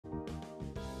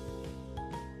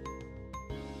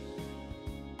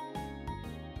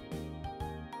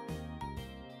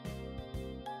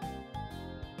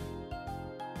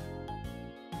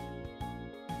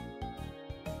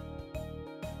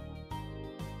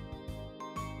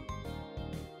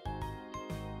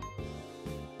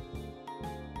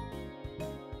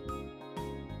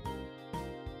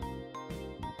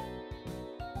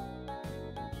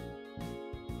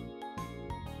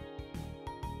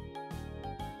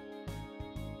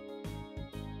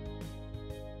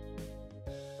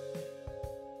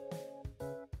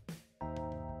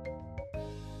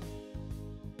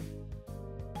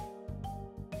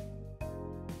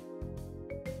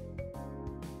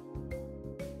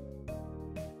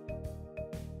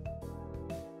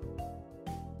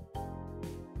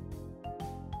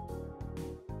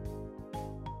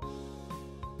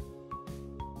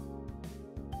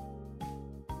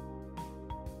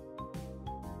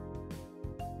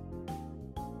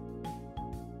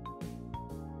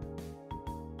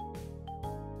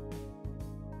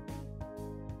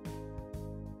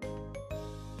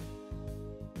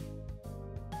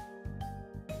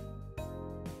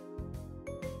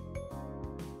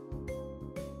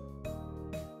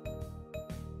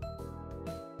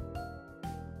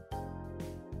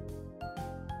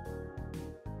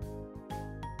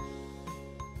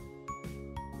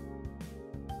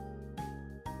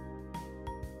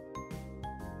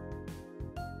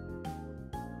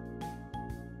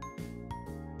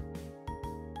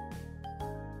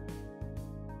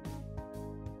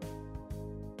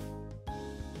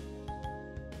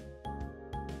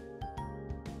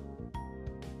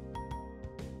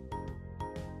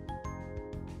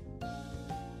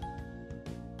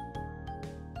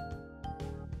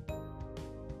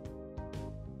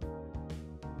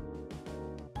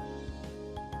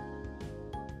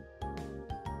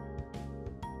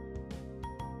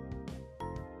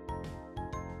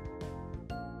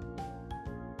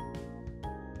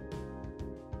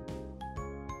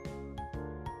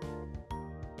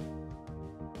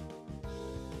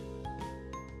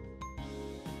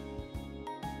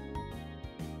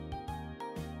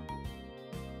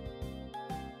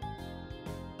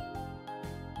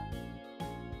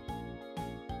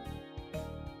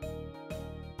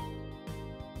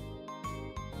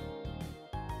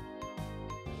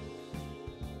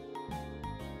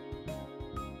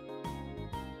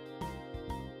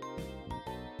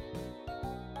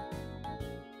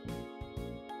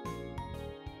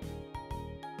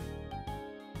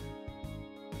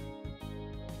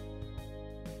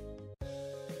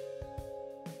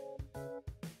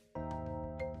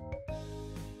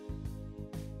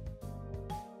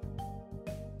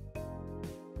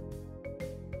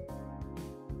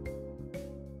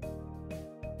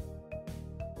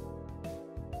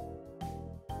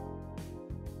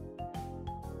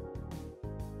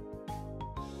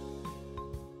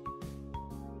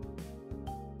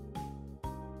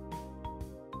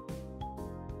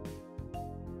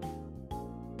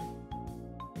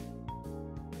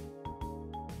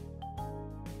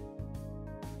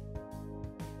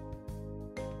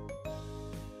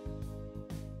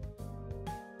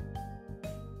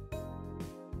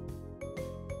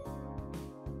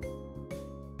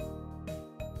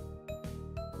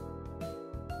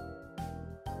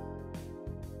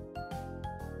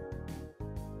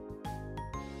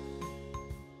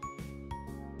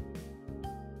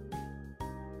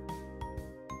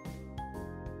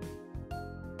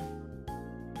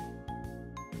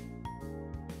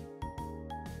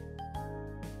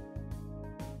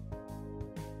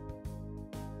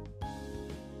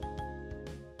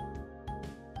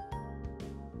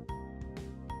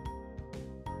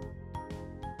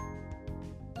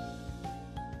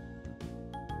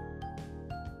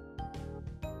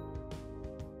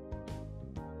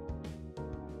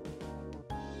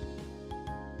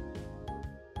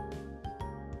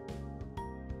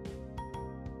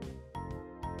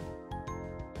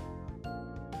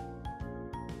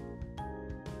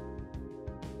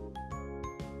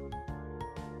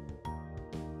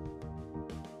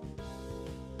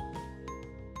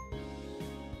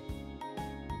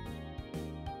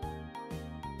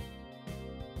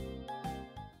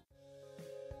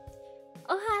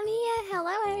Amiya.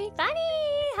 Hello, everybody.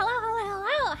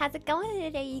 Hello. How's it going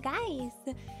today, you guys?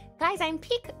 Guys, I'm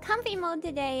peak comfy mode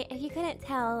today, if you couldn't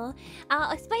tell.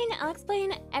 I'll explain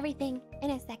everything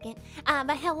in a second.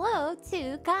 But hello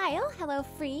to Kyle. Hello,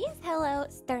 Freeze. Hello,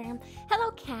 Sturm. Hello,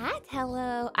 Cat.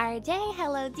 Hello, RJ.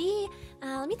 Hello, D.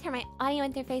 Let me turn my audio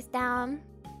interface down.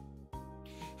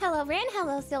 Hello, Rin.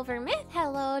 Hello, Silver Myth.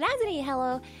 Hello, Razzy.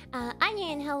 Hello,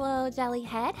 Onion. Hello,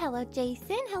 Jellyhead. Hello,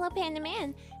 Jason. Hello, Panda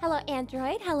Man. Hello,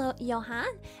 Android. Hello,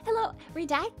 Johan. Hello,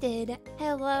 Redacted.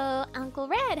 Hello, Uncle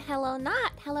Red. Hello,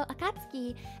 Not. Hello,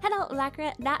 Akatsuki. Hello,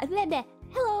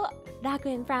 Hello,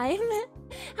 Rakun Prime.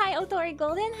 Hi, Otori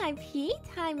Golden. Hi, Pete.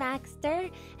 Hi,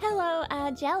 Maxter. Hello,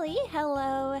 Jelly.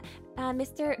 Hello,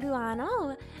 Mr.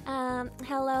 Ruano.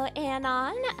 Hello,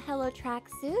 Anon. Hello,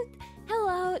 Tracksuit.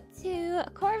 Hello to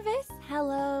Corvus.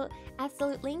 Hello,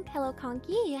 Absolute Link. Hello,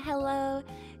 Conky. Hello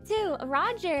to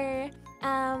Roger.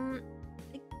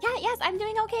 Yeah, yes, I'm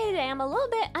doing okay today. I'm a little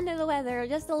bit under the weather,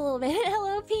 just a little bit.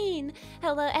 Hello, Peen.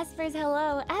 Hello, Espers.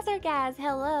 Hello, Azargaz.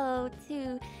 Hello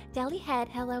to Jellyhead.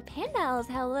 Hello, Pandals.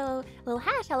 Hello, Lil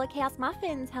Hash. Hello, Chaos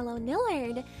Muffins. Hello,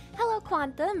 Nillard. Hello,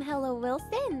 Quantum. Hello,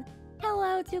 Wilson.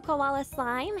 Hello to Koala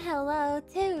Slime. Hello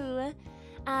to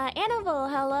Annabelle.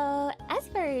 Hello,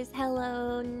 Espers.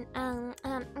 Hello,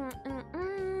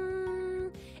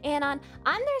 Anon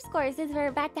underscores is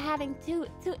we're back to having two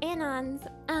Anons.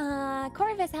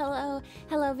 Corvus, hello.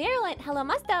 Hello, Virulent. Hello,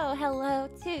 Musto. Hello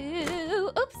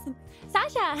to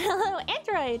Sasha. Hello,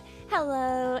 Android.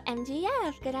 Hello,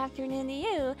 MGF. Good afternoon to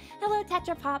you. Hello,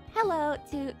 Tetrapop. Hello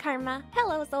to Karma.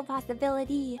 Hello, Soul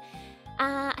Possibility.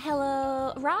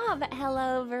 Hello, Rob.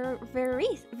 Hello,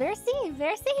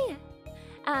 Versi.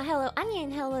 Hello,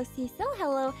 Onion. Hello, Cecil.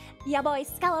 Hello, ya boy,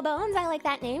 Skelebabones. I like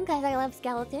that name because I love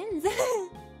skeletons.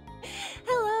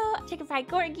 Hello, Chicken Fried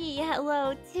Corgi.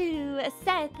 Hello to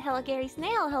Seth. Hello, Gary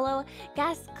Snail. Hello,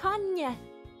 Gascogne.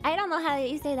 I don't know how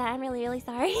you say that. I'm really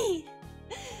sorry.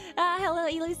 Hello,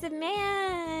 Elusive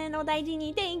Man.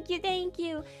 Odaijini, thank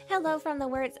you. Hello from the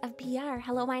words of PR.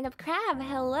 Hello, Wind Up Crab.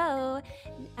 Hello,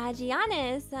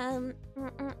 Giannis.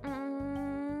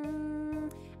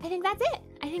 I think that's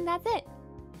it.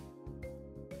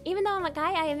 Even though I'm a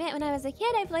guy, I admit when I was a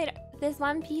kid, I played this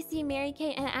one PC Mary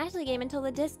Kate and Ashley game until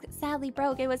the disc sadly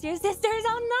broke. It was your sister's.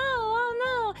 Oh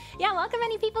no. Yeah, welcome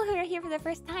any people who are here for the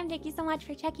first time. Thank you so much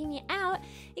for checking me out.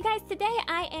 You guys, today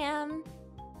I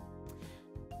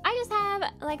just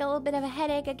have like a little bit of a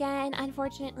headache again,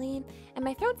 unfortunately. And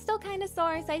my throat's still kind of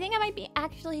sore, so I think I might be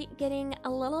actually getting a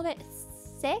little bit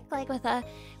sick, like with a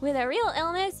real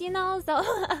illness, you know, so...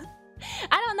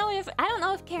 I don't know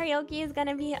if karaoke is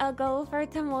gonna be a go for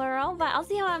tomorrow, but I'll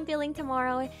see how I'm feeling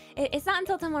tomorrow. It's not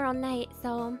until tomorrow night,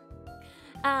 so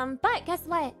but guess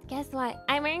what?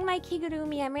 I'm wearing my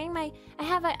kigurumi. I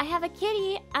have a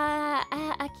kitty,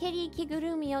 a kitty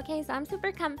kigurumi, okay? So I'm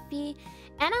super comfy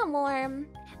and I'm warm.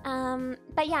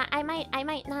 But yeah, I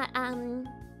might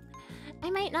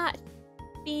not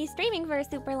be streaming for a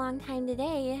super long time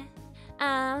today.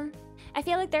 I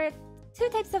feel like there are two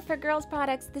types of for girls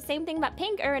products, the same thing but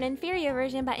pink, or an inferior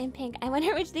version but in pink. I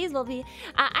wonder which these will be.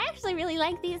 I actually really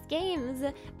like these games,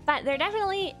 but they're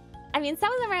definitely, I mean,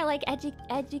 some of them are like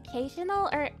educational,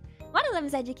 or one of them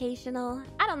is educational.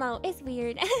 I don't know, it's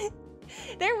weird.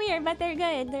 They're weird, but they're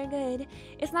good.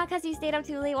 It's not because you stayed up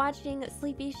too late watching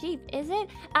Sleepy Sheep, is it?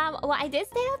 Well, I did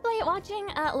stay up late watching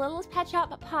Littlest Pet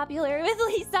Shop Popular with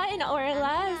Lisa and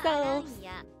Orla, so...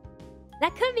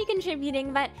 that could be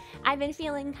contributing, but I've been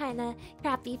feeling kind of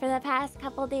crappy for the past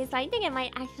couple days, so I think it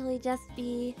might actually just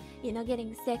be, you know,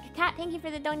 getting sick. Kat, thank you for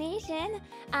the donation.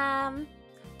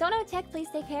 Dono Tech, please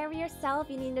take care of yourself.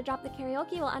 You need to drop the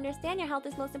karaoke. We'll understand your health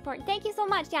is most important. Thank you so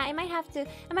much. Yeah, I might have to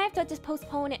just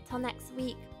postpone it till next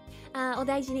week.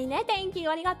 Odaijini ne, thank you.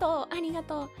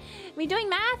 Arigato. We doing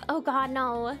math? Oh god,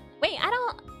 no. Wait, I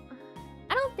don't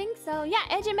think so. Yeah,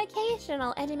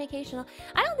 educational. I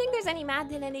don't think there's any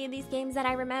math in any of these games that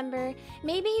I remember.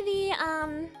 Maybe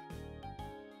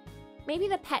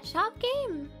the Pet Shop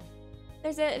game?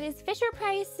 It's Fisher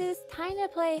Price's Time to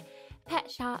Play Pet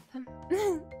Shop.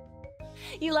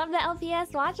 You love the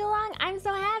LPS watch along? I'm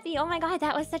so happy. Oh my god,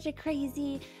 that was such a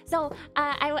crazy... So,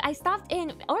 I stopped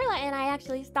in... Orla and I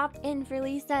actually stopped in for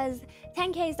Lisa's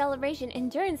 10K celebration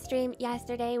endurance stream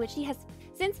yesterday, which she has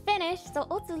since finished. So,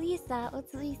 Otsu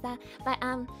Lisa. But,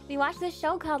 we watched this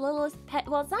show called Littlest Pet...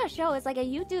 Well, it's not a show, it's like a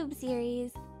YouTube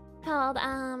series called,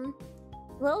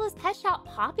 Littlest Pet Shop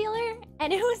Popular.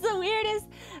 And it was the weirdest,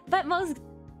 but most,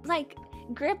 like,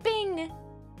 gripping...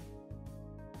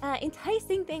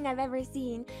 enticing thing I've ever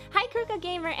seen. Hi, Kruka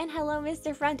Gamer, and hello,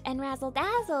 Mr. Front and Razzle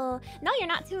Dazzle. No, you're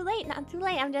not too late.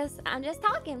 I'm just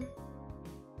talking.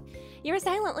 You were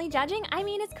silently judging? I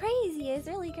mean, it's crazy. It's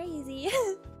really crazy.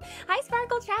 Hi,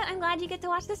 Sparkle Chat. I'm glad you get to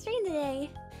watch the stream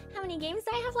today. How many games do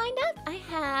I have lined up? I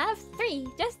have 3.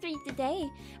 Just 3 today.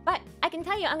 But I can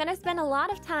tell you, I'm going to spend a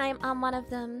lot of time on one of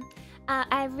them.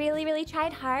 I really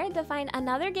tried hard to find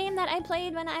another game that I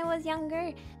played when I was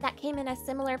younger that came in a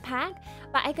similar pack.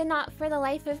 But I could not, for the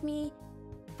life of me,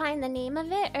 find the name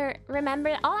of it or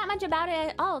remember all that much about it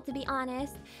at all, to be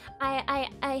honest.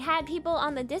 I had people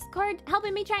on the Discord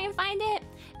helping me try and find it,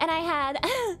 and I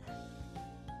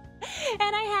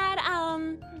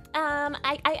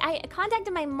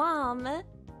contacted my mom.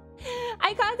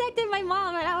 I contacted my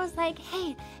mom and I was like,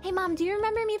 hey mom, do you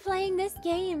remember me playing this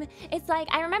game? It's like,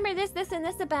 I remember this and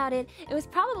this about it. It was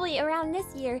probably around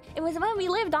this year. It was when we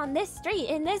lived on this street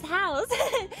in this house.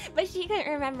 But she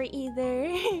couldn't remember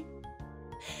either.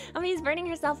 Amiya's burning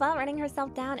herself out, running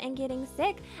herself down, and getting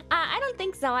sick. I don't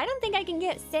think so. I don't think I can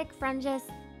get sick from just,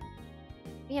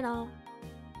 you know.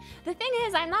 The thing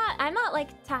is, I'm not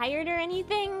like tired or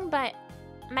anything, but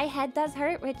my head does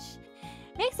hurt, which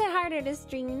makes it harder to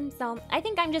stream. So I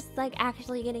think I'm just like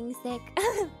actually getting sick.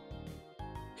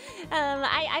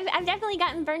 I've definitely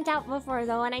gotten burnt out before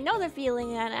though, and I know the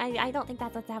feeling, and I don't think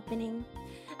that's what's happening.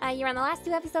 You were on the last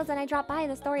 2 episodes and I dropped by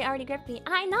and the story already gripped me.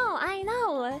 I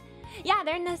know. Yeah,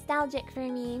 they're nostalgic for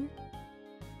me.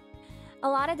 A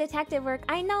lot of detective work.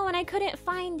 I know, and I couldn't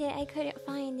find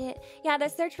it. Yeah, the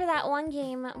search for that one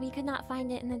game, we could not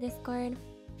find it in the Discord.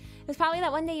 It was probably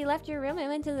that one day you left your room and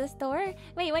went to the store.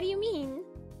 Wait, what do you mean?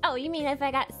 Oh, you mean if I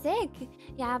got sick?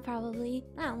 Yeah, probably.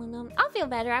 I don't know. I'll feel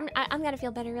better. I'm gonna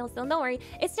feel better real soon. Don't worry.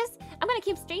 It's just, I'm gonna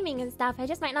keep streaming and stuff. I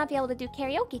just might not be able to do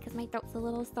karaoke because my throat's a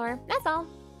little sore. That's all.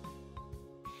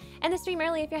 And the stream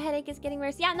early if your headache is getting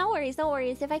worse. Yeah, no worries.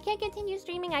 If I can't continue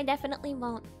streaming, I definitely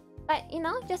won't. But, you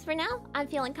know, just for now, I'm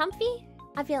feeling comfy.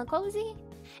 I'm feeling cozy.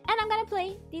 And I'm gonna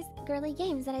play these girly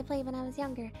games that I played when I was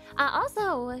younger.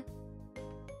 Also,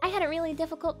 I had a really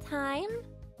difficult time.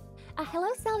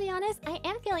 Hello, Salvianis. I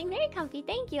am feeling very comfy.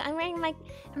 Thank you. I'm wearing my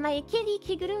kitty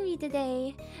kigurumi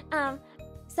today.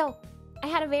 So, I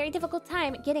had a very difficult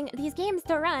time getting these games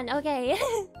to run. Okay.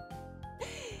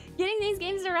 Getting these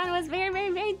games to run was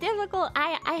very difficult.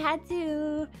 I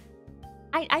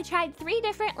tried 3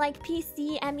 different like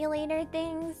PC emulator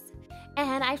things,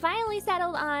 and I finally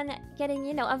settled on getting,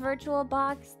 you know, a virtual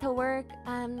box to work,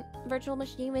 virtual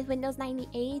machine with Windows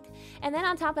 98. And then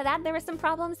on top of that, there were some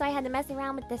problems, so I had to mess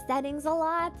around with the settings a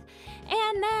lot.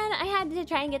 And then I had to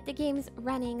try and get the games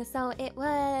running, so it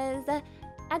was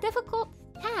a difficult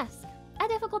task.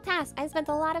 I spent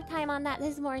a lot of time on that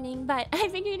this morning, but I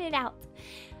figured it out.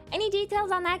 Any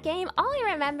details on that game? All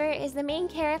I remember is the main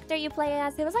character you play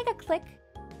as. It was like a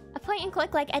point and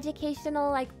click, like educational,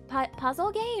 like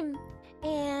puzzle game.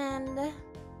 And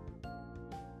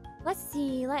let's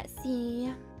see.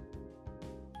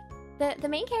 The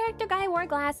main character guy wore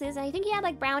glasses, and I think he had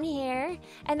like brown hair.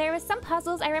 And there was some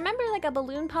puzzles. I remember like a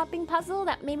balloon popping puzzle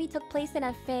that maybe took place in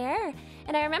a fair.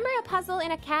 And I remember a puzzle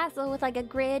in a castle with like a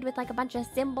grid with like a bunch of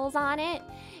symbols on it.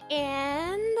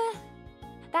 And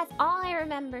that's all I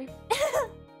remember.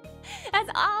 That's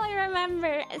all I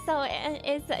remember. So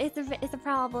it's a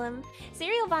problem.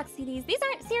 Cereal box CDs. These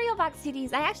aren't cereal box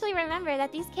CDs. I actually remember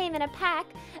that these came in a pack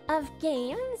of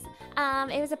games.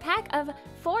 It was a pack of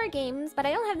 4 games, but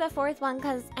I don't have the 4th one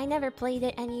because I never played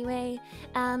it anyway.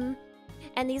 And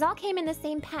these all came in the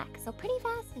same pack. So pretty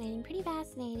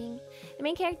fascinating. The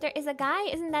main character is a guy.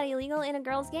 Isn't that illegal in a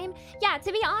girl's game? Yeah, to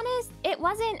be honest, it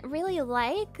wasn't really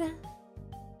like...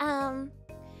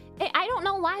 I don't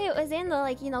know why it was in the,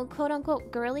 like, you know, quote-unquote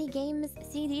girly games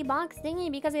CD box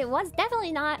thingy, because it was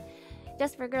definitely not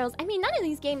just for girls. I mean, none of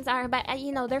these games are, but,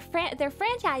 you know, they're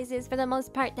franchises for the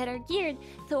most part that are geared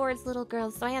towards little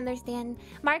girls, so I understand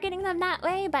marketing them that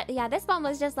way. But yeah, this one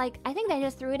was just like, I think they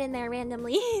just threw it in there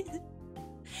randomly.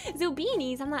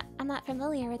 Zubinis, I'm not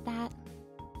familiar with that.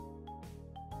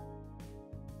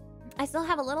 I still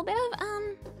have a little bit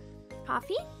of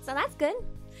coffee, so that's good.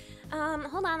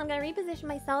 Hold on, I'm gonna reposition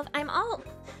myself. I'm all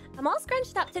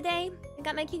scrunched up today. I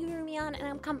got my kigurumi on and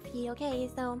I'm comfy, okay?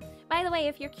 So, by the way,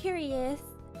 if you're curious,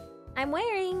 I'm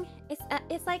wearing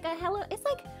it's like a Hello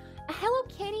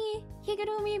Kitty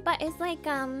kigurumi, but it's like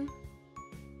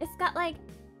it's got like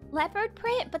leopard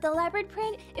print, but the leopard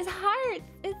print is hearts.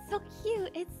 It's so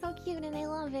cute and I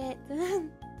love it.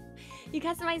 You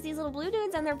customize these little blue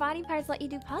dudes and their body parts let you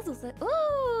do puzzles.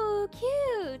 Ooh,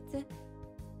 cute.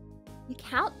 You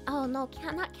count? Oh no,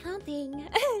 not counting.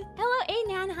 Hello,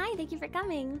 Anan. Hi, thank you for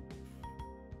coming.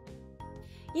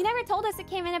 You never told us it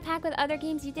came in a pack with other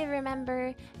games you did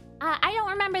remember. I don't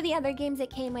remember the other games it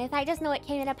came with. I just know it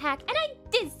came in a pack. And I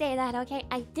did say that, okay?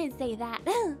 I did say that.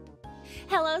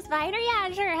 Hello, spider.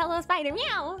 Yeah, sure. Hello, spider.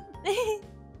 Meow.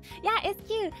 Yeah, it's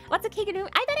cute. What's a kigurumi?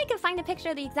 I bet I can find a picture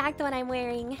of the exact one I'm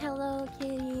wearing. Hello,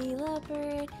 kitty,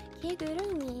 leopard,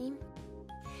 kigurumi.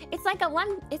 It's like a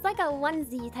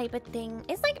onesie type of thing.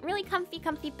 It's like really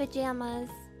comfy pajamas.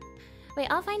 Wait,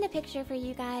 I'll find a picture for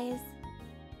you guys.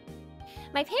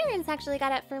 My parents actually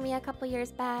got it for me a couple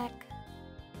years back.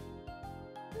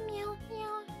 Meow,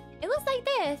 meow. It looks like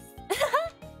this.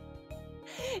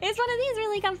 It's one of these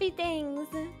really comfy things.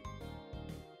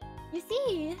 You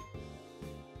see?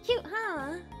 Cute,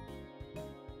 huh?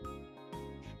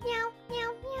 Meow,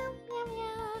 meow, meow, meow,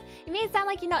 meow. You made it sound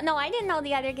like you know. No, I didn't know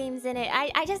the other games in it.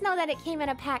 I just know that it came in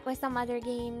a pack with some other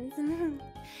games.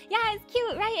 Yeah, it's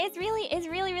cute, right? It's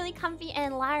really comfy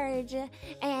and large,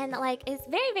 and like it's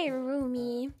very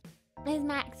roomy. It's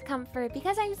max comfort.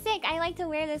 Because I'm sick, I like to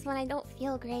wear this when I don't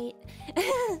feel great.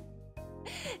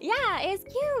 Yeah, it's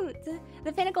cute.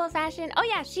 The pinnacle of fashion. Oh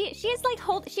yeah, she's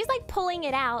like pulling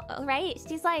it out, right?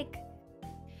 She's like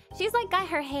got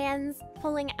her hands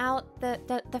pulling out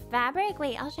the fabric.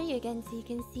 Wait, I'll show you again so you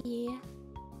can see.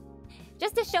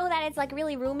 Just to show that it's like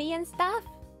really roomy and stuff,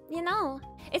 you know.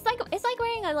 It's like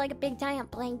wearing a big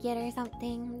giant blanket or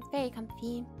something. It's very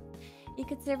comfy. You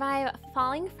could survive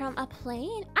falling from a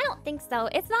plane? I don't think so.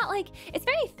 It's not like it's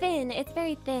very thin. It's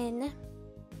very thin.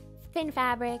 Thin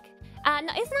fabric.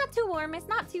 No, it's not too warm. It's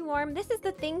not too warm. This is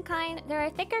the thin kind. There are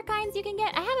thicker kinds you can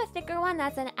get. I have a thicker one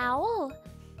that's an owl.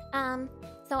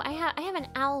 So I have an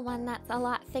owl one that's a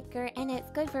lot thicker, and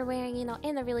it's good for wearing, you know,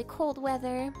 in the really cold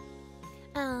weather.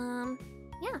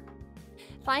 Yeah.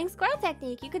 Flying squirrel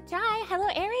technique. You could try. Hello,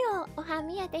 Ariel. Oh,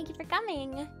 Amiya, thank you for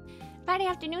coming. Friday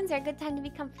afternoons are a good time to be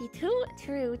comfy. Too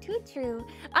true. Too true.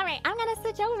 All right, I'm gonna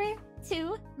switch over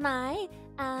to my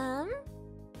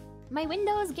my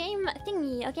Windows game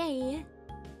thingy. Okay.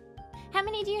 How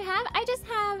many do you have? I just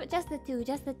have just the two.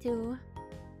 Just the two.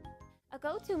 A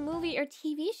go-to movie or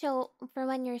TV show for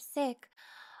when you're sick.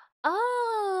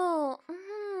 Oh,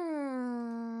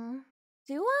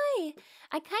 do I?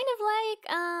 I kind of like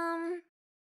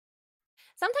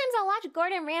sometimes I'll watch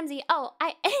Gordon Ramsay. Oh,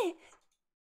 it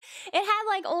had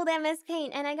like old MS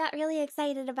Paint, and I got really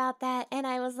excited about that, and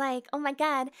I was like, oh my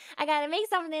god, I gotta make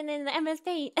something in the MS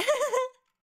Paint.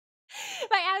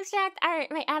 My abstract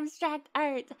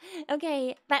art.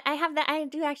 Okay, but I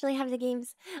do actually have the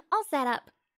games all set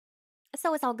up.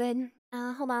 So it's all good.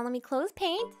 Hold on, let me close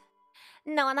Paint.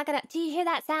 No, I'm not gonna... Do you hear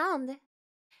that sound?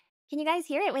 Can you guys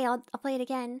hear it? Wait, I'll play it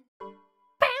again.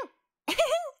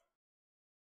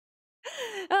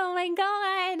 Oh my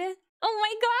god! Oh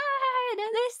my god!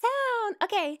 This sound!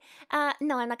 Okay,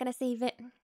 no, I'm not gonna save it.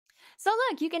 So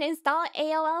look, you can install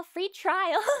AOL free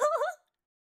trial.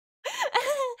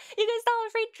 You can install a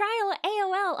free trial at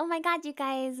AOL. Oh my god, you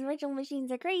guys. Virtual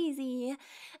machines are crazy.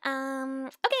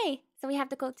 Okay, so we have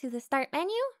to go to the start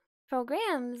menu,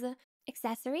 programs,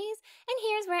 accessories, and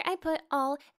here's where I put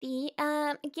all the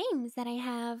games that I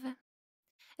have.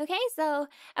 Okay, so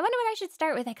I wonder what I should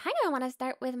start with. I kind of want to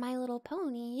start with My Little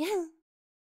Pony.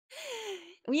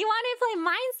 You want to play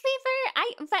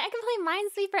Minesweeper? But I can play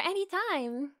Minesweeper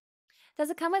anytime. Does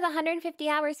it come with 150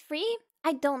 hours free?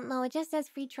 I don't know. It just says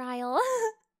free trial.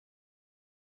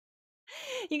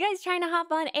 You guys trying to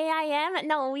hop on AIM?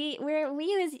 No, we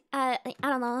use I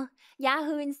don't know,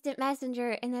 Yahoo Instant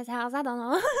Messenger in this house. I don't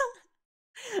know.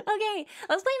 Okay,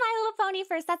 let's play My Little Pony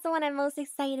first. That's the one I'm most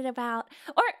excited about.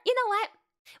 Or you know what?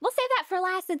 We'll save that for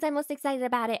last since I'm most excited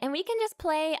about it, and we can just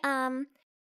play.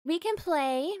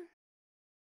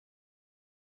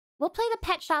 We'll play the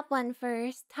pet shop one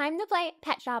first. Time to play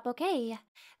pet shop. Okay,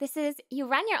 this is you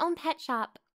run your own pet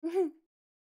shop.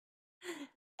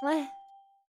 What?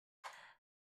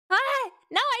 Ah!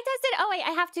 No, I tested. Oh, wait,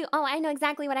 I have to. Oh, I know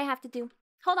exactly what I have to do.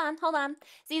 Hold on.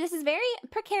 See, this is very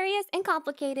precarious and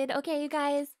complicated. Okay, you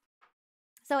guys.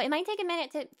 So it might take a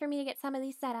minute for me to get some of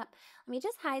these set up. Let me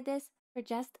just hide this for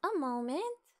just a moment.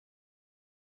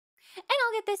 And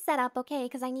I'll get this set up, okay?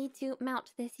 Because I need to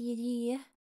mount this CD.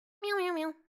 Meow, meow,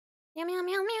 meow. Meow, meow,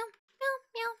 meow, meow.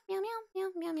 Meow, meow, meow, meow,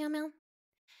 meow, meow, meow.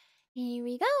 Here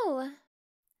we go.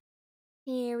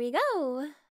 Here we go.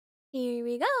 Here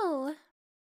we go.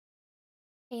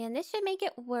 And this should make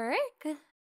it work. Okay,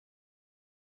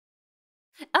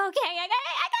 I got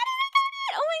it!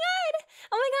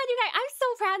 Oh my god, you guys. I'm so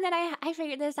proud that I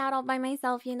figured this out all by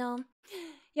myself, you know.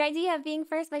 Your idea of being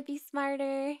first might be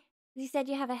smarter. You said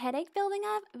you have a headache building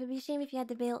up. It would be a shame if you had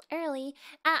to bail early.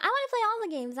 I want to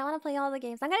play all the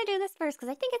games. I'm going to do this first because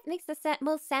I think it makes the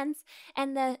most sense.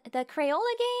 And the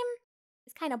Crayola game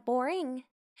is kind of boring.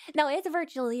 No, it's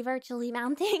virtually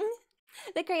mounting.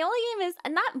 The Crayola game is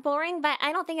not boring, but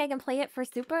I don't think I can play it for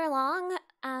super long.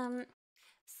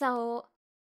 So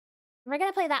we're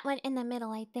gonna play that one in the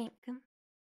middle, I think.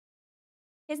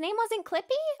 His name wasn't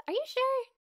Clippy? Are you sure?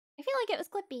 I feel like it was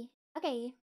Clippy.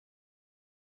 Okay.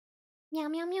 Meow,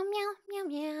 meow, meow, meow, meow, meow.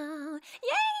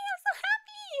 Yay! I'm so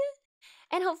happy!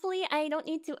 And hopefully I don't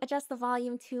need to adjust the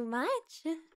volume too much.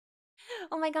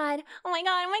 Oh my god. Oh my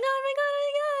god. Oh my god. Oh my god. Oh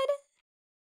my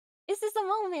god. Is this a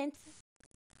moment?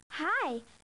 Hi.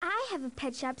 I have a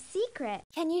pet shop secret.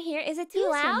 Can you hear? Is it too Use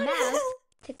loud? your mouse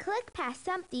to click past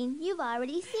something you've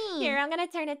already seen. Here, I'm gonna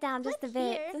turn it down just a bit.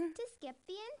 Click here to skip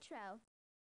the intro.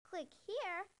 Click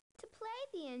here to play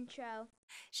the intro.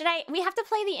 Should I? We have to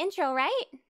play the intro, right?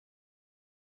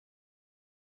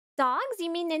 Dogs?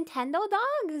 You mean Nintendo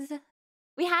dogs?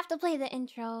 We have to play the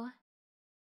intro.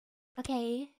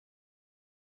 Okay.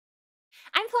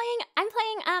 I'm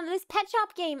playing this pet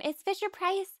shop game. It's Fisher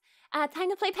Price. Time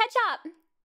to play Pet Shop.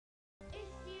 If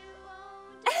you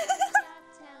owned a pet shop,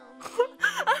 tell me,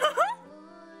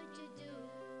 what would you do?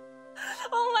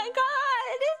 Oh my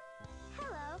god.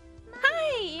 Hello.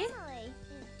 Hi. Emily.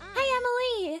 Hi,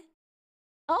 Emily.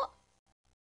 Oh.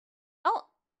 Oh.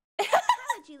 How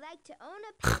would you like to own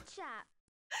a pet shop?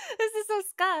 This is so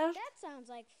scuffed. That sounds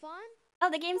like fun. Oh,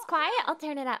 the game's quiet? I'll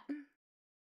turn it up.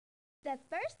 The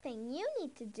first thing you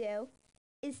need to do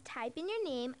is type in your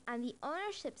name on the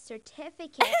ownership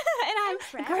certificate. And I'm...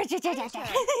 press enter.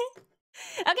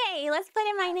 Okay, let's put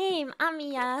in my name.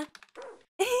 Amiya.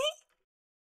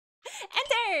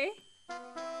 Enter!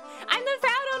 I'm the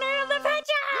proud owner of the pet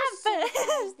This shop!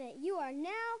 says that you are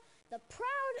now the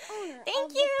proud owner Thank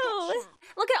of the you! pet shop.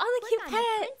 Look at all the Click cute on the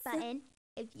print pets! button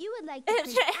if you would like to print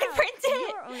Should I out print it?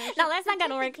 your ownership No, that's not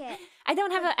gonna work. certificate. I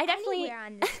don't have a... I Click definitely... anywhere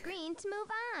on the screen to move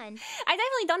on. I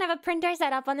definitely don't have a printer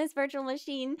set up on this virtual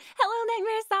machine. Hello,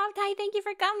 Nightmare Soft. Hi, thank you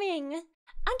for coming.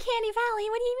 Uncanny Valley,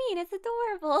 what do you mean? It's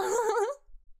adorable.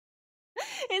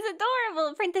 It's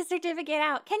adorable. Print the certificate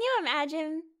out. Can you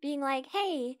imagine being like,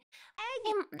 hey...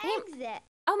 Exit.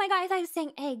 Oh my god, I thought I was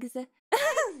saying eggs. Exit.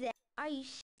 Are you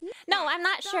No, I'm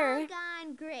not sure.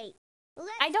 Doggone great. Let's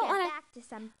I don't get wanna- back to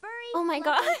some furry Oh my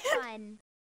fluffy god. fun.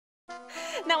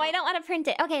 No, I don't want to print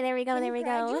it. Okay, there we go, there we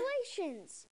go.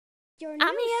 Congratulations. Your new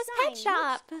Amiya's Pet sign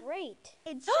Shop. looks great.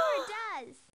 It sure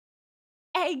does.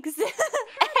 Eggs. How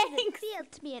does it Eggs. feel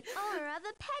to be an owner of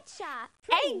a pet shop?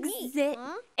 Pretty Eggs. neat,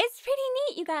 huh? It's pretty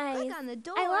neat, you guys. Click on the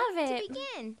door I love it. to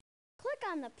begin. Click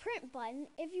on the print button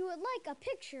if you would like a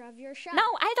picture of your shop. No,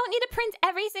 I don't need to print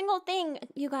every single thing,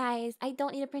 you guys. I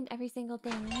don't need to print every single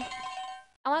thing.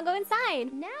 I want to go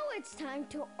inside. Now it's time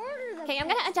to order the Okay, I'm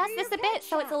pets gonna adjust for this your a bit pet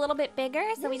so it's a shop. little bit bigger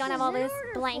so we This don't have is all an this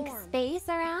order blank form. space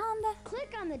around.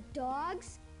 Click on the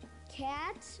dogs,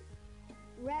 cats,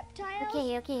 reptiles,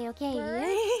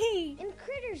 Okay. and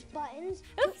critters buttons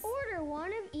Oops. to order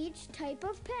one of each type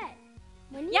of pet.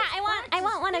 When Yeah, your I box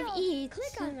want is one of filled, each.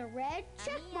 Click on the red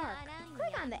check mark.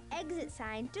 Click on the exit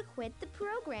sign to quit the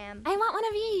program. I want one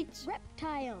of each.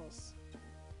 Reptiles.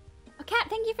 Oh, Cat,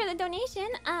 thank you for the donation.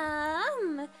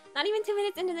 Not even 2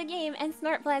 minutes into the game and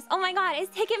Snort Bless. Oh my god,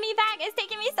 it's taking me back. It's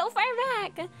taking me so far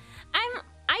back.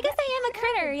 I guess I am a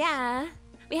critter, yeah.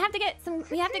 We have to get some,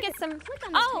 Click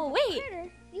on the Oh, type of wait.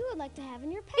 critter you would like to have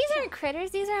in your pet These shop. aren't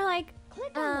critters, these are like,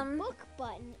 Click on the book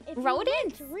button if you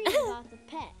rodents? would like to read about the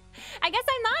pet. I guess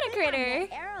I'm not a Click on critter.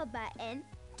 the arrow button to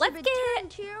Let's return get,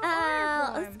 to your order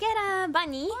form. let's get a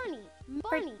bunny.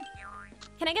 Bunny.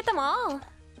 Can I get them all?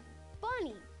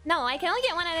 Bunny. No, I can only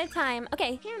get one at a time.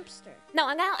 Okay. Hamster. No,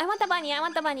 I want the bunny. I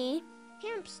want the bunny.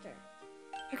 Hamster.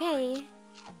 Okay.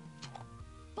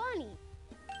 Bunny.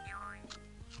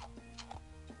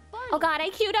 Bunny. Oh god, I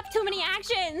queued up too many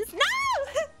actions. No!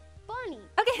 Bunny.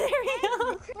 Okay, there we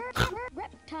go.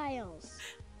 Reptiles.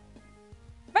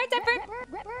 Birds are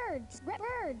Birds.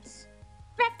 Birds.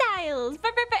 reptiles.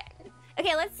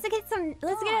 Okay, let's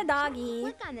get a doggy.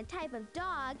 Click on the type of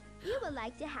dog you would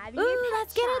like to have in your Ooh, pet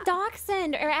let's get a shop.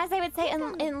 dachshund, or as I would say Click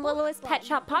on the in book Littlest Pet button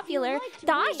Shop if you would popular, like to read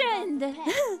about dachshund. the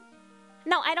pet.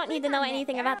 No, I don't need to Click know on the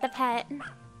anything arrow. about the pet.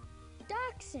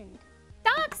 Dachshund.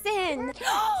 Dachshund.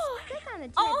 Click on the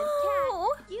type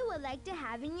Oh, of cat you would like to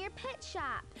have in your pet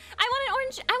shop. I want an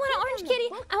orange Click on the kitty.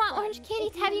 book I want button orange kitty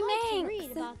if you Tabby would like to Manx.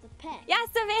 read about the pet. Yeah,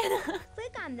 Savannah.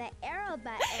 Click on the arrow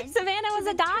button Savannah was to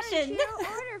a return to dachshund. your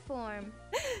order form.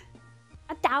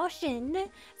 A dachshund.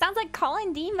 Sounds like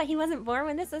Colin Dean, but he wasn't born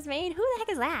when this was made. Who the heck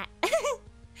is that?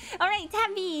 All right,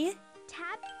 Tabby.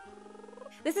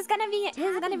 This is gonna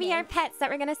be our pets that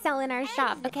we're gonna sell in our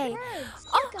shop. Okay. Birds.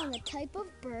 Oh. Click on the type of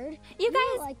bird You you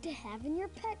guys, would like to have in your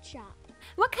pet shop.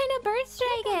 what kind of birds should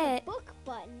I Click on the get? book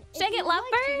button Should I if get you would like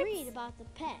to lovebirds? read about the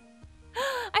pet.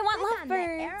 I want Click on the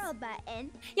lovebirds. arrow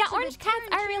button. Yeah, to orange cats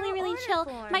return are to really, your really order chill.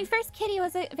 form. My first kitty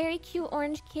was a very cute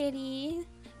orange kitty.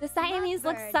 The Siamese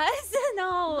look Lovebirds. sus.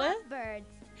 No. Lovebirds.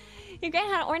 Your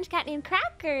grand had an orange cat named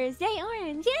Crackers. Yay,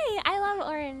 orange. Yay, I love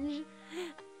orange.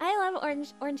 I love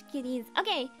orange kitties.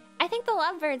 Okay, I think the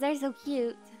lovebirds are so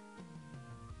cute.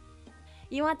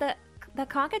 You want the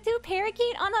cockatoo?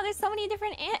 Parakeet? Oh no, there's so many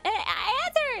different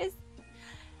answers.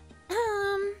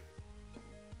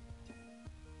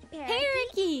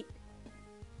 Parakeet.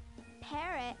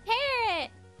 Parrot. Parrot.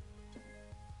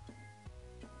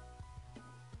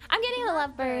 I'm getting the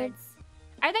lovebirds.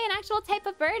 Are they an actual type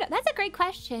of bird? That's a great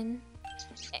question.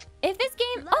 If this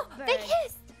game... Oh, they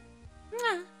kissed!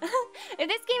 If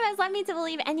this game has led me to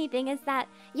believe anything, it's that,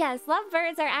 yes,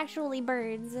 lovebirds are actually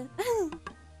birds.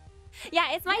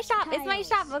 Yeah, it's my shop. It's my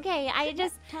shop. Okay, I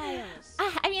just...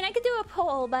 I mean, I could do a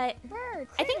poll, but...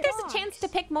 I think there's a chance to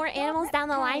pick more animals down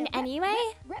the line anyway.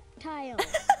 Reptiles.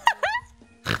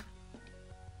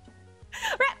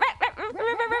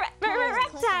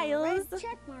 Reptiles.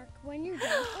 Check mark when you're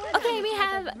done. Okay, we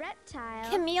have Reptile.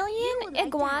 chameleon, would like to have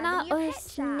iguana, in your or pet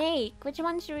shop. snake. Which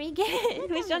one should we get?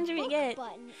 Which one should we get?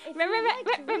 Reptiles.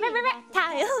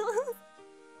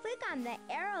 Click on the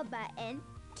arrow button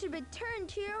to return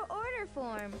to your order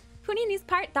form. Poonie is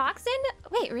part dachshund?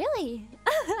 Wait, really?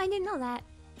 I didn't know that.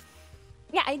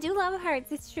 Yeah, I do love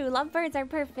hearts. It's true. Lovebirds are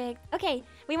perfect. Okay,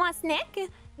 we want snake.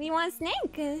 We want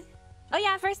snake. Oh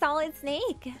yeah, for solid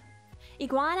snake.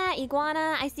 Iguana.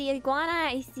 I see iguana.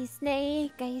 I see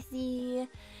snake. I see...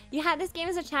 You had this game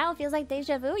as a child. Feels like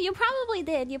deja vu. You probably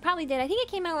did. I think it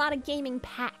came in a lot of gaming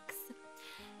packs.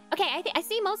 Okay, I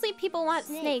see mostly people want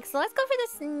snakes. So let's go for the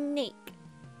snake.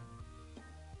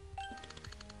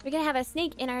 We're gonna have a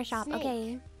snake in our shop.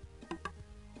 Okay.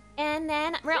 And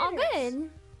then we're all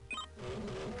good.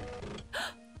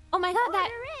 Oh my god,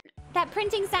 that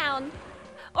printing sound.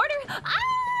 Order.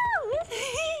 Oh!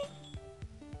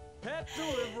 Pet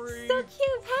delivery. So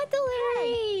cute, pet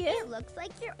delivery. It looks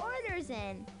like your order's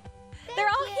in. They're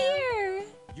all here.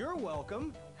 You're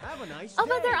welcome. Have a nice Oh, day.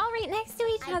 but they're all right next to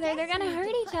each other. They're gonna hurt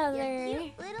each Your other.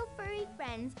 cute little furry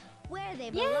friends where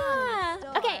they belong. Yeah. In the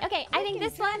store. Okay. I think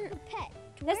this one.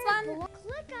 This one.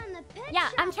 Click on the pet Yeah,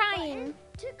 shop I'm trying. button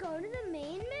to go to the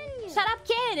main menu. Shut up,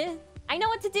 kid. I know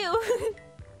what to do.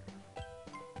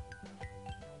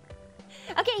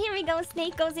 Okay, here we go.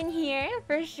 Snake goes in here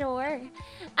for sure.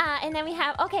 And then we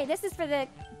have... Okay, this is for the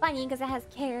bunny because it has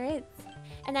carrots.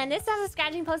 And then this has a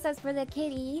scratching post that's for the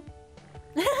kitty.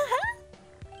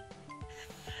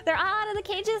 They're all out of the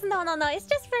cages? No. It's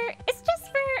just for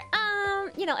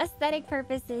you know, aesthetic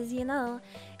purposes, you know.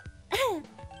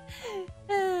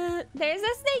 There's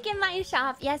a snake in my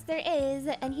shop. Yes, there is.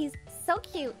 And he's so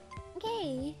cute.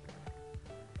 Okay.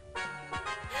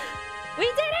 We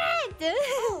did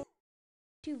it!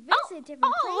 To visit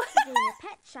different places in your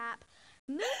pet shop,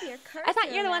 move your cursor. I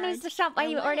thought you're the one who's around, the shop. Why are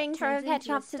and you when it ordering from a turns pet into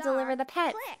shop to star, deliver the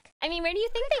pets? Click. I mean, where do you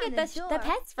think Click they on get the door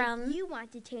pets from? If you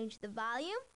want to change the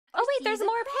volume. Oh or wait, see there's the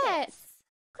more credits. pets.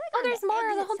 Click Oh, on there's the more the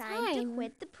exit whole sign time. to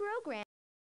quit the program.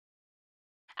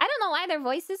 I don't know why their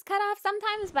voices cut off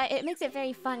sometimes, but it makes it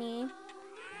very funny.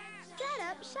 Set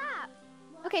up shop.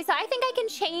 Okay, so I think I can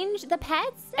change the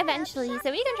pets Set up eventually, shop,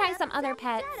 so we can set try up some other shop,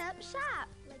 pets. Set up shop.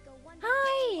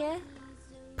 Hi.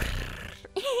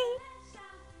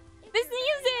 This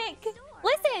music.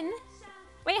 Listen.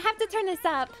 Wait, I have to turn this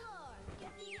up.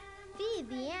 Feed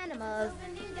the animals.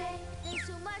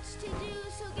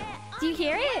 Do you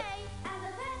hear it?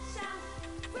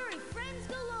 Furry friends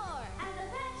galore.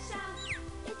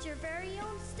 It's your very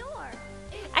own store.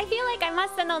 I feel like I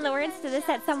must have known the words to this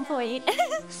at some point.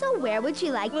 So where would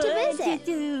you like to visit?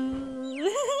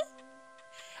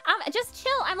 Just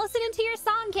chill. I'm listening to your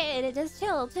song, kid. Just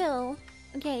chill.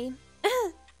 Okay.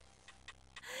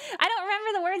 I don't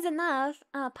remember the words enough.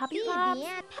 Puppy Feed Pop.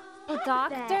 the A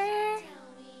doctor.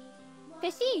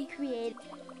 Fishy. Create.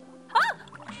 Oh!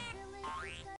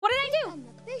 What did I do? On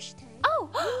the fish tank. Oh!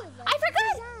 I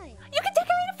forgot! Design. You can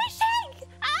decorate a fish tank!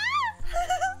 Ah!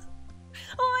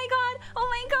 Oh my god!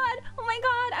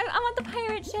 I want the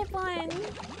pirate ship one.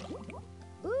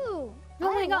 Ooh.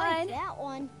 Oh my I god. like that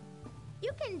one.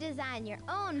 You can design your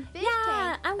own fish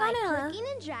Yeah, tank I'm by gonna. clicking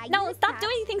and dragging No, the stop props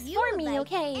doing things you for would me, like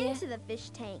okay? into the fish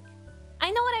tank.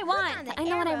 I know what I Click on want. the I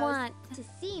know what I arrows want. to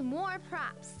see more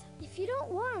props. If you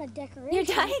don't want a decoration, You're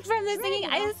dying from the drag singing.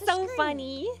 it It's off the so screen.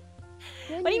 funny.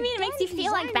 When What do you you're mean it makes done you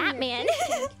feel like designing your Batman? fish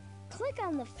tank, click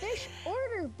on the fish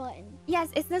order button. Yes,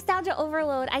 it's nostalgia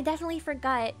overload. I definitely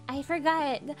forgot. I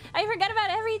forgot about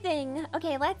everything.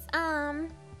 Okay, let's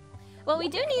well, we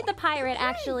do need the pirate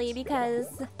actually because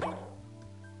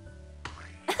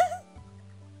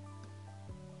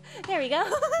there we go.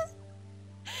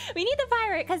 We need the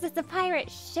pirate because it's a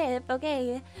pirate ship.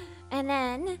 Okay, and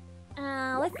then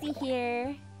let's see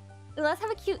here. Ooh, let's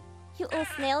have a cute little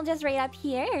snail just right up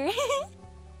here.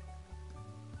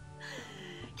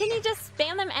 Can you just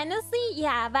spam them endlessly?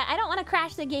 Yeah, but I don't want to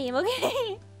crash the game,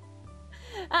 okay?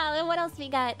 And what else we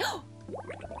got?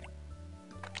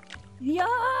 Yo,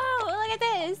 look at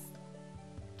this.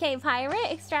 Okay,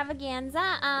 pirate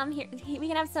extravaganza. Here we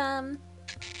can have some.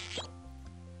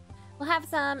 We'll have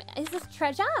some. Is this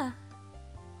treasure? Or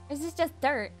is this just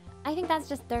dirt? I think that's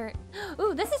just dirt.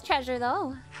 Ooh, this is treasure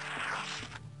though.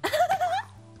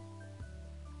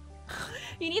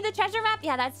 You need the treasure map?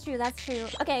 Yeah, that's true. That's true.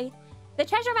 Okay, the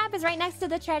treasure map is right next to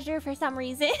the treasure for some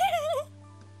reason.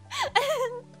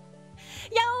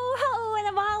 Yo ho and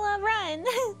a ball of run.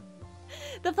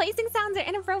 The placing sounds are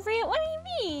inappropriate. What do you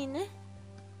mean?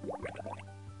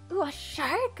 Ooh, a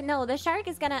shark? No, the shark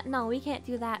is gonna. No, we can't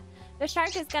do that. The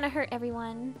shark is gonna hurt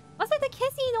everyone. What's with the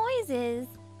kissy noises?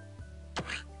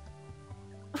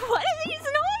 What are these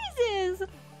noises?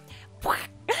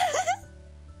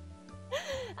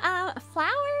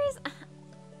 Flowers?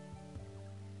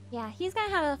 Yeah, he's gonna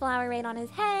have a flower right on his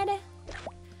head.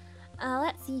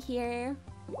 Let's see here.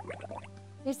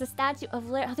 There's the statue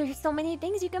of oh, there's so many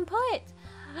things you can put.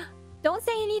 Don't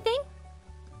say anything.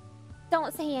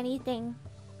 Don't say anything.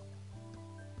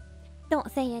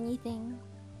 Don't say anything.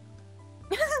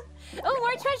 Oh,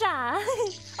 more treasure!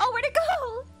 Oh, where'd it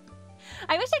go?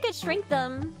 I wish I could shrink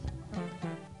them.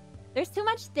 There's too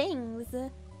much things.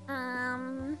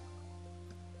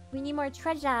 We need more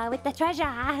treasure with the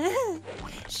treasure.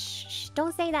 Shh,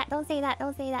 don't say that. Don't say that.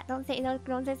 Don't say that. Don't say the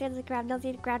crab. Don't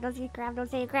say the crab. Don't say the crab. Don't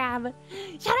say the crab.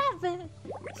 Shut up.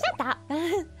 Shut up.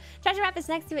 Treasure map is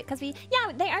next to it because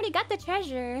yeah, they already got the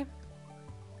treasure.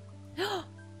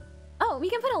 Oh, we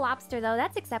can put a lobster though.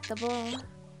 That's acceptable.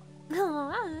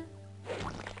 Oh,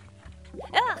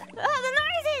 the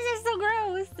noises are so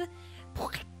gross.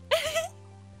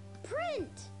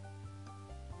 Print.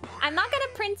 I'm not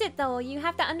gonna print it though. You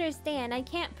have to understand. I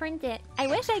can't print it. I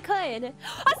wish I could. A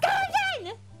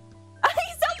skeleton! Oh,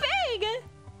 he's so big!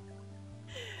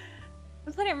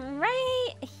 I'll put him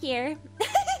right here.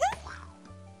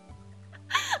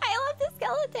 I love the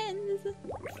skeletons.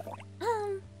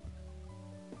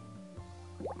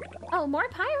 Oh, more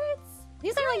pirates?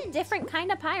 These are like different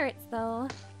kind of pirates though.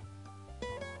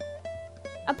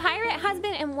 A pirate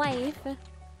husband and wife.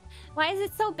 Why is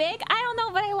it so big? I don't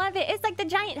know, but I love it. It's like the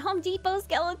giant Home Depot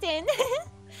skeleton.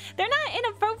 They're not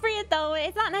inappropriate though.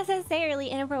 It's not necessarily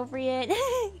inappropriate.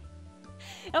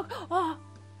 Oh, oh.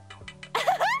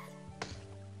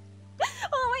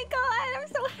 Oh my god, I'm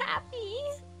so happy.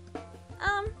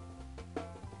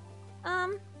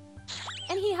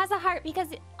 And he has a heart because,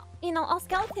 you know, all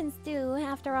skeletons do.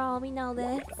 After all, we know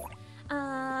this.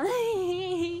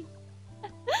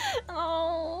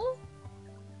 Oh.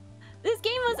 This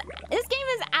game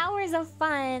is hours of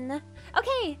fun.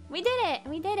 Okay, we did it.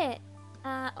 We did it.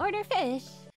 Order fish.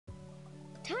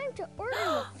 Time to order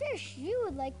the fish you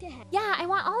would like to have. Yeah, I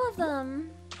want all of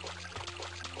them.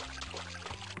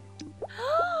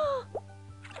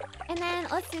 And then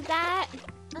let's do that.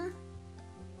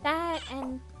 That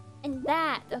and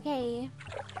that. Okay.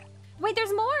 Wait,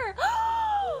 there's more.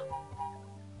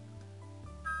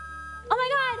 Oh my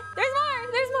god, there's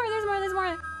more. There's more. There's more. There's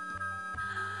more.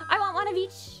 I want one of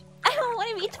each. I want one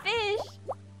of each fish.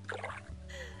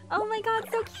 Oh my god,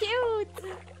 so cute.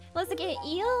 Let's get an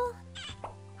eel.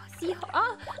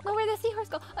 Oh, no, where the seahorse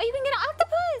go? Oh, you can get an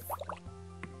octopus.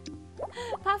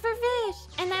 Puffer fish.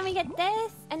 And then we get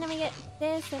this. And then we get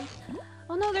this. And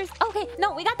oh no, there's. Okay,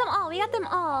 no, we got them all. We got them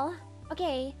all.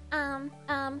 Okay.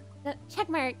 The check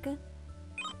mark.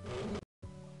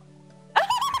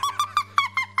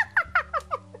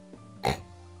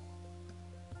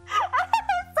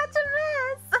 Such a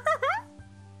mess.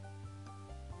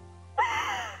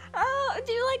 Oh,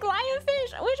 do you like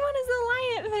lionfish? Which one is the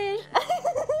lionfish?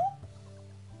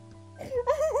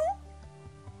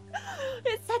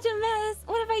 It's such a mess.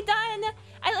 What have I done?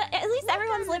 At least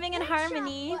everyone's living in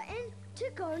harmony. To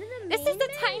go to the This is the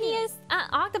tiniest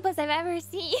octopus I've ever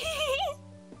seen.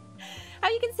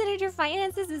 Have you considered your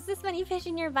finances? Is this many fish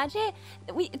in your budget?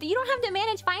 You don't have to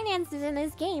manage finances in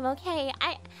this game, okay?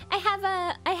 I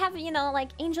have you know,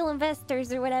 like angel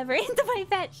investors or whatever into my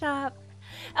pet shop.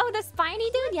 Oh, the spiny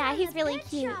dude? Yeah, he's really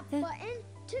cute.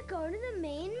 To go to the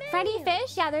main menu. Freddy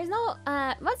Fish? Yeah, there's no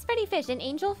what's Freddy Fish? An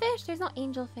angel fish? There's no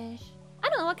angel fish. I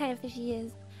don't know what kind of fish he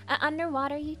is.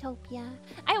 Underwater utopia.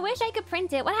 I wish I could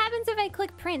print it. What happens if I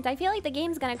click print? I feel like the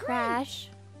game's gonna crash.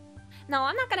 No,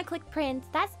 I'm not gonna click print.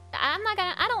 I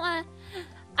don't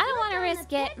wanna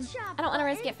risk it. I don't wanna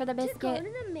risk it for the biscuit. To go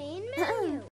to the main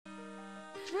menu.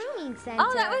 grooming center.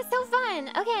 Oh, that was so fun.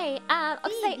 Okay,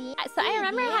 B, so I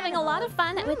remember the having a lot of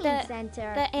fun with the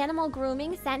center. animal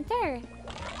grooming center.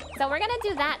 So we're gonna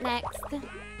do that next.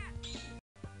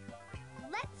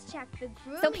 Let's check the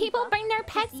grooming So people book bring their to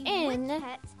pets see in which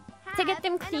pets to get have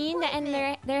them an cleaned and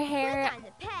appointment. their hair Click on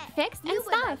the pet fixed you and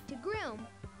would stuff. like to groom.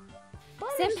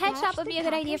 Sim Pet Shop Butterscotch would the be a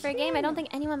good idea for a game. I don't think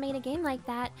anyone made a game like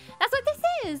that. That's what this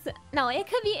is. No, it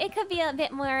could be a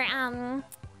bit more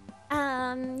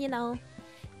you know,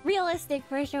 realistic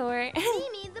for sure.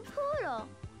 Mimi the poodle.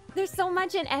 There's so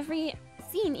much in every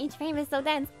scene. Each frame is so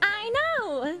dense. I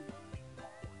know.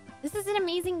 This is an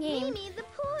amazing game. Mimi the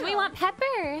poodle. Do we want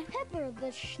Pepper? Pepper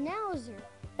the Schnauzer.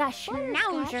 The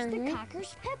Butterscotch the Schnauzer.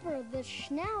 Cocker's Pepper the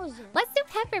Schnauzer. Let's do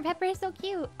Pepper. Pepper is so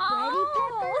cute. Ready,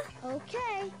 Oh. Pepper?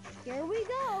 Okay, here we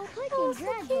go. Click Oh, and so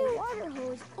drag cute. the water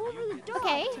hose over the dog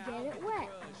Okay. to get it wet.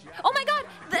 Oh my God!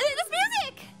 This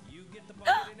music! You get the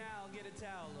bucket and I'll get a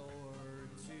towel or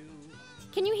two.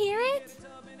 Can you hear it?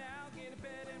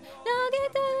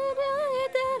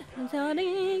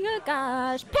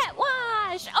 Gosh, pet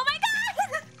wash! Oh my God!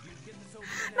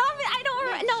 No, I don't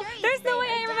remember. No, there's no way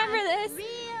I remember this.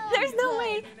 There's no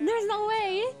way. There's no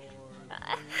way.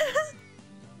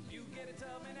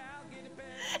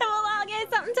 And we'll all get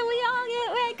something till we all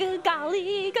get wet. Good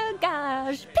golly, good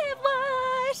gosh, pet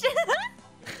wash!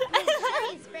 Make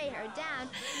sure you spray her down.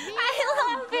 I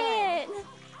love it.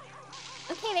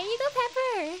 Okay, there you go,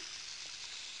 Pepper.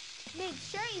 Make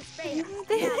sure you spray her. Now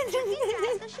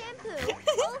drag the shampoo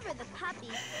over the puppy.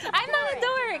 I'm not a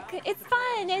dork. It's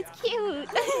fun. It's cute.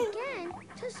 Again,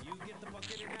 just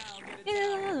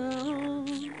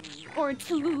Or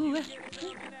two. Get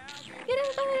it,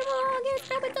 get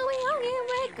scrub it till we all get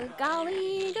wet. Good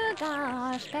golly, good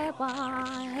gosh, pet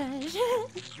wash.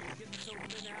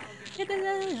 I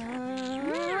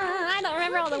don't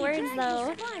remember all the words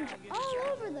though. sponge all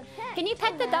over the pet. Can you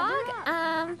pet the to dog?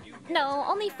 lather up. No,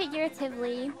 only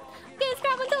figuratively. Get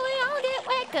scrub until we all get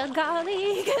wet. Good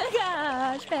golly, good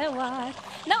gosh, pet wash.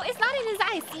 No, it's not in his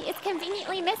eyes. See, it's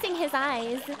conveniently missing his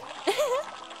eyes.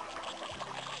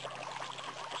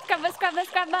 Scrubba, scrubba,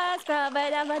 scrubba, scrubba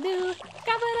dabba doo.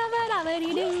 Scrubba dabba dabba dee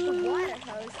Use the doo. water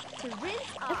hose to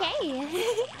rinse off. Okay.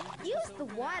 Use the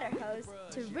water hose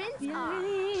to rinse off.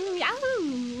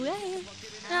 Yahoo!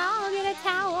 I'll get a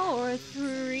towel or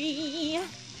three.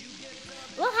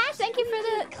 Well, Hash, thank you for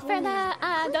the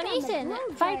donation.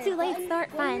 Far too late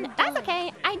start fun. That's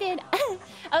okay. I did.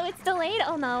 Oh, it's delayed.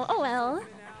 Oh no. Oh well.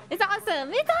 It's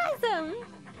awesome. It's awesome.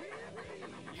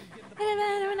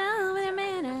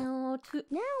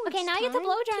 Now Okay, it's now you get to time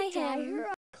blow dry tie him. her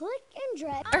up. Click and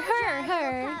drag. Or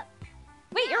her.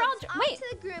 Wait, you're all. Off Wait, to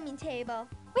the grooming table.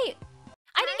 wait.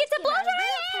 I didn't get to Time blow give our dry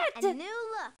little pet it. a new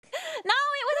look. No,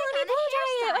 it wasn't let me on a blow dry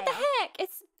it. What the hairstyle. heck?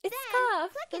 It's Then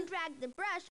scuffed. click and drag the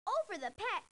brush over the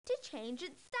pet to change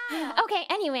its style. Okay,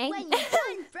 anyway. When you're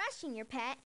done brushing your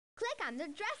pet, click on the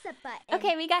dress up button.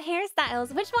 Okay, we got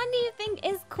hairstyles. Which one do you think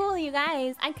is cool, you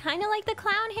guys? I kind of like the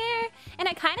clown hair, and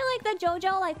I kind of like the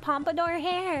JoJo, like, pompadour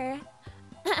hair.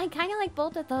 I kind of like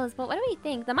both of those, but what do we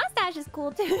think? The mustache is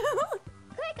cool, too.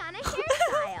 Click on a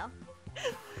hairstyle.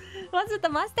 What's with the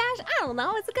mustache? I don't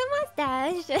know. It's a good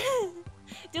mustache.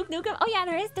 Duke Nukem. Oh, yeah,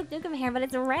 there is Duke Nukem hair, but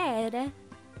it's red.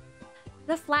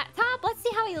 The flat top? Let's see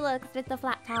how he looks with the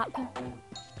flat top.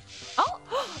 Oh!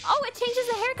 Oh, it changes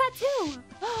the haircut, too!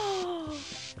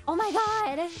 Oh, my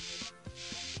God.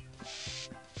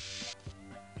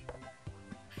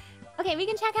 Okay, we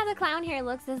can check how the clown hair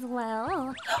looks as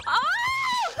well. Oh!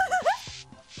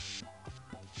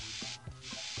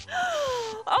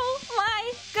 Oh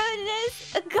my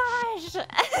goodness! Gosh!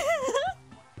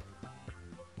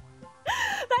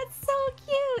 That's so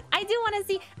cute! I do want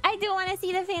to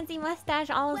see the fancy mustache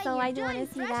also. I do want to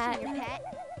see that. Your pet,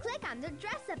 click on the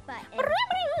dress up button.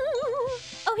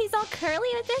 Oh, he's all curly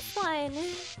with this one.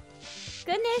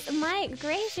 Goodness my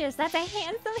gracious, that's a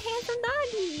handsome, handsome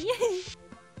doggy.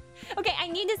 Okay, I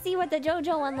need to see what the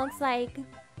JoJo one looks like.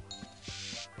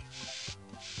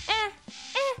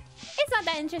 It's not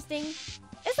that interesting.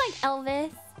 It's like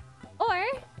Elvis. Or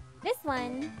this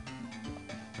one.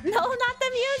 No, not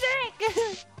the music!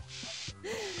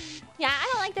 Yeah, I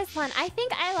don't like this one. I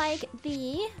think I like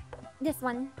this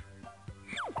one.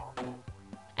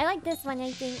 I like this one,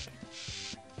 I think.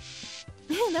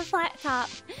 The flat top.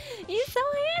 He's so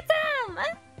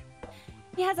handsome!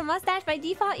 He has a mustache by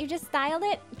default, you just styled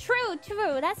it. True,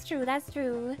 that's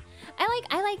true.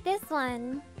 I like this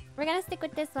one. We're gonna stick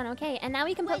with this one, okay? And now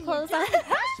we can put clothes on.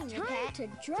 Brushing your Time pet, to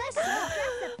dress click on up. the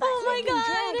dress up Oh my button.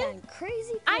 Drag god! on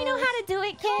crazy I know clothes. how to do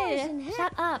it, colors kid! and hair.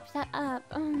 Shut up.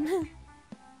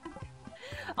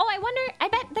 Oh, I wonder, I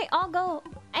bet they all go...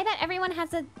 I bet everyone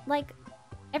has a, like,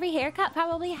 Every haircut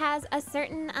probably has a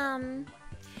certain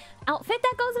outfit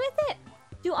that goes with it.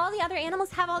 Do all the other animals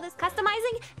have all this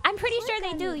customizing? I'm pretty sure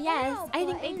they do. Yes, I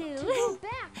think they do.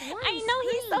 I know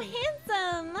he's so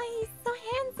handsome. He's so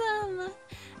handsome.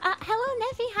 Hello,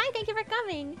 Neffy. Hi, thank you for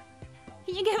coming.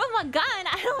 Can you give him a gun?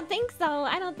 I don't think so.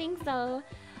 I don't think so.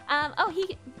 Oh,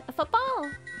 a football.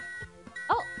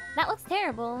 Oh, that looks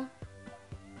terrible.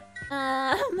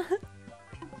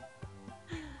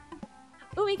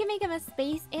 Ooh, we can make him a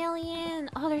space alien.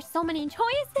 Oh, there's so many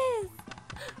choices.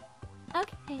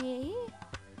 Okay.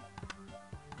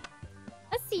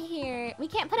 Let's see here. We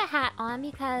can't put a hat on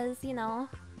because, you know.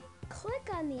 Click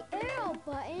on the arrow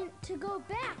button to go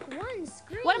back one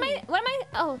screen. What am I?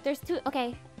 Oh, there's two.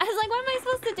 Okay. I was like, what am I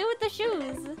supposed to do with the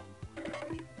shoes?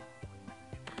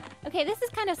 Okay, this is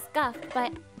kind of scuffed,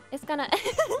 but it's gonna...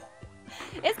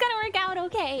 it's gonna work out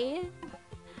okay.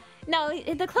 No,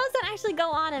 the clothes don't actually go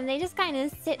on him. They just kind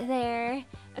of sit there.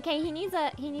 Okay, he needs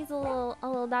a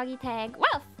little doggy tag.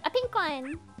 Woof! A pink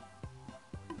one.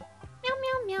 Meow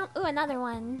meow meow. Ooh, another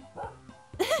one.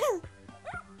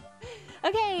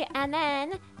 Okay, and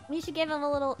then we should give him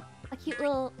a cute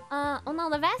little. Oh no,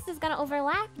 the vest is gonna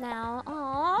overlap now.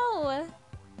 Oh.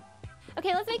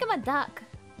 Okay, let's make him a duck.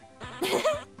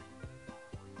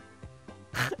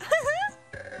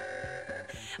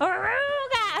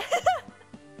 Aruga!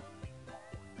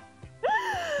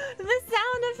 The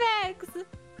sound effects.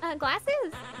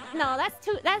 Glasses? No, that's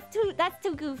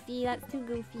too goofy. That's too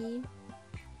goofy.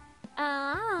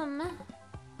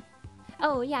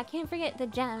 Oh yeah, can't forget the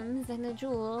gems and the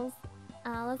jewels.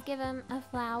 Let's give him a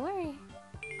flower.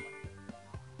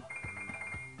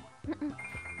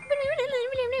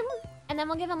 And then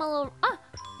we'll give him a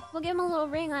little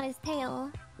ring on his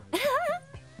tail.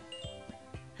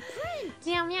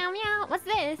 Meow meow meow. What's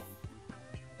this?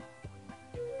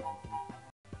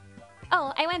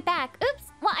 Oh, I went back. Oops.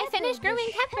 Well, I finished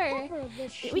grooming Pepper.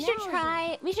 We should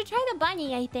try the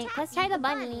bunny, I think. Let's try the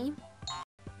bunny.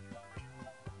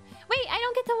 Wait, I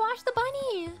don't get to wash the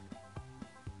bunny.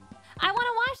 I want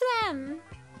to wash them.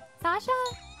 Sasha?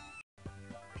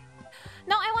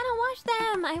 No, I want to wash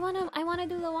them. I want to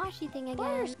do the washy thing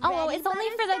again. Oh, it's only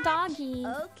for the doggy.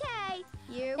 Okay,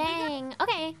 here Dang. we go.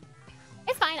 Okay.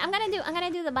 It's fine. I'm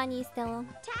gonna do the bunny still.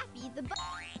 Taffy the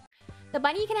The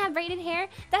bunny can have braided hair.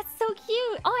 That's so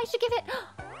cute. Oh, I should give it.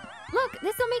 Look,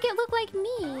 this will make it look like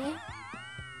me.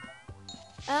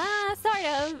 Sort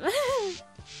of.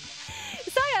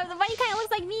 Sort of. The bunny kind of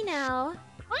looks like me now.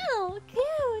 Wow,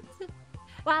 cute.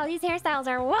 Wow, these hairstyles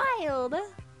are wild.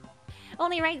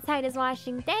 Only right side is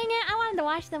washing. Dang it, I wanted to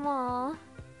wash them all.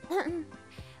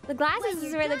 The glasses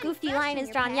is where the goofy line is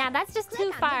drawn. Yeah, that's just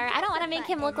too far. I don't want to make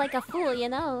him look like a fool, you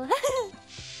know.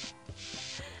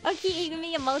 Okay, you can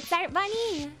be a Mozart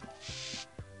bunny.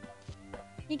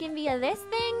 You can be a this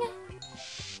thing.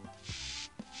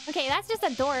 Okay, that's just a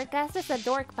dork. That's just a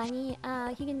dork bunny.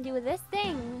 He can do this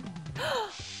thing.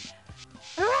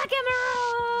 Rock and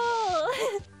roll!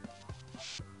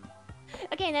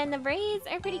 Okay, then the braids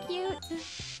are pretty cute.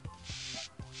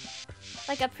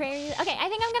 Like a prairie. Okay, I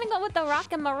think I'm gonna go with the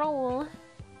rock and roll.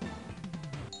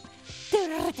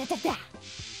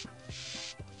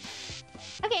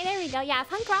 Okay, there we go. Yeah,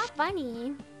 punk rock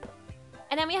bunny.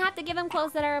 And then we have to give him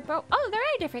clothes that are oh, there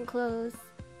are different clothes.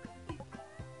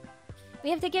 We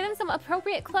have to give him some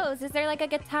appropriate clothes. Is there like a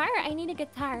guitar? I need a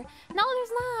guitar. No,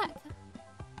 there's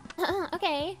not.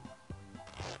 Okay.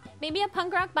 Maybe a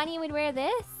punk rock bunny would wear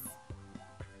this.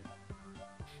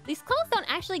 These clothes don't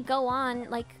actually go on,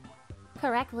 like,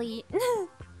 correctly.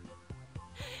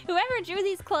 Whoever drew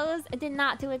these clothes did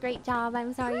not do a great job,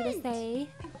 I'm sorry to say.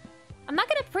 I'm not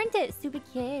gonna print it, stupid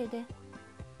kid.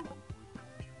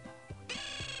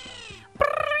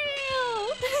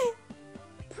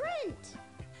 Print!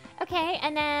 Okay,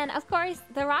 and then, of course,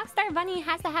 the Rockstar Bunny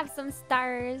has to have some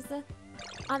stars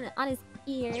on his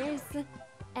ears.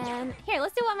 And here,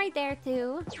 let's do one right there,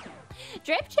 too.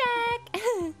 Drip check!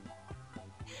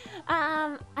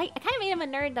 I kind of made him a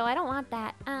nerd, though. I don't want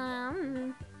that.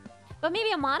 But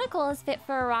maybe a monocle is fit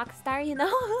for a rock star, you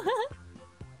know?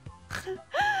 The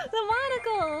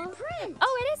monocle! Print!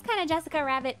 Oh, it is kind of Jessica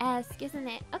Rabbit-esque, isn't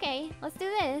it? Okay, let's do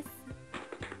this.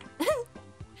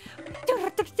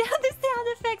 The sound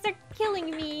effects are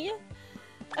killing me.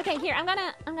 Okay, here, I'm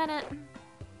gonna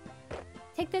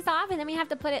take this off, and then we have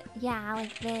to put it... Yeah,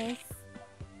 like this.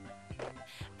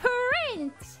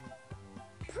 Print!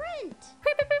 Print!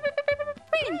 Print!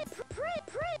 Print! Print! Print!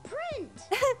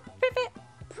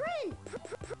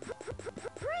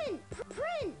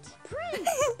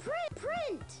 Print!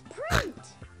 Print! Print!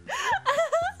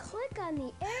 Click on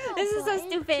the arrow This is so button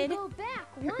stupid. to go back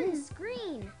one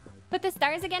screen. Put the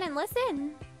stars again and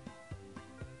listen.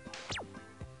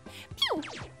 Pew!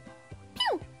 Pew!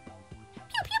 Pew,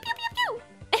 pew, pew, pew, pew!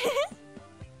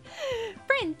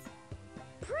 Print!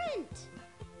 Print.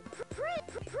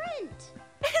 Print.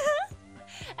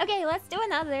 Okay, let's do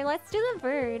another. Let's do the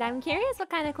bird. I'm curious what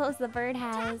kind of clothes the bird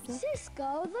has.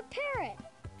 Cisco the parrot.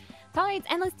 Tolerates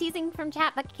endless teasing from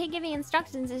chat, but kid giving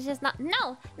instructions is just not...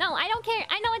 No! No, I don't care.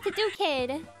 I know what to do,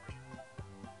 kid.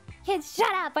 Kid,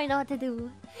 shut up. I know what to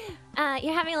do.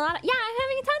 You're having a lot of... Yeah, I'm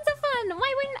having tons of fun.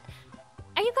 Why wouldn't...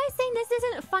 Are you guys saying this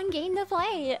isn't a fun game to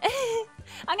play?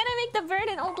 I'm gonna make the bird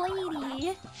an old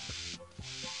lady.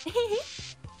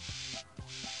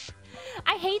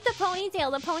 I hate the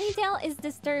ponytail. The ponytail is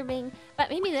disturbing. But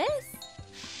maybe this?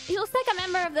 He looks like a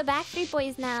member of the Backstreet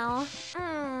Boys now.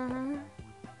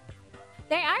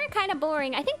 They are kind of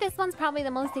boring. I think this one's probably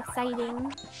the most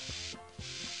exciting.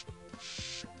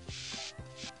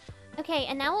 Okay,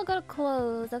 and now we'll go to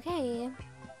clothes. Okay.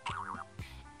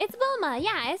 It's Wilma.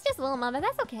 Yeah, it's just Wilma, but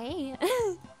that's okay.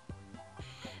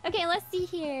 Okay, let's see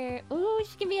here. Ooh,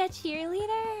 she can be a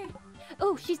cheerleader.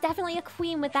 Ooh, she's definitely a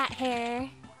queen with that hair.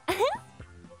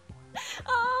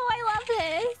 Oh, I love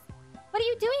this. What are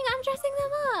you doing? I'm dressing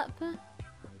them up.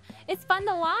 It's fun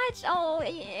to watch. Oh,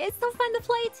 it's so fun to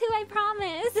play too, I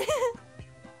promise.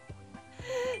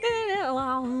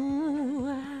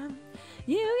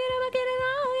 You get a bucket and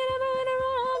I'll get a bucket and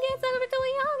I'll get sucker till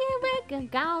we all get wet. Good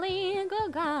golly,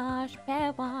 good gosh,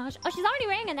 bad wash. Oh, she's already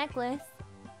wearing a necklace.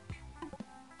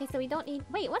 Okay, so we don't need...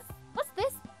 Wait, what's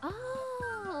this?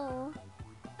 Oh.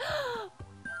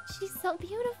 She's so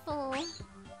beautiful.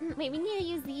 Wait, we need to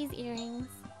use these earrings.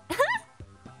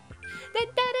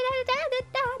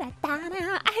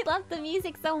 I love the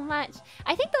music so much.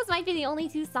 I think those might be the only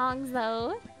two songs,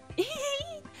 though.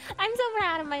 I'm so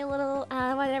proud of my little,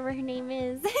 whatever her name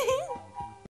is.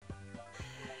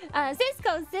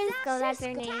 Cisco, that's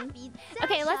her name.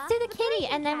 Okay, let's do the kitty,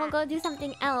 and then we'll go do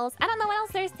something else. I don't know what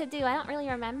else there's to do. I don't really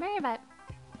remember, but...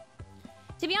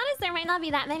 To be honest, there might not be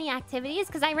that many activities,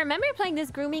 because I remember playing this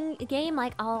grooming game,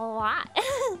 like, a lot.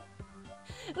 Ooh,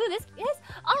 this is...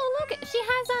 Oh, look! She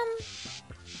has,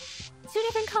 2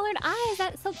 different colored eyes.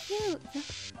 That's so cute.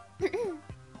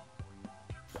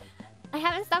 I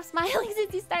haven't stopped smiling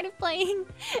since you started playing.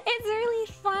 It's really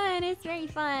fun. It's very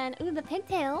fun. Ooh, the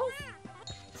pigtails.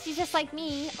 She's just like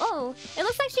me. Oh, it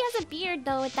looks like she has a beard,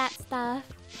 though, with that stuff.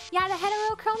 Yeah, the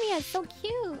heterochromia is so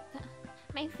cute.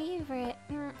 My favorite.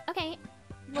 Okay.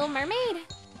 Little Mermaid.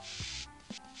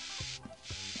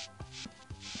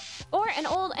 Or an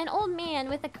old man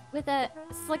with a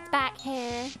slicked back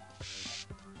hair.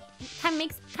 Kind of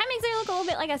makes her look a little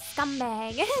bit like a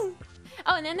scumbag.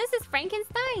 Oh, and then this is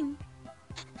Frankenstein.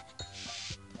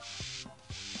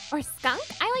 Or Skunk?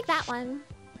 I like that one.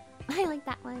 I like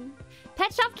that one.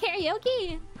 Pet Shop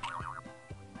Karaoke.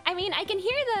 I mean, I can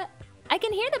hear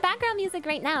the background music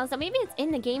right now, so maybe it's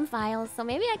in the game files. So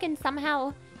maybe I can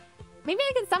somehow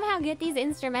get these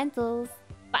instrumentals.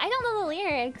 But I don't know the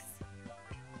lyrics.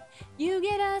 You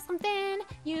get us something, and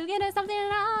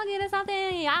I'll get us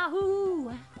something,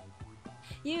 yahoo!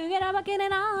 You get a bucket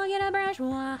and I'll get a brush,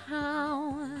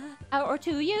 wow! Or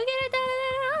two, you get it done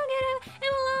and I'll get it,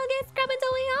 and we'll all get scrubbed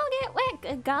until we all get wet.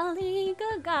 Good golly,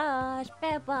 good gosh,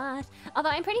 bad wash. Although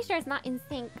I'm pretty sure it's not in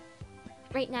sync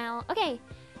right now. Okay.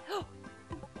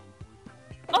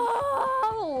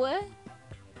 Oh!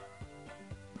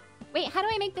 Wait, how do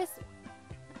I make this...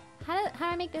 How do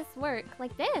I make this work?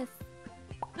 Like this?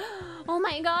 Oh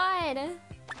my god!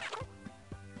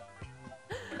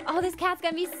 Oh, this cat's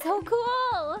gonna be so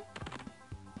cool!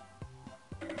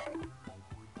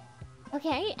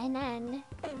 Okay, and then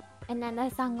the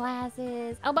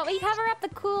sunglasses. Oh, but we cover up the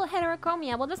cool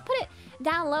heterochromia. We'll just put it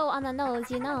down low on the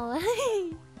nose, you know.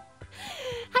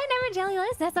 Hi, Never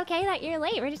Jellyless. That's okay that you're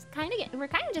late. We're kind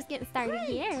of just getting started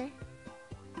here.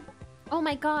 Oh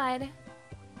my god.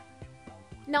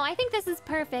 No, I think this is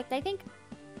perfect. I think...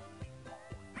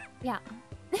 Yeah.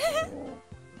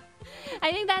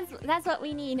 I think that's what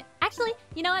we need. Actually,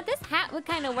 you know what? This hat would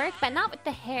kind of work, but not with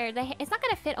the hair. It's not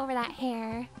gonna fit over that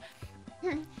hair.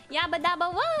 Yabba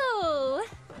dabba whoa!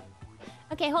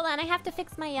 Okay, hold on. I have to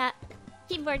fix my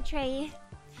keyboard tray.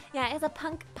 Yeah, it's a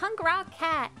punk rock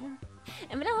cat.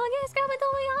 And we all get scrubbed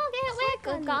until we all get wet.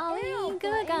 Good golly,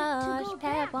 good gosh,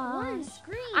 pet wash.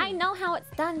 I know how it's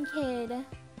done, kid.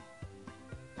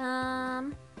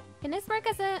 Can this work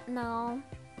as a... No.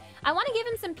 I want to give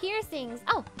him some piercings.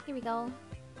 Oh, here we go.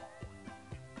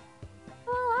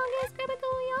 Oh, I'll get scrubbed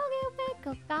until we all get wet.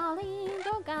 Good golly,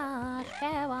 good gosh,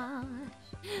 pet wash.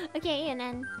 Okay, and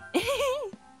then...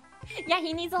 Yeah,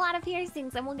 he needs a lot of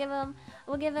piercings, and we'll give him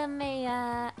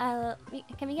a...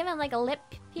 Can we give him like a lip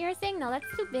Piercing? No, that's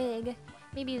too big.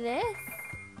 Maybe this?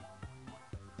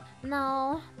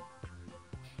 No.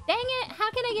 Dang it! How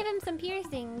can I give him some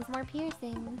piercings? More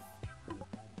piercings.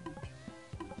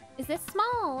 Is this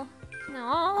small?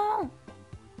 No!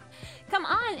 Come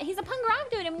on! He's a punk rock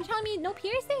dude and you're telling me no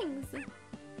piercings!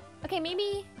 Okay,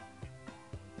 maybe...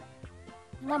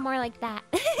 one more like that.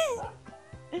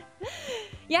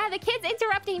 Yeah, the kids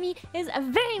interrupting me is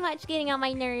very much getting on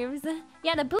my nerves.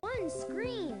 Yeah, the One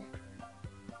screen.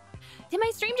 Did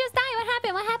my stream just die? What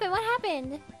happened? What happened? What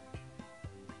happened?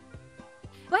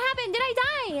 What happened? Did I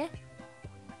die?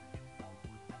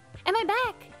 Am I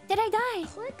back? Did I die?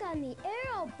 Click on the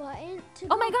arrow button to Oh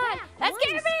go my god! back That one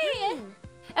scared me! screen.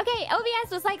 Okay,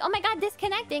 OBS was like, oh my god,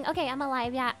 disconnecting. Okay, I'm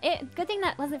alive, yeah. Good thing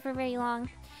that wasn't for very long.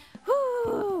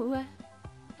 Whew.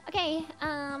 Okay,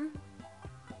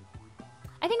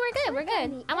 I think we're good, we're Click on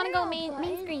good. the I wanna go arrow main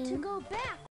button screen. to go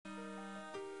back.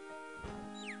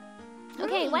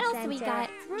 Okay, what else Brain do we center. got?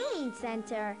 Brain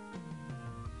center.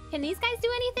 Can these guys do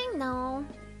anything? No.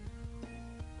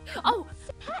 Oh!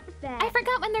 Pet vet. I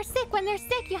forgot when they're sick. When they're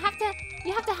sick, you have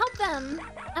to help them.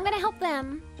 I'm gonna help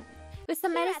them with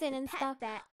some Here at medicine the and pet stuff.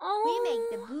 vet, Oh, we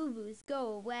make the boo-boos go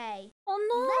away. oh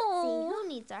Let's see no! who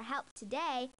needs our help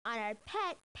today on our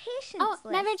pet patients Oh,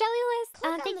 list. Never Jelly List.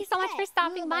 Click on Thank the you so much pet for you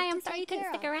stopping would by. like to I'm sorry you take couldn't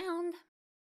care stick of. around.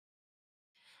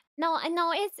 No,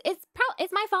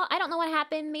 it's my fault. I don't know what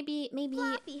happened. Maybe.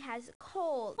 Floppy has a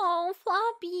cold. Oh,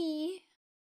 Floppy.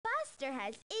 Buster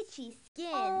has itchy skin.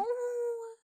 Oh.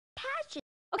 Patches.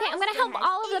 Okay, I'm gonna Buster help has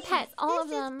all of the itchy. pets. All This of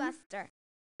them. Is Buster.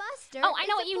 Buster. Oh, I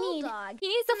know is what a you need. bulldog. He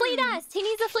needs the flea dust. He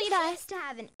needs the flea He seems dust. to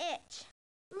have an itch.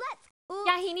 Let's. Oops,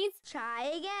 Yeah, he needs. try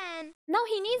again. No,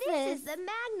 he needs This this. is the Oh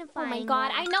magnifying. my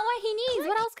god, one. I know what he needs. Click-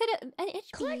 What else could an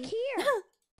itch Click be? here.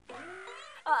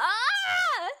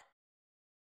 Ah!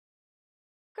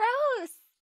 Gross.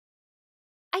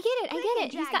 I get it. I Click get and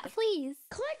it. He's drag got fleas.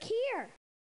 Click here.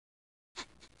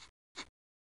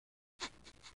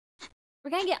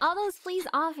 We're gonna get all those fleas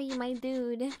off of you, my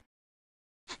dude.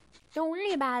 Don't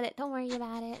worry about it. Don't worry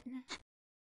about it.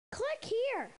 Click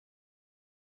here.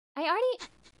 I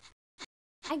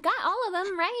got all of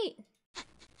them right.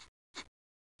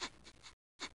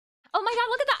 Oh my god,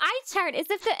 look at the eye chart. As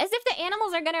if the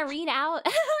animals are gonna read out.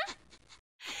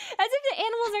 As if the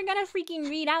animals are gonna freaking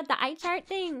read out the eye chart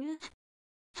thing.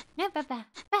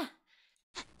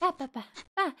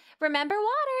 Remember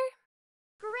water.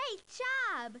 Great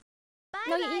job. Bye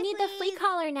No, bye, you need the flea fleas.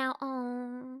 collar now.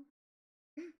 Oh.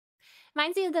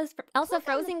 Reminds me of those Elsa Click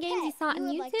on the Frozen games you pet saw on you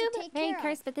would YouTube. like to take Very care of.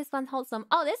 cursed, but this one's wholesome.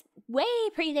 Oh, this way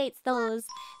predates those.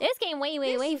 This game way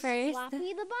This is first.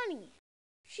 Floppy the bunny.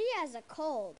 She has a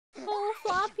cold. Oh,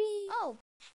 Floppy. Oh,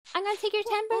 I'm gonna take your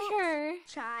temperature.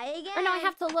 try again. Or no, I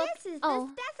have to look. This is Oh,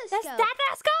 the the stethoscope.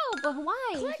 stethoscope.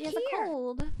 Why? Click She has here. a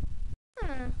cold.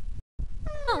 Hmm.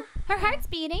 Oh, her heart's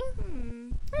beating.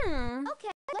 Hmm. Okay.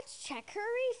 Let's check her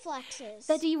reflexes.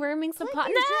 The deworming Click supply.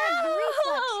 and drag the reflex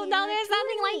No, hammer no, there's to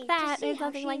nothing her like knee to that. see There's how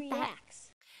nothing she like that.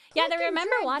 reacts. Yeah, Click the and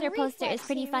remember drag water the poster is reflex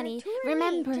pretty hammer funny. to her knee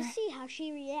Remember to see how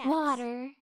she reacts.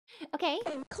 water. Okay.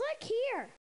 Click here.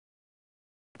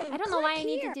 I don't know why I Click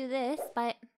need to here. do this,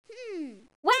 but To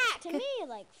whack. me,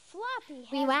 like Floppy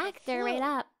has We the whacked her right flu.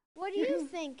 up. What do you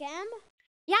think, Em? I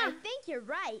Yeah, think you're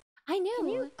right. I Can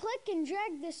knew. you click and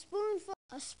drag the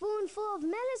a spoonful of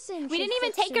medicine? We should didn't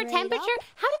even fix take her right temperature. up?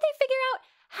 How did they figure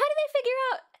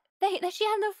out? That she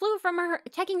had the flu from her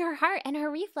checking her heart and her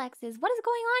reflexes? What is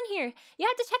going on here? You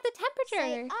have to check the temperature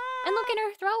Say, and look in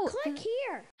her throat. Click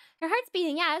here. Her heart's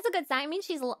beating. Yeah, that's a good sign. I mean,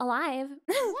 she's alive.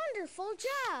 Wonderful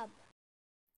job.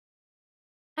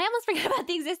 I almost forgot about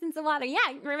the existence of water. Yeah,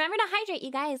 remember to hydrate,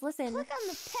 you guys. Listen. Click on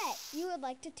the pet you would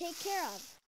like to take care of.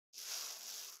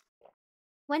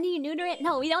 When do you neuter it?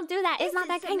 No, we don't do that. It's This not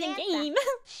that is kind of Samantha. game.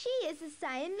 She is a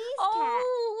Siamese cat.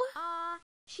 Oh,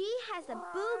 She has a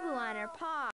boo-boo on her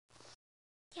paw.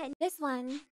 this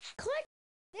one. Click.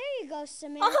 There you go,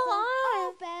 Samantha.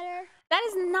 Oh, Better. that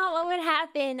is not what would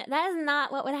happen. That is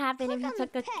not what would happen Click if you on the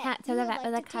took a pet cat to you the would vet like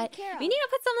with a to take cut. care We of. need to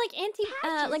put some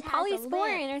Patches like has a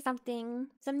polysporin or something.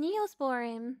 Some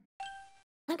neosporin.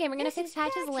 Okay, we're gonna This fix is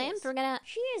Patch's limp. Patches. We're gonna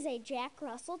She is a Jack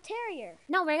Russell Terrier.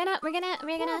 no, we're gonna Poor Patches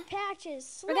we're gonna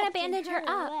slipped and bandage her hurt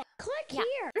up. leg. Click Yeah.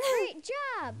 here. Great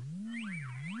job.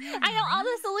 I know all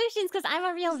the solutions because I'm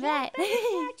a real Is that vet.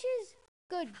 better, Patches?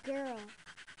 Good girl.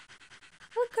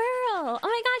 Good girl. Oh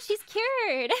my gosh, she's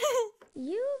cured.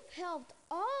 You've helped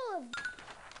all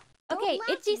of Okay,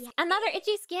 Blackie. another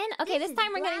itchy skin. Okay, This this is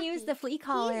time we're gonna use Blackie. the flea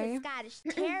collar. He's a Scottish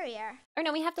Terrier. Or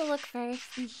no, we have to look first.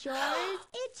 He sure is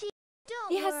itchy.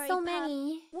 Don't He has worry, so pup.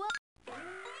 many. What?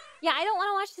 Yeah, I don't want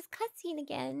to watch this cutscene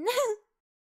again.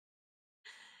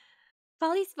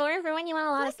 Polyspore for when you want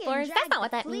a lot of Click and spores. drag That's not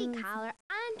what the that flea means. collar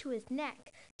onto his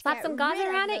neck. to Slap get some gauze rid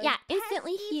of around it? those Yeah,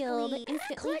 instantly pesky healed. fleas.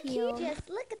 Instantly Click, healed. just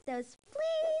look at those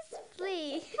fleas.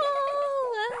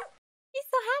 Oh, he's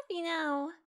so happy now.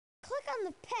 Click on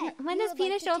the pet. When you does would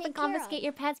PETA like to show up take and care of. confiscate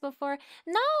your pets before?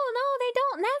 No, they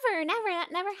don't. Never. That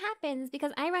never happens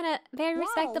because I run a very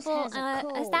Waddles respectable has a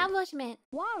cold. establishment.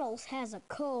 Waddles has a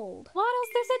cold. Waddles,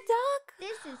 there's a duck.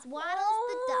 This is Waddles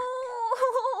the duck.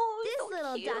 Oh, This so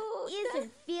little cute. duck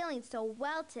isn't feeling so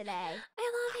well today.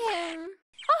 I love him.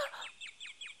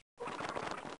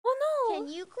 Oh no. Can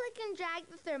you click and drag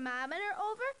the thermometer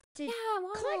over to Yeah,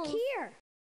 Waddles. Click here.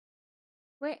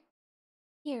 Where?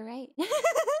 Here, right?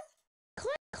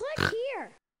 Click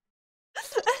here.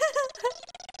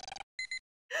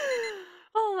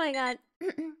 Oh my god.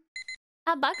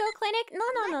 A bucko clinic? No.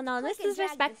 Let's This click and is drag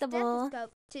the respectable.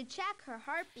 stethoscope to check her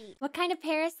heartbeat. What kind of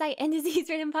parasite and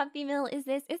disease-ridden puppy mill is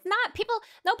this? It's not. People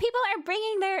are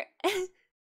bringing their...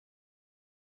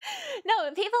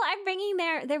 No, people are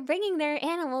bringing their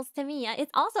animals to me.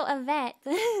 It's also a vet.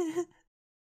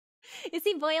 Is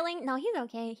he boiling? No, he's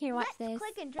okay. Here, watch Let's this.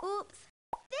 click and drag. Oops.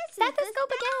 This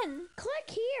Stethoscope again. Click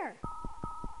here.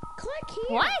 Click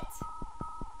here. What?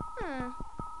 Huh.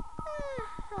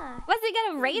 Was he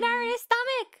got a radar in his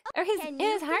stomach? Or his Can in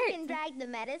you his click heart? and drag the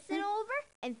medicine over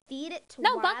and feed it to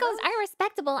No, Waddles? buckos are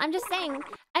respectable. I'm just saying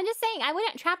I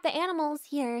wouldn't trap the animals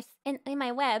here in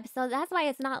my web, so that's why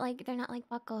it's not like they're not like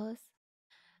buckos.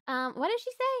 What did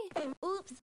she say?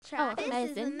 Oops. Try. This is the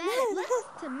medicine. medicine.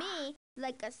 Looks to me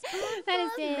like a spoonful of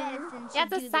Medicine. medicine. Yeah,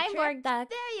 should it's a do the trick. cyborg duck.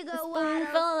 There you A go, spoonful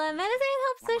Waddles. of medicine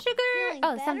helps the sugar. Feeling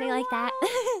Oh, better, something like that.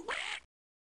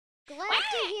 Glad to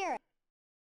hear it.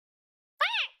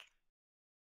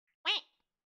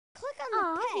 Click on the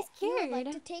Aw, pet. he's You would like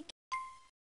cured. to take.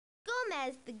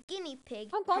 Gomez, the guinea pig.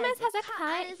 Oh, Gomez has a cut on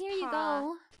cut. his Here you paw.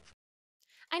 go.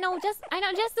 I know just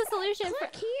the solution for.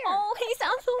 Click here. Oh, he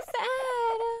sounds so sad.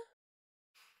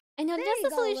 I know There just you the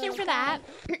go, solution little for that.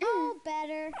 Oh,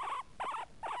 better.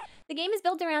 The game is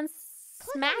built around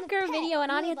Click on the smacker pet video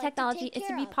and you audio would like to technology. take It's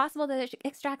to care be of. possible to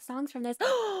extract songs from this.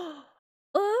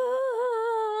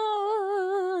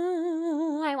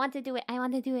 Oh, I want to do it.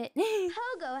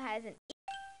 Pogo has an.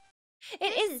 It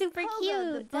This is is super Pogo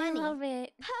the cute. I bunny. love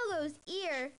it. Pogo's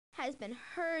ear has been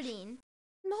hurting.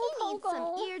 No, He needs some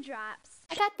Pogo. eardrops.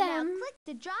 I got Now them. click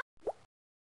the drop.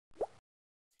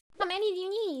 How many do you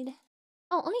need?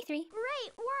 Oh, only 3.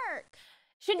 Great work.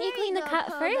 Shouldn't you There clean you the go, cut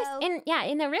first? Pogo.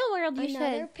 In the real world you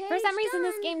Another should. For some page reason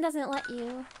this done. game doesn't let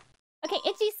you. Okay,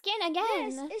 itchy skin again.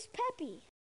 This is Peppy.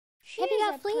 She Peppy is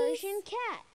got a fleas? Persian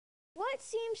cat. What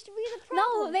seems to be the No,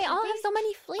 problem? they all have Peppy? so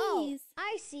many Oh, fleas.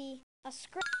 I see. A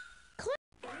scratch.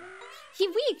 He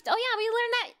weeped. Oh yeah,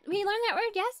 we learned that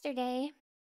word yesterday.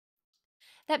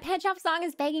 That Pet Shop song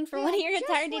is begging for Yeah, one of your just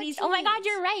guitar what ditties. she Oh my god, needs.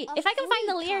 you're right. A If I can find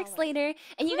the flea lyrics collar. later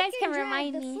and you Click guys can and drag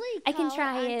remind the me, flea I can collar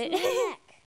try onto it. her neck.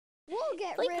 We'll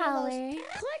get Flea rid collar. of those.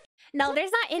 Click. No,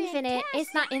 there's not infinite.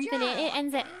 It's not Fantastic infinite. It job.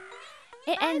 ends at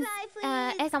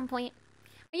Bye-bye, at some point.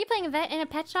 Are you playing a vet in a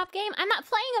pet shop game? I'm not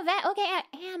playing a vet. Okay, I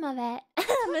am a vet. Click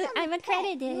on the I'm pet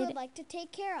accredited. You would like to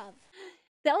take care of.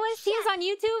 The OSTs on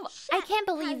YouTube. I Shep can't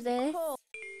believe has this. cold.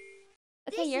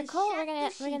 Okay, This you're is cold. Shep We're gonna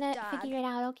the sheepdog. figure it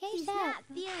out. Okay, He's Shep. not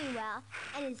feeling well,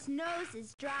 and his nose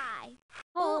is dry.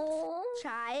 Oh.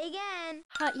 Try again.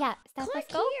 Yeah, Click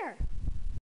stethoscope. here.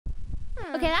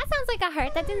 Okay, that sounds like a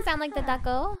heart. That didn't sound like the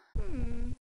ducko.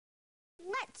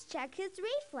 Let's check his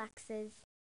reflexes.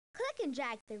 Click and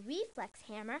drag the reflex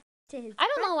hammer to his. I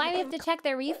don't know front why we have to leg. check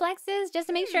their reflexes, just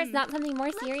to make sure it's not something more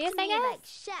Looks serious, to I me guess. like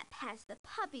Shep has the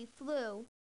puppy flu.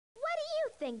 What do you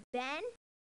think, Ben?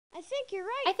 I think you're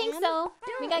right. I think Anna. so.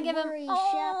 We gotta give him. worry,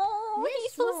 Oh, Shep. he's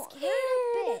This so won't hurt a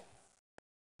scared. bit.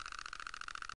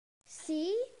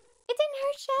 See? It didn't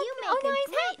hurt, Shep. You make Oh no, a he's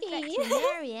great happy.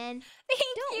 veterinarian. Thank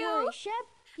Don't you. worry, Shep.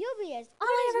 You'll be as All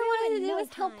good I as ever new wanted in to do no was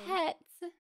help time. pets.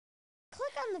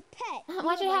 Click on the pet. you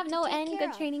Watch would it like have to no take end. care Good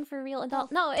of. training for real Oh,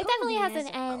 adult. No, it definitely Toby has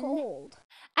an end. Cold.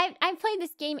 I've played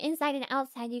this game inside and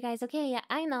outside, you guys. Okay, yeah,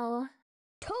 I know.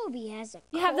 Toby has a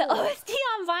You have the cold. OST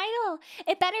on vinyl.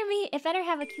 It better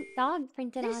have a cute dog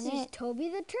printed This on is it. Toby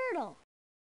the turtle.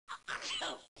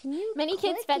 Can you Many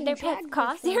kids click fed and their drag pets the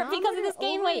cough syrup because of this thermometer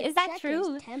game? over Wait, to is that check his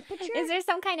true? temperature? Is there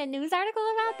some kind of news article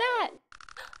about that?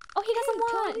 Oh, he doesn't Hey,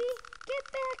 want. Toby, get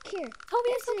back here. Toby,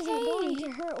 This it's isn't going okay. to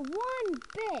hurt one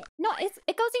bit. No,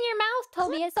 it goes in your mouth,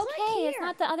 Toby. Click- It's click okay. It's here.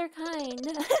 not the other kind.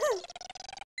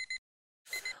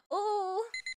 Oh,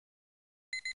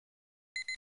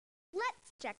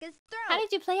 Let's check his throat. how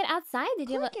did you play it outside? Did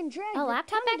you have Click and drag a the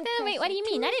laptop tongue back then? Wait, what do you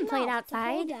depressor mean? to I his didn't play it mouth to hold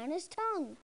outside. down his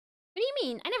tongue. What do you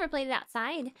mean? I never played it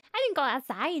outside. I didn't go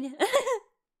outside.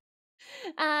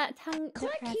 Tongue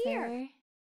Click depressor. here.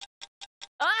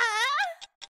 Ah!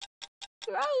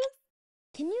 Gross.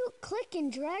 Can you click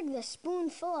and drag the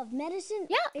spoonful of medicine?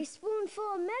 Yeah. A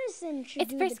spoonful of medicine should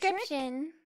It's do the trick.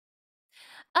 prescription.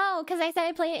 Oh, because I said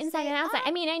I play it inside and outside.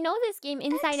 I mean, I know this game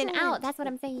inside and out. Excellent. That's what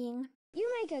I'm saying. You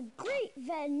make a great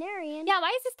veterinarian. Yeah, why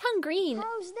is this tongue green?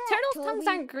 How's that, Turtles' tongues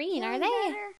Toby? aren't green, are Feeling they?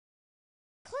 better?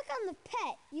 Click on the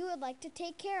pet you would like to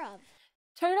take care of.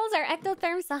 Turtles are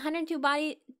ectotherms. The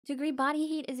 102 degree body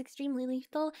heat is extremely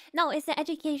lethal. No, it's an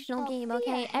educational game,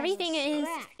 Althea okay? has Everything a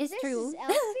is scratch. true. This is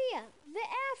Althea, the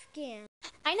Afghan.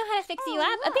 I know how to fix you Oh,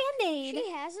 up. A look, band-aid. She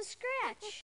has a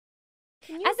scratch.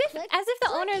 Can you As if click? the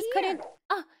Click owners here. couldn't.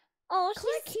 Oh,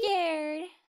 Click she's here. scared.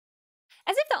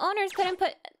 As if the owners couldn't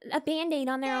put a band-aid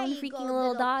on their There own you freaking go, little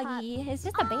little pup. doggy. It's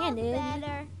just a All bandage.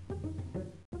 better.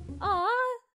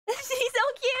 Aw, she's so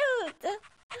cute.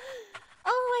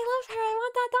 Oh, I love her. I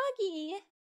want that doggy.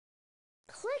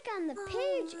 Click on the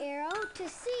page arrow to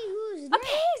see who's A next.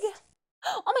 pig.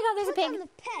 Oh my God, there's a Click pig. on the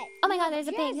pet. Oh my God, Look, there's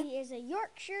a pig. Jazzy is a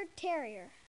Yorkshire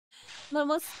Terrier. The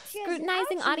most She has an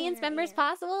scrutinizing ouchie in audience her members ear.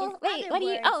 possible. In Wait, other what do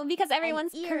you? words, Oh, because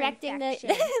everyone's ear correcting the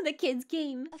infection. the kids'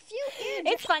 game. A few ear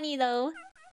It's funny though.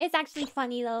 It's actually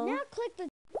funny though. Now click the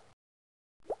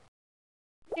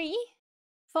 3,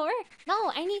 4.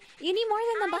 No, you need more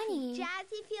than the I think bunny.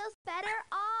 Jazzy feels better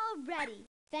already.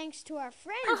 thanks to our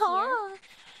friends here. Oh,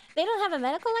 they don't have a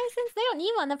medical license. They don't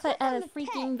need one to put Click on a the pet you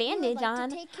freaking would bandage like to on.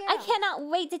 take care I of. cannot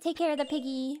wait to take care of the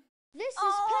piggy. This is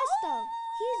Oh. Pesto.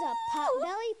 He's a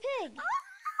pot-belly pig.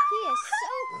 He is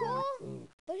so cool,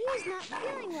 but he's not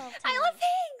feeling well I today. love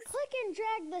pigs. Click and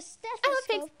drag the I love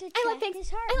stethoscope pigs. to I love check pigs. his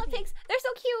I heartbeat. love pigs. They're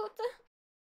so cute.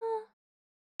 Oh,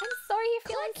 I'm sorry you're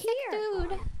feeling Click sick, here.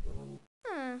 dude.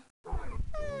 Huh. What?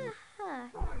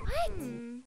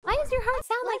 Hmm. Why does your heart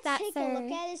sound like Let's that, take sir? a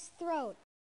look at his throat.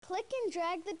 Click and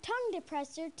drag the tongue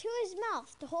depressor to his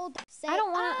mouth to hold. Say, I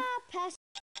don't wanna- Pesto.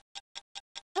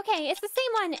 Okay, it's the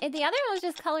same one. The other one was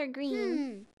just colored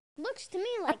green. Looks to me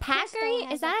A like Pesto packery?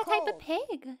 has Is that a type cold. of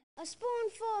pig? A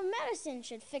spoonful of medicine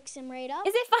should fix him right up.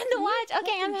 Is it fun to You watch? click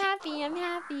Okay, I'm and- happy. I'm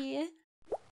happy.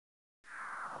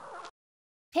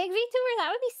 Pig VTuber, that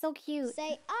would be so cute.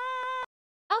 Say,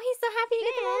 Oh, he's so happy to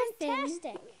get the medicine.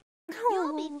 fantastic.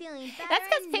 You'll be Oh. feeling better. That's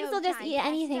because in pigs no will just time, eat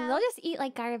anything. Pesto. They'll just eat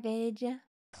like garbage.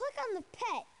 Click on the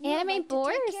pet you would Anime like to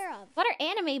boars? take care of. What are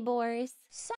anime boars?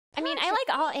 So- I mean, I Poncho. like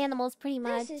all animals pretty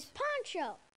much. This is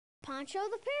Poncho. Poncho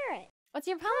the parrot. What's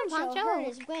your problem, Poncho hurt Poncho?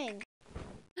 his wing.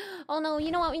 Oh no,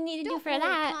 you know what we need to do Don't for worry,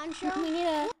 that?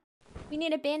 Poncho. We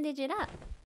need to bandage it up.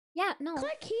 Yeah, no.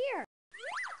 Click here.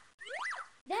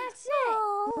 That's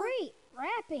Oh. it. Great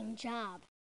wrapping job.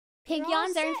 Pig You're all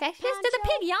yawns are set, infectious? Did the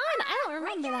Poncho. pig yawn? I don't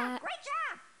remember that. Great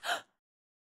job.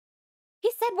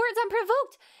 He said words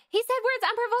unprovoked. He said words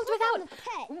unprovoked Click on without the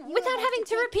pet you would without like having to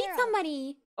take repeat care of.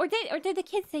 somebody. Or did the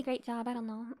kids say great job? I don't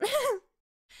know.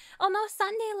 Oh no,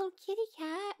 Sunday, little kitty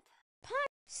cat.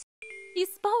 You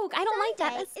spoke. I don't like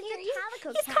that. Sunday That's is a scary.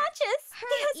 calico He's cat. conscious. Her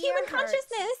He has human ear hurts.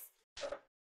 consciousness.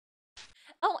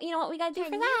 Oh, you know what we gotta do Can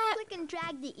for you that? click and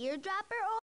drag the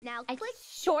eardropper? Now I click.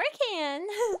 sure can.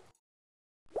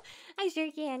 I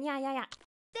sure can. Yeah.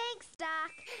 Thanks,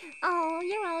 Doc. Oh,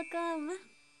 you're welcome.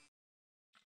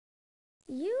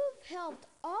 You've helped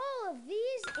all of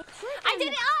these. Click I on did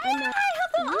the- it! Oh, yeah, Enough. I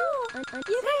helped them all! Un-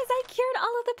 You guys, I cured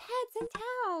all of the pets in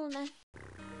town.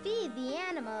 Feed the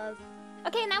animals.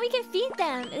 Okay, now we can feed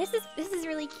them. This is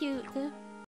really cute.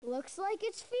 Looks like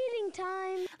it's feeding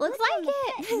time. Looks Click on like the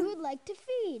it. pet you would like to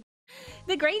feed.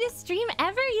 The greatest stream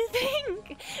ever, you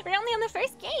think? We're only on the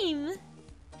first game.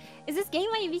 Is this game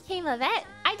why you became a vet?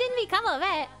 I didn't become a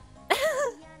vet.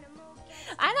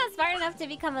 I'm not smart enough to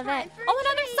become a vet. Time for a Oh,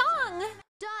 another treat. song!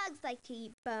 Dogs like to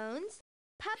eat bones.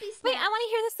 Puppies Wait, snack I want to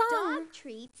hear the song. dog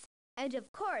treats. And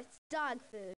of course, dog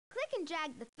food. Click and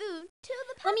drag the food to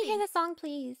the puppy. Let me hear the song,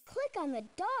 please. Click on the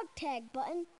dog tag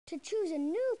button to choose a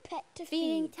new pet to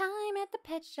Feeding feed. time at the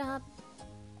pet shop.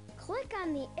 Click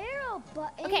on the arrow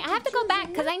button. Okay, I have to go choose back,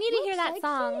 a 'cause I need to new- hear that looks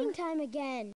song. like feeding time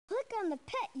again. Click on the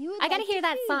pet you would I gotta like hear to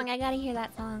that feed. song. I gotta hear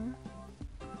that song.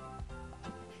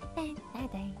 Dang, dang,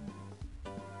 dang.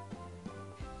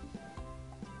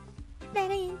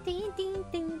 Ding, ding, ding,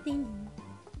 ding, ding.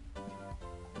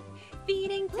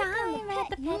 Feeding Click on time the at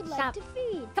the pet you pet would shop. like to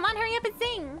feed. Come on, hurry up and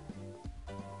sing.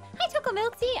 Hi, Choco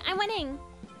Milk Tea. I'm winning.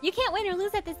 You can't win or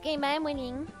lose at this game, but I'm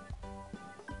winning.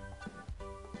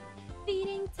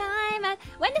 Feeding time at...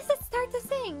 When does it start to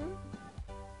sing?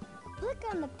 Click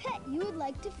on the pet you would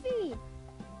like to feed.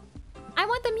 I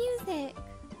want the music.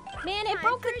 Man, it Time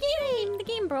broke for the a game. The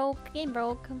game broke. Game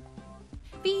broke.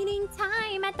 Feeding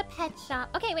time at the pet shop.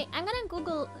 Okay, wait. I'm gonna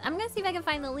Google. I'm gonna see if I can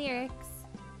find the lyrics.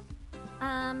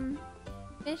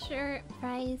 Fisher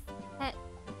Price Pet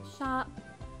Shop.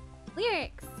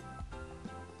 Lyrics.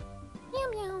 Meow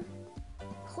meow.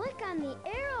 Click on the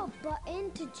arrow button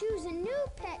to choose a new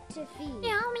pet to feed.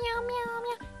 Meow meow meow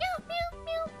meow meow meow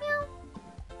meow meow.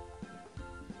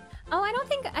 Oh, I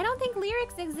don't think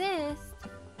lyrics exist.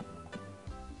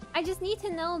 I just need to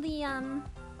know the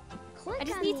Click I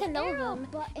just on need the to know arrow them.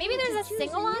 button Maybe there's to a choose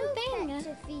sing-along new thing. pet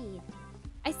to feed.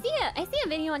 I see a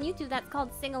video on YouTube that's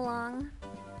called Sing Along.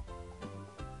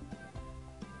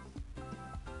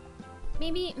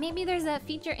 Maybe there's a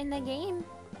feature in the game.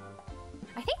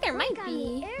 I think there might Click be.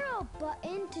 on the arrow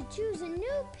button to choose a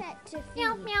new pet to feed.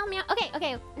 Meow meow meow.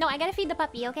 Okay. No, I gotta feed the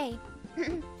puppy. Okay.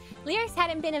 Lyrics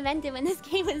hadn't been invented when this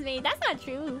game was made. That's not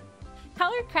true.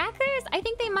 Colored crackers? I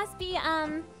think they must be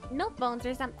milk bones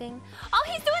or something. Oh,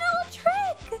 he's doing a little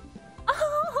trick.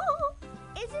 Oh.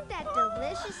 Isn't that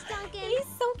delicious, Duncan? He's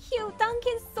so cute.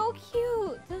 Duncan's so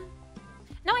cute.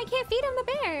 No, I can't feed him the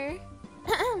bear.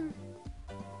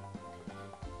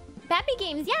 Bappy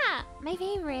games, yeah, my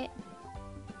favorite.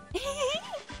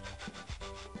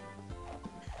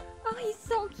 Oh, he's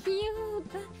so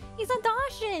cute. He's a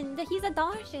dachshund. He's a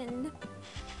dachshund.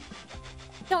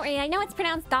 Don't worry, I know it's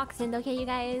pronounced dachshund, okay, you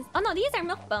guys? Oh no, these are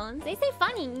milk bones. They say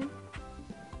funny.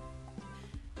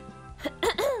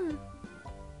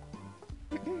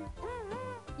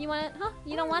 You want... Huh?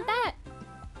 You don't want that?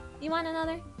 You want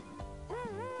another?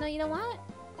 No, you don't want?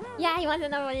 Yeah, he wants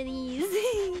another one of these.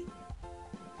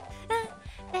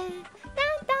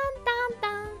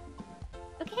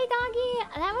 Okay, doggy.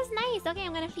 That was nice. Okay,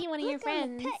 I'm gonna feed one of your Click on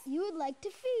friends. the pet you would like to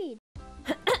feed.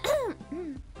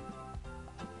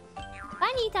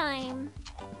 Bunny time.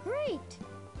 Great.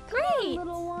 Great.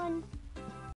 Little one.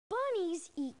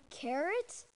 Bunnies eat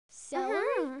carrots, celery,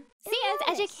 Mhm. See, it's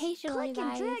lettuce. educational, Click you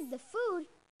and guys. drag the food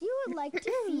you would like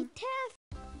to feed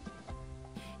Taff.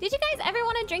 Did you guys ever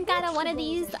want to drink out of one of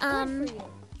these Vegetables is good for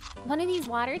you. one of these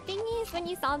water thingies when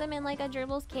you saw them in like a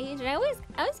gerbil's cage? And I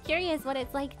was curious what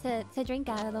it's like to drink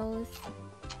out of those.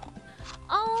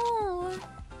 Oh,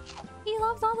 he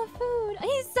loves all the food.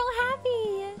 He's so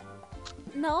happy.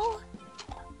 No.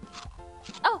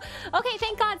 Oh, okay.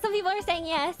 Thank God. Some people are saying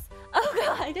yes. Oh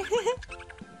God.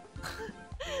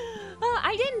 Oh,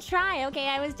 I didn't try. Okay,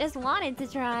 I was just wanted to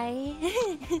try.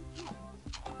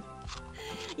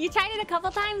 You tried it a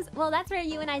couple times? Well, that's where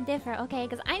you and I differ, okay?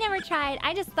 Because I never tried.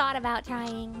 I just thought about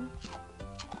trying.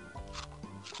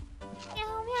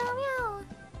 Meow, meow, meow.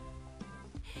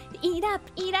 Eat up,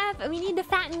 eat up. We need to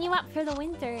fatten you up for the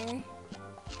winter.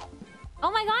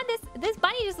 Oh my God, this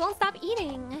bunny just won't stop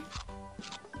eating.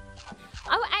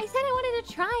 Oh, I said I wanted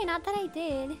to try, not that I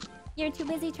did. You're too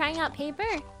busy trying out paper?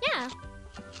 Yeah.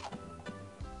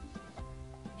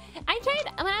 I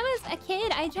tried, when I was a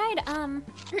kid, I tried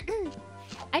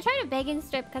a bacon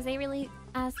strip because they really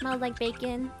smelled like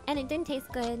bacon and it didn't taste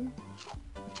good.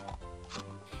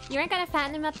 You aren't gonna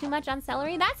fatten them up too much on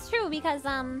celery? That's true because,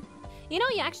 you know,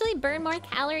 you actually burn more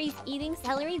calories eating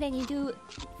celery than you do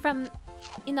from,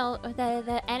 you know,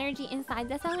 the energy inside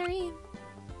the celery.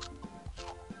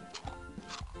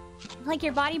 Like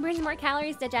your body burns more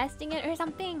calories digesting it or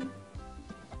something.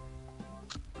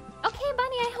 Okay,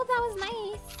 Bunny, I hope that was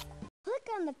nice. Click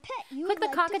on the pet you Click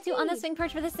would the like to cockatoo on the feed. swing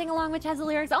perch for the sing-along, which has the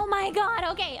lyrics. Oh my God!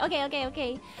 Okay.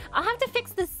 I'll have to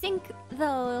fix the sync,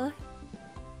 though.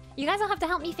 You guys will have to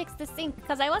help me fix the sync,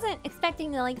 because I wasn't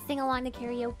expecting to, like, sing along to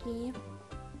karaoke.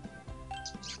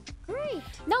 Great.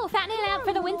 No, fatten it out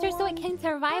for the winter so it Come can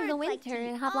survive the Birds like to winter eat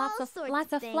and have all lots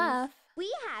sorts of things. fluff.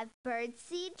 We have bird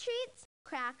seed treats,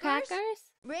 Crackers?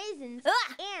 raisins,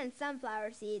 Ugh! and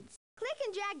sunflower seeds. Click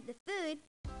and drag the food.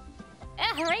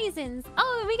 Raisins!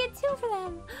 Oh, we get 2 for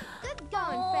them! Good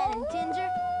going, Fred and Ginger.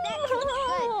 That tastes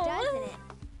good, doesn't it?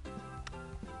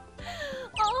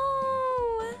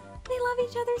 Oh! They love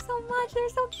each other so much. They're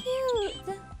so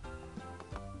cute.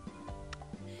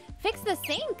 Fix the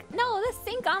sync? No, the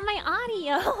sync on my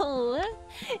audio.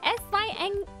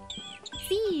 SYNC.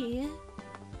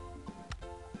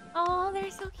 Oh,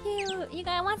 they're so cute. You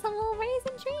guys want some little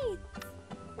raisin treats?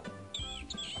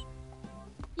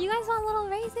 You guys want little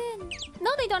raisins?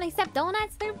 No, they don't accept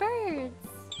donuts. They're birds.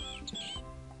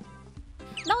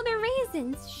 No, they're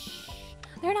raisins. Shh.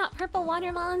 They're not purple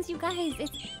watermelons, you guys.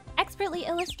 It's expertly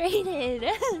illustrated.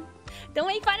 Don't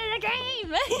make fun of the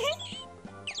game.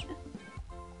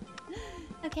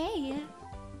 Okay.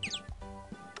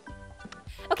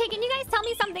 Okay, can you guys tell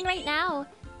me something right now?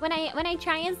 When I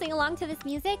try and sing along to this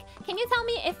music, can you tell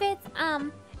me if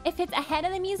it's ahead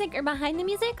of the music or behind the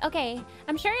music? Okay,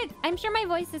 I'm sure my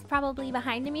voice is probably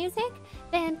behind the music.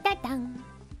 Dun dun dun.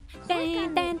 Click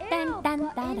on Dun the dun arrow dun dun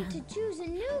button dun. to choose a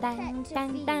new Dun pet to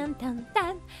dun feed. dun dun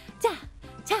dun. Ta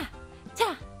ta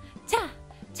ta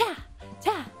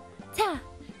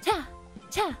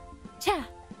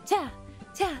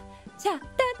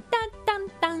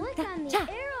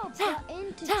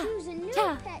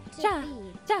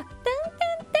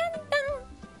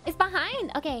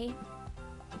behind? Okay.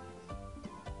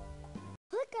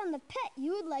 Click on the pet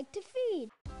you would like to feed.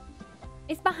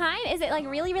 It's behind? Is it like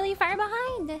really, really far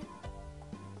behind?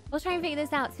 We'll try and figure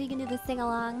this out so we can do the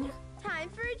sing-along. Time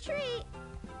for a treat.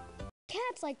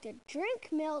 Cats like to drink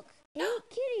milk, eat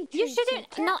kitty treats. You and shouldn't.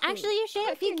 cat No, food. actually, you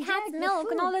shouldn't Click feed and cats drag the milk.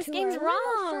 No, food this to game's our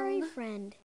little furry wrong.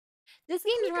 friend. This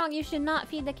game's wrong. You should not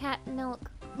feed the cat milk.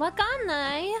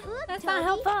 Wakanda. Look, That's Toby, not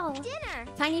helpful. dinner.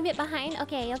 Tiny bit behind.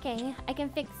 Okay, okay. I can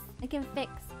fix.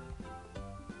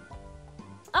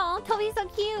 Oh, Toby's so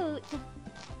cute.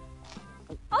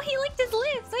 Oh, he licked his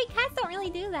lips. Wait, cats don't really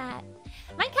do that.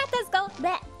 My cat does go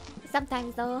bleh.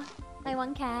 Sometimes though. My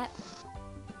one cat.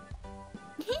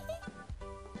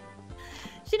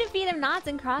 Shouldn't feed him knots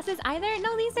and crosses either.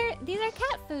 No, these are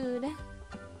cat food. I'm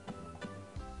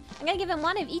gonna give him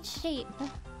one of each shape.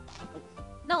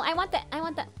 No, I want the X. I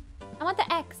want the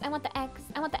X. I want the X.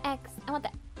 I want the X. I want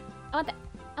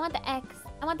the X.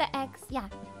 I want the X. Yeah.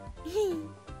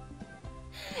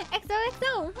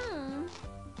 XOXO.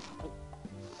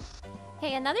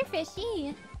 Okay, another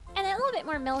fishy. And a little bit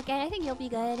more milk, and I think you'll be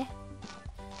good.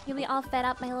 You'll be all fed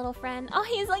up, my little friend. Oh,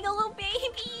 he's like a little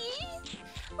baby.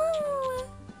 Ooh.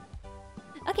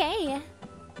 Okay.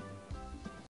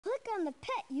 Click on the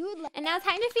pet you would like. And now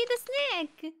time to feed the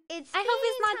snake. It's I hope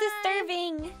it's not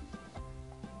feeding disturbing.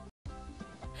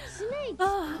 Snakes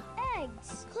Oh. eat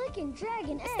eggs. Click and drag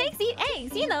an egg. Snakes eat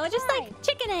eggs, you know, just like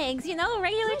chicken eggs, you know,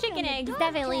 regular Click on chicken the eggs, dog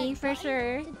definitely, tag for button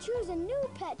sure. To choose a new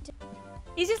pet to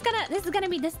He's just gonna, this is gonna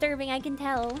be disturbing, I can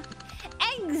tell.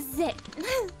 Exit!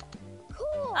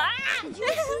 Cool. Ah! Did you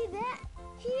see that?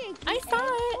 He ate the I saw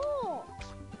egg it. whole.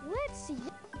 Let's see.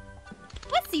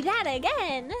 Let's see that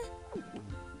again!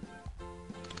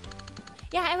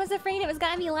 Yeah, I was afraid it was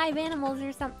gonna be live animals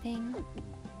or something.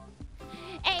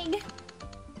 Egg!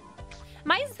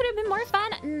 Mine would have been more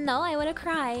fun. No, I would have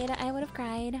cried. I would have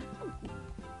cried.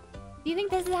 Do you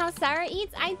think this is how Sarah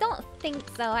eats? I don't think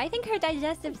so. I think her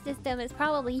digestive system is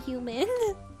probably human.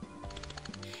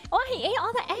 Oh, he ate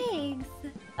all the eggs.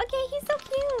 Okay, he's so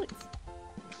cute.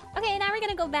 Okay, now we're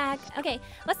gonna go back. Okay,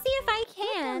 let's see if I Click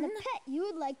on can. the pet you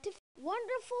would like to.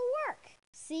 Wonderful work.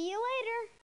 See you later.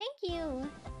 Thank you.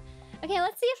 Okay,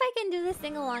 let's see if I can do the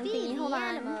sing-along Feed thingy. the Hold on.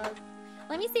 animals.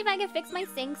 Let me see if I can fix my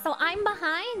sync. So I'm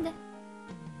behind.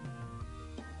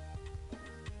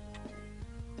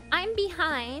 I'm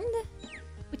behind,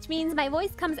 which means my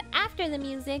voice comes after the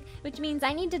music, which means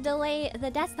I need to delay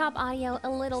the desktop audio a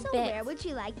little So bit. where would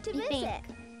you like to You visit?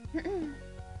 think?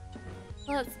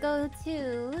 Let's go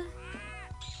to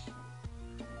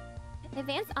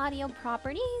advanced audio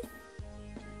properties,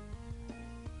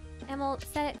 and we'll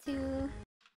set it to.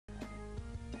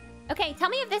 Okay, tell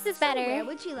me if this is So better. where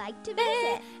would you like to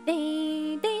visit?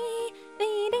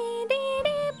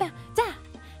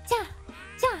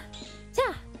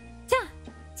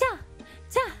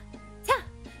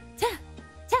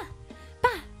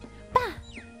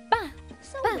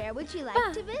 So where would you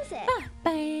like to visit?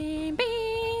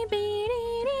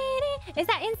 Is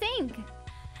that in sync?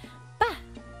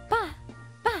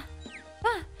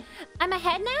 I'm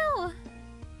ahead now.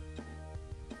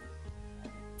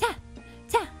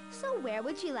 So where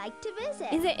would you like to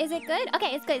visit? Is it good?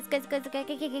 Okay, it's good. It's good. It's good. It's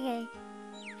good. Okay.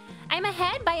 I'm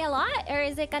ahead by a lot, or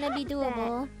is it gonna be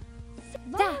doable?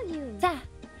 Volume. Sing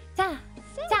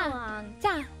along.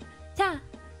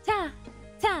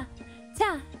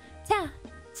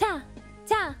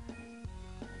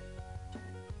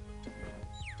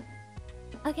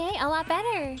 Okay, a lot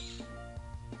better.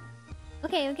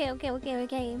 Okay.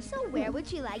 So where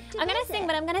would you like to I'm gonna visit? sing,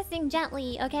 but I'm gonna sing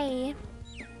gently, okay?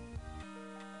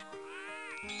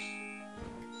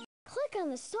 Click on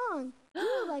the song you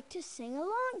would like to sing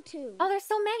along to. Oh, there's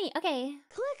so many. Okay,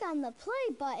 Click on the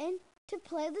play button to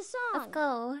play the song. let's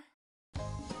go.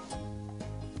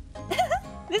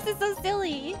 This is so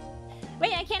silly.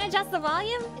 Wait, I can't adjust the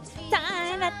volume?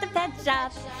 Time at the pet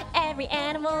shop. Every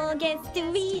animal gets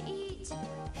to eat.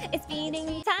 It's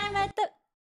feeding time at the...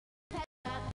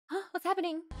 Huh? What's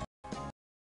happening?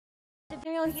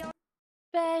 Everyone's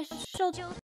special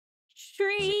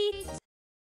treat.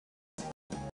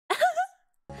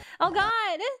 Oh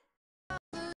god!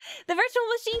 The virtual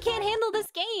machine can't handle this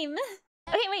game.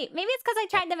 Okay, wait. Maybe it's because I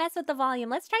tried to mess with the volume.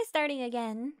 Let's try starting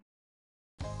again.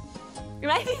 It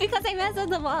might be because I messed with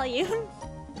the volume.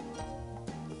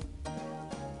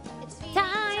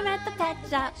 Time at the pet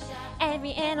shop.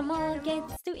 Every animal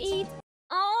gets to eat.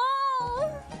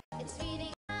 Oh!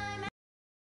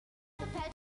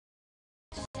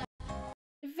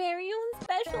 Very own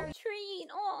special treat.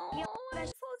 Oh, I'm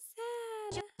so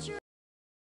sad.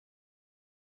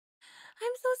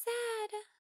 I'm so sad.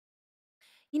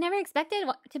 You never expected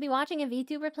to be watching a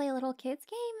VTuber play a little kids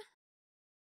game?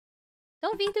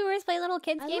 Don't VTubers play little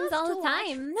kids games all the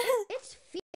time?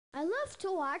 I love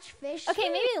to watch fish. Okay,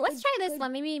 maybe let's Good- try this good-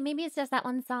 one. Maybe it's just that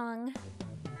one song.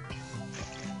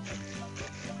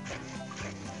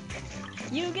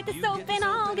 You get the soap and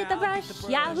I'll get the brush.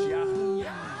 Yahoo!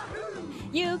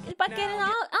 You get the bucket and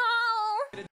I'll.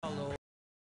 Oh!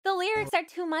 The lyrics are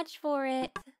too much for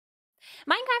it.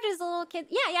 Minecraft is a little kid.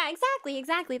 Yeah, exactly.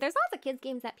 There's lots of kids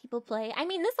games that people play. I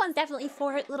mean, this one's definitely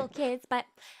for little kids, but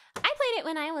I played it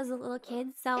when I was a little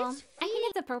kid, so I think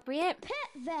it's appropriate.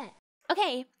 Pet vet.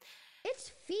 Okay.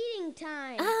 It's feeding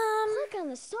time. Click on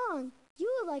the song you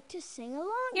would like to sing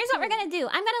along. Here's what we're gonna do.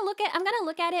 I'm gonna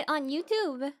look at it on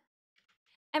YouTube,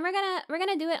 and we're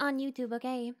gonna do it on YouTube,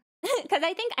 okay? Because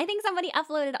I think somebody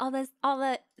uploaded all the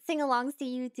sing-alongs to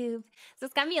YouTube, so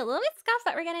it's gonna be a little bit scuffed,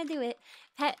 but we're gonna do it.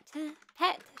 Pet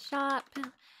shop,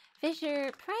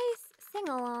 Fisher Price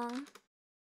sing-along.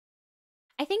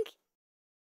 I think.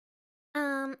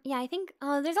 Yeah, I think.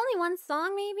 Oh, there's only one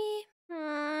song, maybe.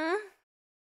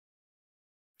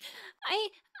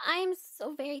 I'm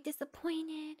so very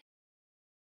disappointed.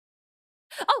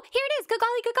 Oh, here it is! Good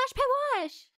golly, good gosh, pet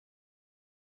wash!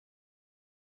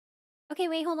 Okay,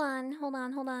 wait, hold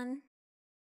on.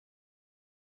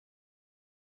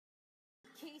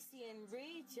 Casey and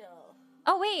Rachel.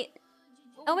 Oh,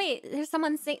 wait, there's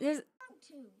someone there's...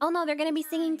 Oh no, they're gonna be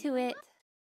singing to it.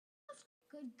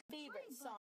 Favorite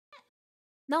song.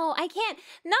 No, I can't.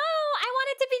 No, I want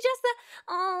it to be just the...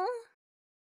 Oh.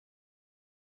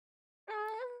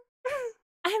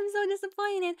 I'm so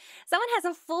disappointed. Someone has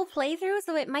a full playthrough,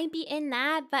 so it might be in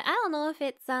that, but I don't know if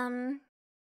it's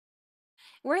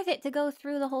worth it to go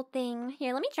through the whole thing.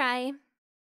 Here, let me try.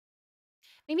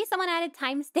 Maybe someone added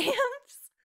timestamps.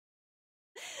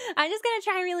 I'm just gonna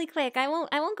try really quick. I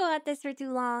won't go at this for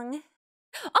too long.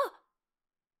 Oh!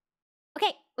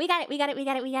 Okay, we got it.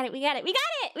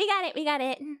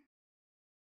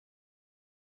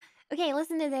 Okay,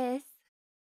 listen to this.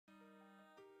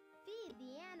 Feed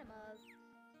the animals.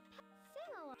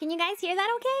 Sing along. Can you guys hear that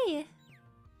okay?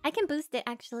 I can boost it,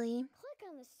 actually. Click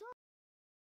on the song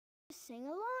to sing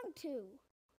along to.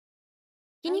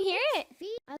 Can you hear it?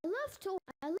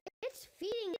 It's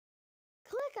feeding.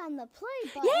 Click on the play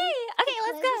button. Yay! Okay, to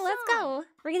let's play go, the let's song. go.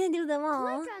 We're gonna do them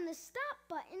all. Click on the stop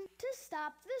button to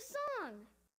stop the song.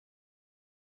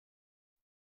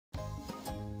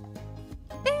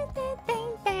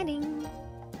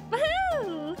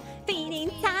 Woohoo! Feeding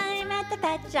time at the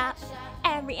pet shop.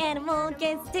 Every animal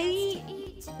gets to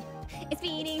eat. It's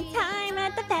feeding time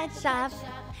at the pet shop.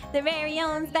 Their very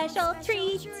own special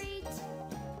treat.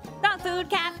 Dog food,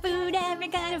 cat food, every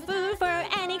kind of food for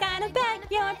any kind of pet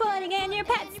you're putting in your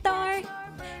pet store.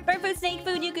 Bird food, snake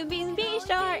food, you can be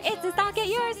sure it's in stock at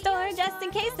your store just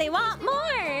in case they want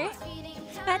more.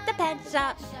 At the pet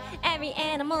shop, every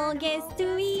animal gets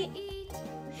to eat.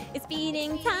 It's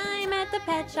feeding time at the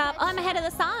pet shop. Oh, I'm ahead of the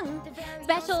song.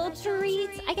 Special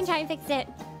treats. I can try and fix it.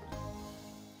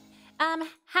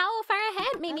 How far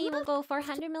ahead? Maybe we'll go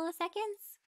 400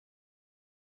 milliseconds.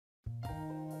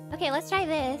 Okay, let's try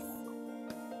this.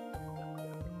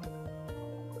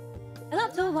 I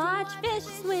love to watch fish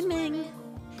swimming,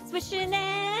 swishing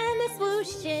and a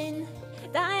swooshing,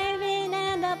 diving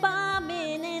and a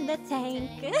bobbing in the tank.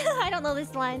 I don't know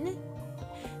this one.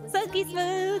 Silky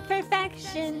smooth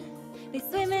perfection. They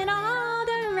swim in all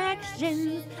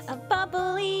directions. A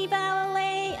bubbly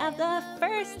ballet of the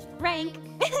first rank.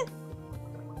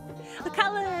 The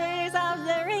colors of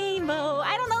the rainbow,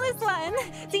 I don't know this one,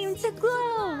 seem to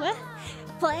glow.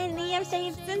 Plenty of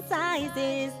shapes and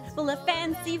sizes, full of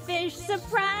fancy fish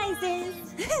surprises.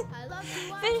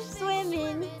 Fish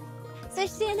swimming,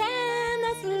 swishing and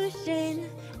a swooshing,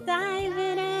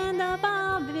 diving and a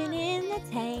bobbing in the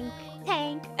tank.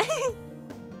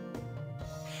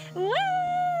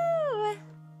 Woo!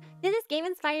 Did this game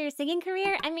inspire your singing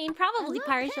career? I mean, probably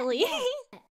partially.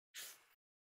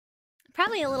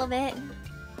 Probably a little bit.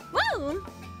 Woo!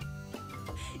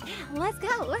 Let's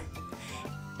go.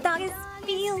 Dog is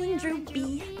feeling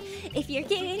droopy. If your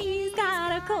kitty's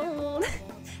got a cold.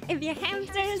 If your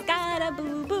hamster's got a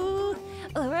boo-boo.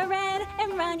 Or a red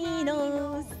and runny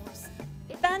nose.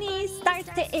 Bunny starts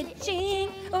to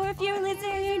itching. Or if your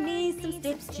lizard needs some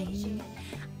stitching.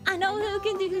 I know who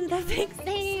can do the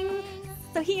fixing.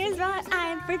 So here's what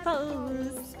I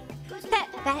propose. Pet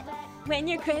vet. When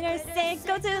your critter's sick,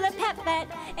 go to the pet vet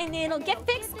and it'll get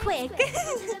fixed quick.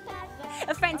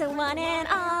 A friend to one and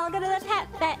all, go to the pet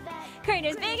vet.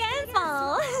 Critters big and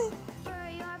small.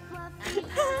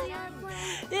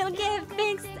 It'll get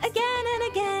fixed again and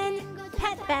again.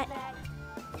 Pet vet.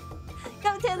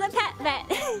 Go to the pet vet.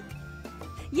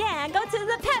 Yeah, go to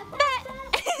the pet vet.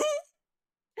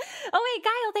 Oh wait,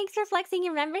 Kyle, thanks for flexing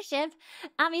your membership.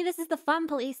 Ami, this is the fun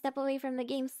police. Step away from the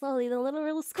game slowly. The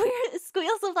little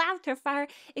squeals of laughter far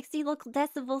exceed local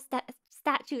decibel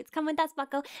statutes. Come with us,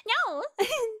 bucko. No!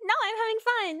 No, I'm having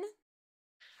fun.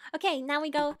 Okay, now we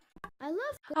go. I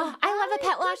love a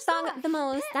Pet Wash song the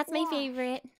most. That's my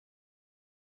favorite.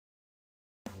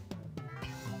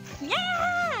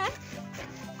 Yeah!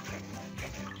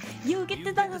 You get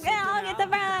the bucket, I'll get the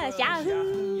brush.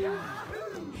 Yahoo!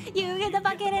 You get the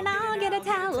bucket and I'll get a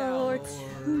towel or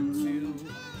two.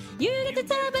 You get the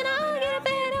tub and I'll get a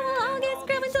bed and we'll all get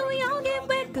scrubbed until we all get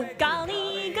wet. Good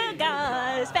golly, good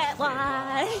gosh, Pet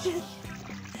Wash.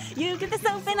 You get the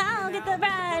soap and I'll get the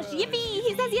brush. Yippee!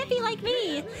 He says yippee like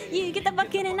me. You get the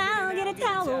bucket and I'll get a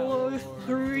towel or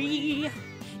three.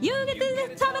 You get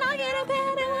the tub and I'll get a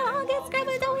bed and we'll all get scrubbed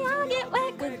until we all get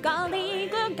wet. Good golly,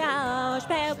 good gosh,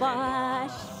 Pet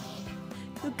Wash.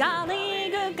 Good golly,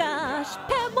 good gosh,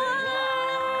 Pet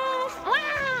Wash!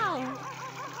 Wow!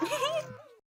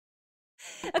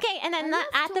 Okay, and then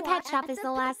At the Pet Shop is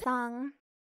the last song.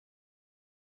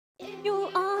 If you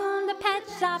own the pet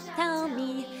shop, tell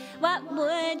me, what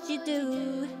would you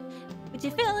do? Would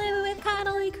you fill it with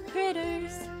cuddly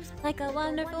critters, like a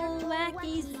wonderful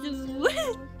wacky zoo?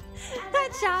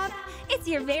 Pet Shop, it's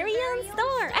your very own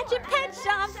store. At your pet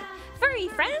shop, furry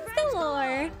friends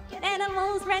galore.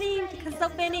 Animals ready because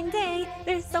opening day.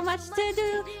 There's so much to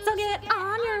do, so get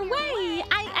on your way.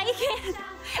 I can't.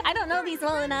 I don't know these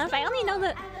well enough. I only know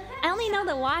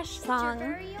the Wash song.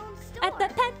 At the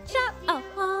pet shop, oh,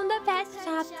 on the pet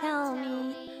shop, tell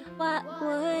me, what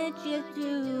would you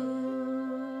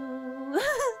do?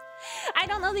 I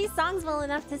don't know these songs well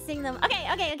enough to sing them.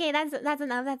 Okay, that's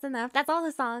enough. That's all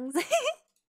the songs.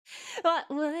 What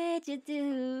would you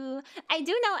do? I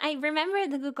remember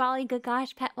the Good Golly Good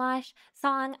Gosh Pet Wash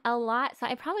song a lot, so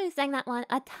I probably sang that one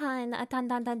a ton. I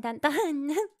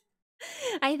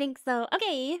think so.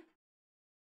 Okay.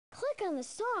 Click on the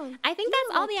song. I think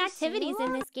that's all the activities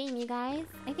in this game, you guys.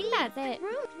 I think that's it.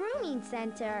 Grooming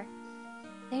center.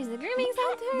 There's the grooming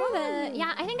center.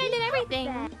 Yeah, I think I did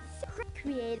everything.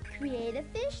 Create a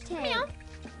fish tank. Meow.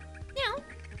 Meow.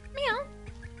 Meow.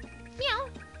 Meow.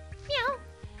 Meow.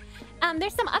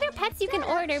 There's some other pets you can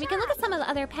order. We can look at some of the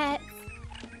other pets.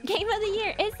 Game of the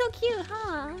year. It's so cute,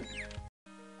 huh?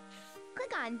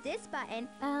 Click on this button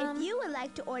if you would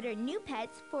like to order new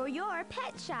pets for your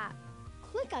pet shop.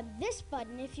 Click on this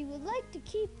button if you would like to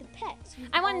keep the pets.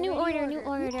 I want new order.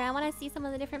 I want to see some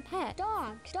of the different pets.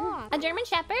 Dog. A German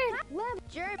Shepherd.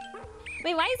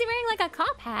 Wait, why is he wearing like a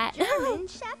cop hat? German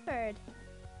Shepherd.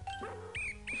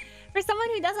 For someone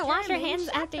who doesn't wash her hands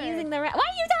after using the... What are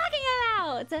you talking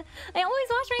about? I always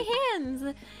wash my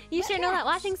hands. You sure know that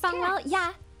washing song well?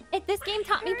 Yeah. This game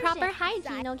taught me proper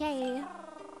hygiene, okay?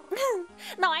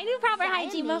 No, I knew proper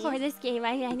hygiene before this game.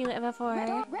 I knew it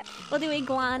before. We'll do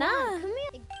iguana.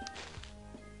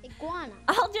 Iguana.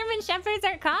 All German Shepherds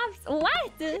are cops?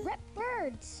 What?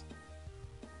 Birds.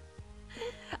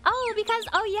 Oh, because...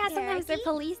 Oh, yeah, sometimes they're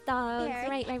police dogs.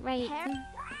 Right.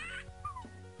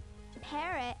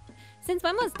 Parrot. Since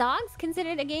when was dogs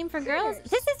considered a game for girls?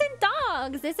 This isn't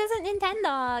dogs! This isn't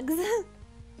Nintendogs!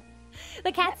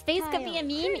 The cat's face could be a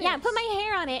meme? Yeah, put my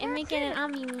hair on it and make it an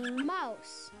Ami meme.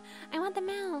 Mouse. I want the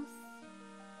mouse.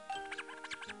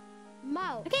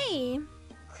 Mouse. Okay.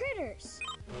 Critters.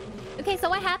 Okay, so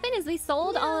what happened is we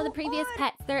sold all of the previous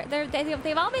pets.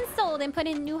 They've all been sold and put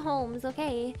in new homes,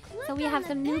 okay? So we have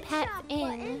some new pets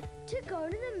in. To go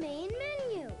to the main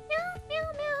menu. Meow,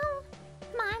 meow, meow.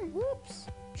 Come on. Whoops.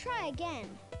 Try again.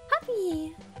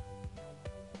 Puppy.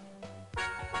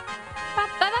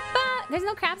 There's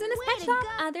no crabs in this pet shop?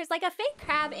 There's like a fake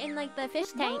crab in like the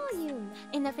fish tanks.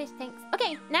 In the fish tanks.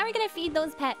 Okay, now we're gonna feed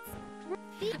those pets.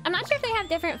 I'm not sure if they have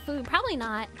different food. Probably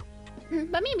not.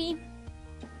 But maybe.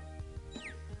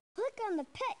 Click on the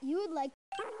pet you would like.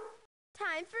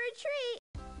 Time for a treat.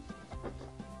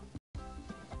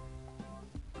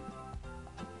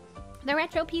 The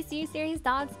Retro PC series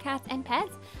Dogs, Cats, and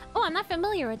Pets? Oh, I'm not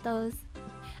familiar with those.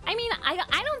 I mean, I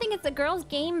don't think it's a girls'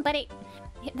 game, but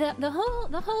the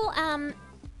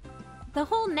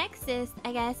whole nexus,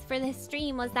 I guess, for this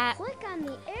stream was that click on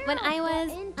the arrow when I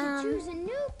was to choose a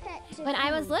new pet when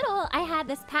I was little, I had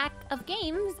this pack of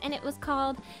games, and it was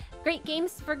called Great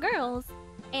Games for Girls,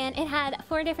 and it had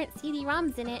 4 different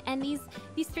CD-ROMs in it, and these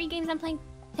 3 games I'm playing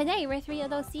today were 3 of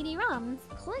those CD-ROMs.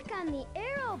 Click on the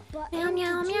arrow button meow,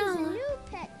 meow, to meow. choose a new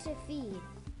pet to feed.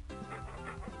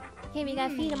 Okay, we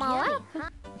gotta feed them all up.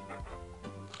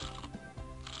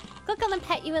 Click on the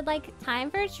pet you would like. Time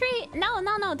for a treat. No,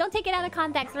 don't take it out of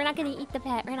context. We're not gonna eat the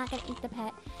pet.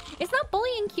 It's not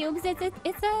bullying cubes. It's a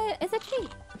treat.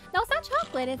 No, it's not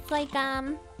chocolate. It's like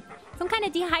some kind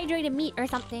of dehydrated meat or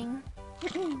something.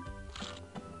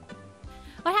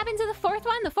 What happened to the fourth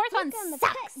one? The fourth one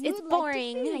sucks. It's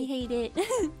boring. I hate it.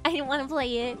 I didn't want to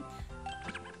play it.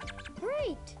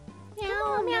 Great.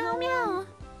 Meow, meow, meow.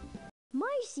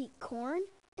 Mice eat corn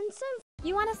and some.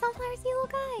 You want a sunflower seed, little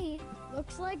guy?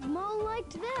 Looks like Mo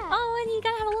liked that. Oh, and you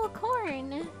gotta have a little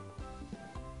corn.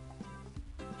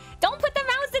 Don't put the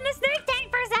mouse in the snake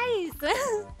tank, precise!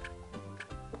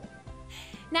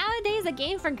 Nowadays, a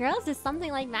game for girls is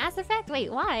something like Mass Effect?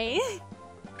 Wait, why?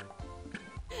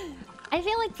 I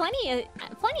feel like plenty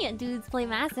of dudes play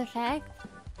Mass Effect.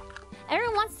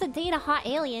 Everyone wants to date a hot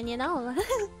alien, you know?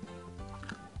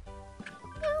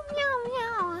 Meow, meow,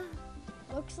 meow.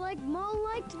 Looks like Mo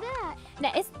liked that.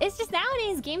 It's just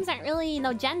nowadays games aren't really,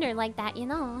 gendered like that, you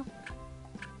know?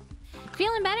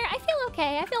 Feeling better? I feel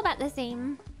okay. I feel about the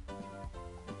same.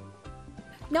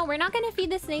 No, we're not gonna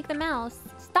feed the snake the mouse.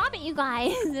 Stop it, you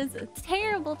guys. It's a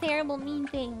terrible, terrible, mean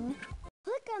thing.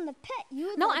 Click on the pet you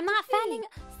would No, like I'm to not feed. fanning.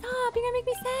 Stop, you're gonna make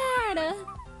me sad.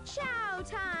 Chow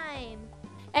time!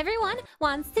 Everyone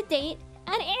wants to date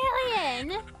an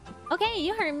alien. Okay,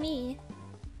 you heard me.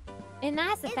 In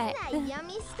Mass Effect. Isn't that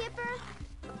yummy, Skipper?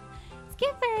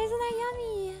 Skipper, isn't that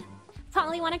yummy?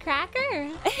 Probably want a cracker?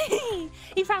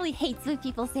 He probably hates when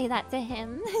people say that to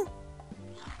him.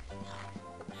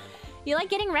 You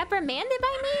like getting reprimanded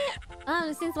by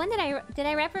me? Since when did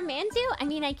I reprimand you? I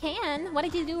mean, I can. What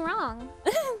did you do wrong?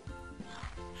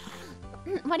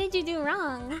 What did you do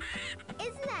wrong?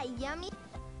 Isn't that yummy?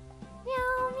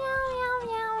 Meow, meow, meow,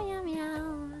 meow, meow,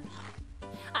 meow.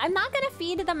 I'm not gonna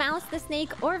feed the mouse the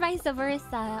snake or vice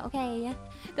versa, okay?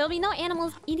 There'll be no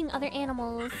animals eating other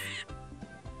animals.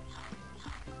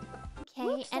 Okay,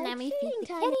 Looks and like then we feed feeding the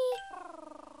time. kitty.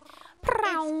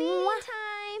 It's feeding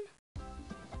time!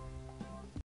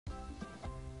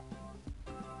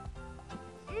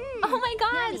 Oh my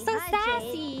god, Yummy, so huh, Jade?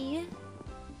 sassy.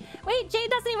 Wait, Jade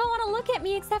doesn't even want to look at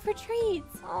me except for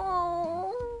treats.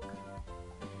 Oh.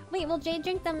 Wait, will Jade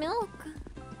drink the milk?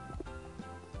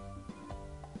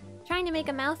 Trying to make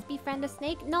a mouse befriend a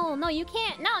snake? No, no, you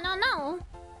can't. No, no, no.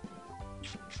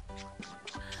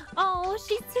 Oh,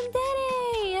 she's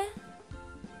tsundere.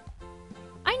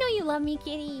 I know you love me,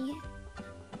 kitty.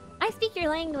 I speak your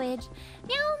language.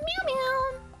 Meow, meow,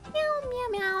 meow. Meow, meow,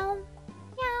 meow.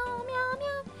 Meow, meow,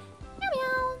 meow. Meow,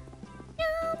 meow.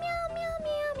 Meow, meow, meow,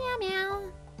 meow, meow,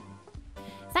 meow.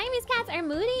 Siamese cats are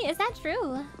moody? Is that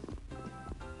true?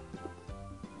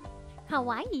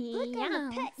 Kawaii. Click Yeah. on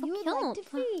the pet So you would cute. like to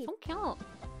feed. So cute.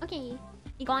 Okay.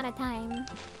 Iguana time.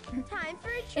 Time for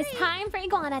a treat! It's time for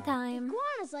iguana time.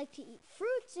 Iguanas like to eat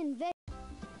fruits and veggies.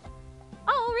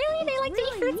 Oh, really? They like to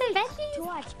eat fruits and To veggies?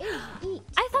 watch it eat.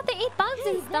 I thought they ate bugs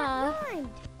and That stuff. rhymed.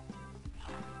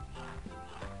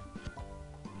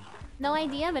 No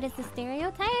idea, but it's a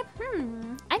stereotype? I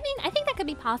mean, I think that could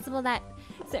be possible that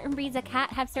certain breeds of cat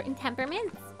have certain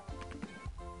temperaments.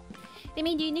 They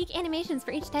made unique animations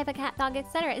for each type of cat, dog,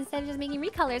 etc. instead of just making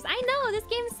recolors. I know! This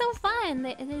game is so fun!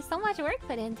 There's so much work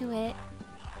put into it.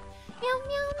 Meow,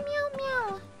 meow, meow,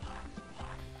 meow.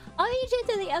 I'll eat you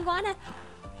to the iguana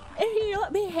if you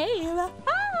don't behave.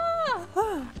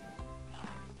 Ah!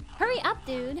 Hurry up,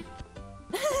 dude.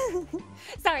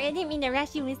 Sorry, I didn't mean to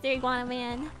rush you, Mr. Iguana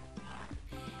Man.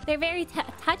 They're very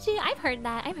touchy. I've heard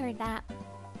that. I've heard that.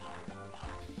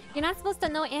 You're not supposed to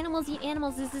know animals eat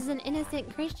animals. This is an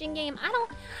innocent Christian game. I don't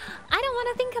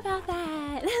want to think about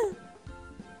that.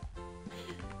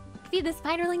 Feed the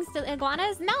spiderlings to the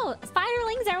iguanas? No,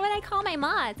 spiderlings are what I call my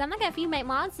mods. I'm not gonna feed my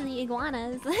mods to the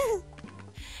iguanas.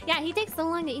 Yeah, he takes so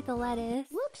long to eat the lettuce.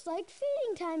 Looks like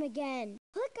feeding time again.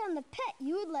 Click on the pet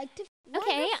you would like to feed.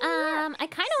 Okay, I kind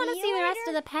of want to See see you the rest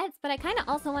later. of the pets, but I kind of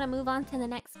also want to move on to the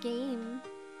next game.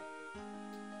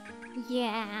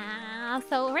 Yeah,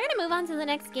 so we're gonna move on to the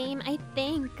next game, I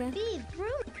think. Feed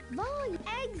through volume.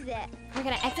 Exit. We're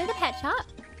gonna exit the pet shop.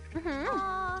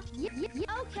 Aw.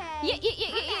 Okay.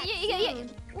 Yeah. Soon.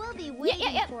 We'll be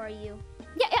waiting yeah. for you.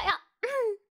 Yeah.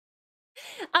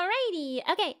 Alrighty.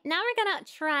 Okay, now we're gonna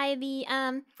try the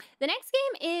next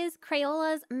game is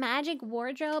Crayola's Magic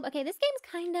Wardrobe. Okay, this game's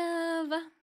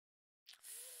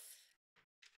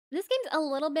a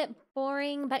little bit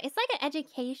boring, but it's like an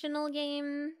educational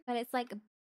game, but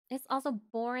it's also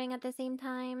boring at the same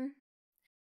time.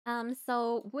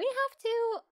 So we have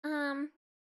to I'm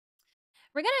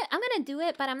gonna do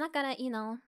it, but I'm not gonna,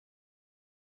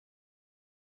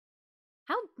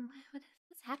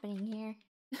 what's happening here?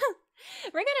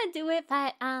 We're gonna do it,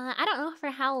 but I don't know for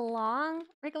how long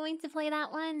we're going to play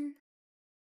that one.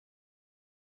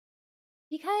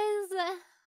 Because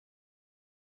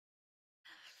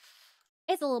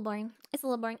It's a little boring. It's a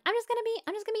little boring. I'm just gonna be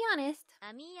honest.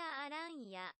 Amiya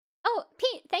Aranha. Oh,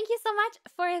 Pete, thank you so much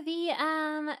for the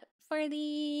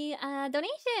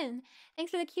donation.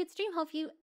 Thanks for the cute stream. Hope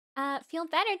you feel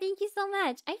better. Thank you so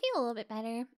much. I feel a little bit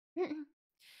better.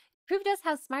 Proved us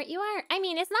how smart you are. I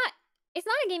mean, it's not a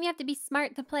game you have to be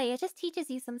smart to play. It just teaches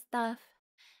you some stuff.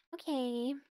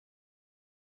 Okay.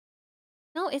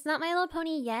 No, it's not My Little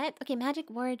Pony yet. Okay, Magic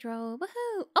Wardrobe.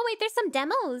 Woohoo! Oh wait, there's some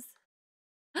demos.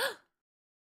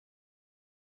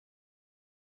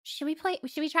 Should we try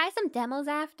some demos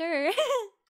after?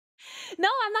 No,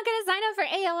 I'm not gonna sign up for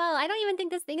AOL. I don't even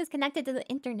think this thing is connected to the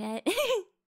internet.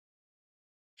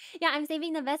 Yeah, I'm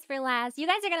saving the best for last. You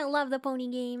guys are gonna love the pony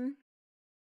game.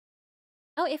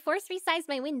 Oh, it force resized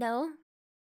my window.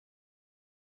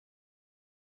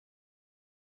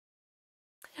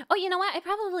 Oh, you know what? I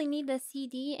probably need the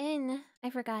CD in. I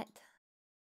forgot.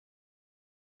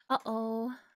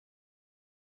 Uh-oh.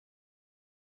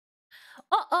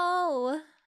 Uh-oh!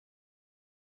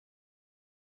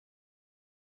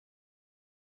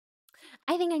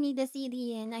 I think I need the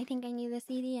CD in. It's not Amiya ...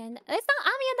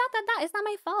 It's not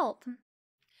my fault.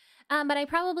 But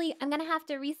I'm gonna have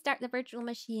to restart the virtual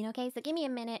machine, okay? So give me a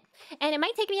minute. And it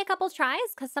might take me a couple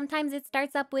tries, because sometimes it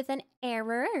starts up with an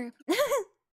error.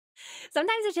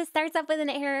 Sometimes it just starts up with an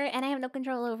error, and I have no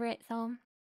control over it, so...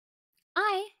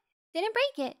 I didn't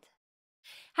break it.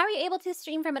 How are you able to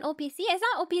stream from an OPC? It's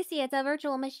not OPC, it's a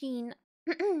virtual machine.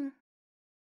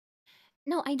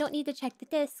 No, I don't need to check the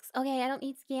discs. Okay, I don't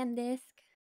need scan disc.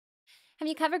 Have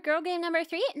you covered girl game number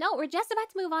 3? No, we're just about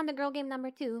to move on to girl game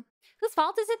number 2. Whose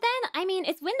fault is it then? I mean,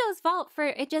 it's Windows' fault for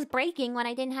it just breaking when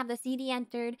I didn't have the CD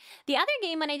entered. The other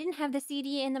game, when I didn't have the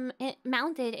CD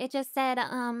mounted, it just said,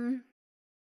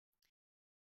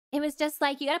 it was just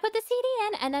like, you gotta put the CD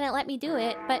in, and then it let me do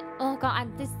it. But, oh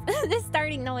god, this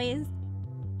starting noise.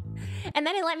 And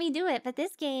then it let me do it, but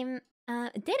this game,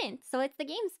 didn't, so it's the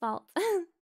game's fault.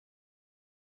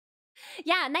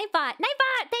 Yeah, Nightbot!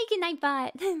 Nightbot! Thank you,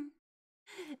 Nightbot!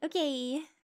 Okay.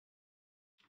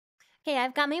 Okay,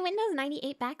 I've got my Windows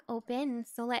 98 back open,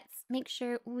 so let's make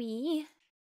sure we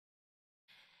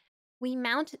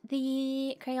mount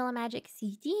the Crayola Magic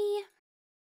CD.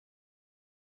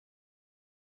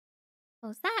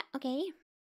 Close that. Okay.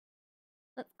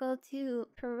 Let's go to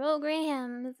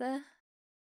Programs.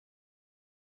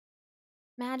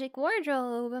 Magic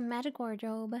Wardrobe. Magic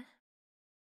Wardrobe.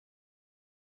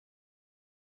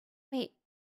 Wait.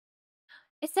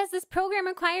 It says this program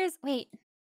requires... Wait.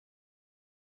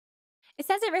 It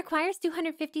says it requires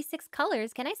 256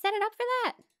 colors. Can I set it up for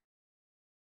that?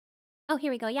 Oh,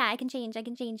 here we go. Yeah, I can change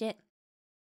it.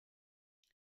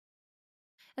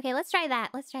 Okay, let's try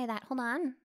that. Hold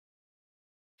on.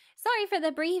 Sorry for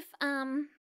the brief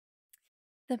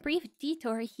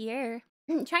detour here.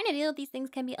 Trying to deal with these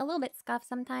things can be a little bit scuffed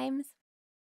sometimes.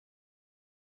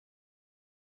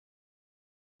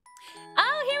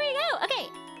 Oh, here we go. Okay.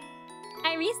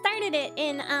 I restarted it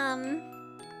in a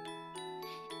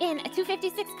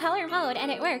 256 color mode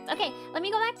and it worked. Okay, let me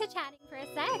go back to chatting for a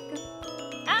sec.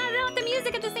 Ah, not the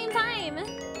music at the same time.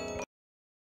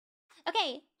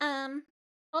 Okay,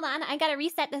 hold on, I gotta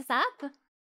reset this up.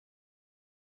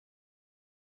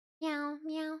 Meow,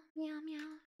 meow, meow,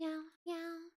 meow, meow,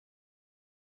 meow.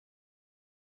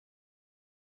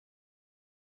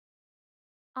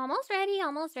 Almost ready.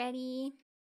 Almost ready.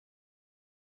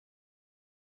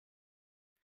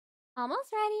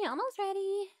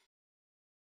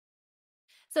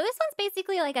 So this one's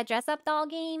basically like a dress-up doll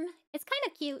game. It's kind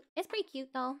of cute. It's pretty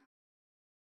cute though.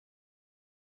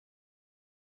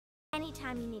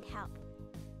 Anytime you need help,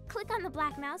 click on the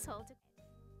black mouse hole to...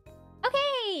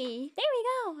 Okay, there we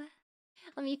go.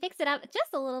 Let me fix it up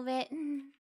just a little bit.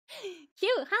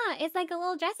 Cute, huh? It's like a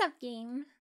little dress-up game.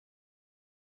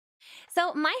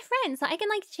 So my friend, so I can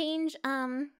like change,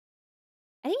 I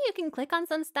think you can click on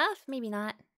some stuff. Maybe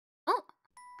not. Oh,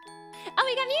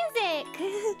 we got music.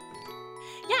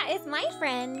 Yeah, it's my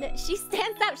friend. She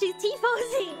stands up. She's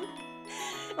T-posing.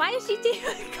 Why is she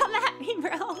T-posing? Come at me,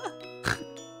 bro.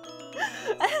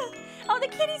 Oh, the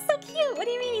kitty's so cute. What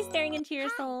do you mean he's staring into your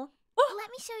soul? Oh.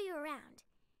 Let me show you around.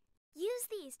 Use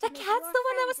these to The cat's the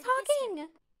one that was talking.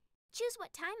 Choose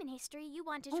what time in history you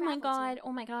want to Oh travel my god. to.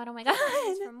 Oh my god. Oh my god.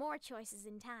 For more choices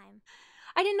in time.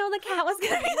 I didn't know the cat was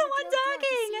gonna be the one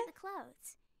talking. The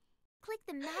clothes. Click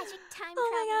the magic time Oh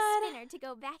my travel god. spinner to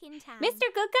go back in time. Mr.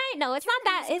 Good Guy? No, it's not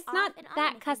that. It's off not and on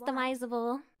that if you want.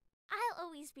 customizable. I'll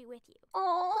always be with you.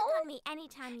 Oh, Click on me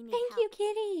anytime you need thank help. you,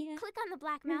 kitty. Click on the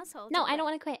black mouse hole. No, I don't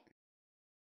want to quit.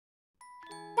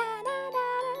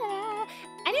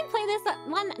 I didn't play this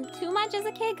one too much as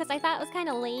a kid because I thought it was kind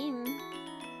of lame.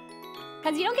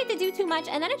 Because you don't get to do too much,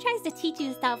 and then it tries to teach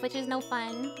you stuff, which is no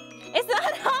fun. It's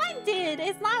not haunted!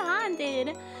 It's not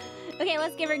haunted! Okay,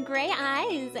 let's give her gray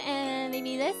eyes, and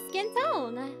maybe this skin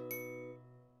tone.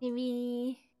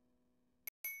 Maybe...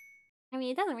 I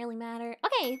mean, it doesn't really matter.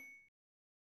 Okay.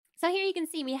 So here you can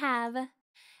see we have...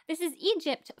 This is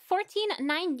Egypt,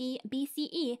 1490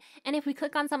 BCE. And if we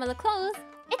click on some of the clothes,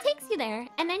 it takes you there.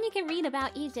 And then you can read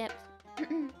about Egypt.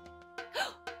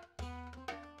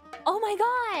 Oh my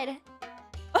god!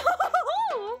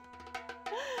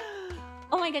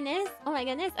 Oh my goodness. Oh my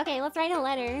goodness. Okay, let's write a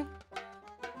letter.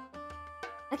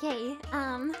 Okay,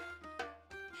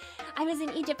 I was in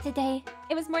Egypt today.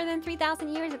 It was more than 3,000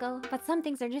 years ago, but some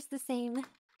things are just the same.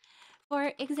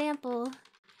 For example,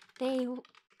 they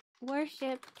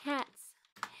worship cats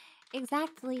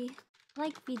exactly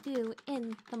like we do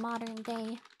in the modern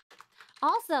day.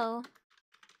 Also,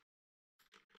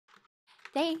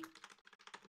 they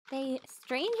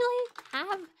strangely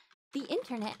have the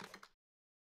internet.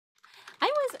 I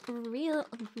was really,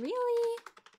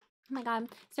 oh my god,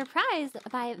 surprised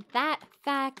by that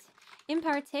fact in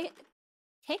particular,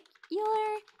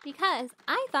 because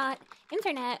I thought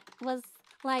internet was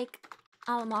like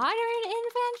a modern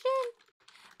invention,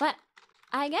 but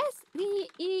I guess the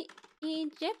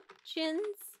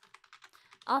Egyptians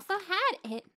also had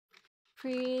it.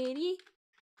 Pretty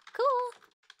cool.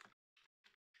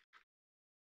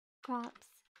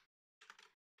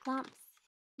 Clomps,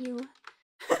 you.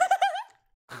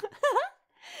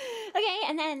 Okay,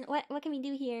 and then what can we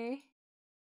do here?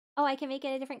 Oh, I can make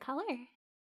it a different color.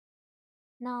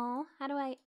 No, how do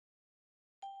I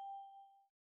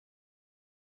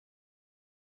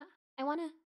wanna...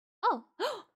 Oh!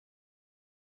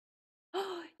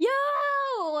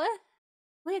 Yo!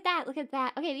 Look at that, look at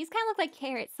that. Okay, these kind of look like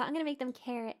carrots, so I'm gonna make them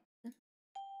carrot.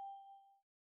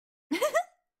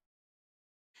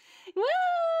 Woo!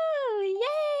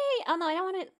 Yay! Oh no, I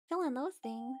don't want to fill in those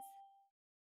things.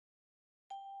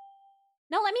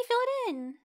 No, let me fill it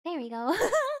in. There we go.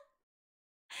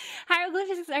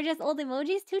 Hieroglyphics are just old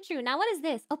emojis? Too true. Now what is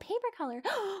this? Oh, paper color.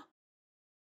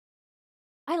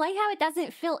 I like how it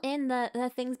doesn't fill in the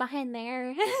things behind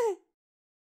there.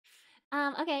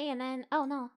 Okay, and then... Oh,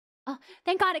 no. Oh,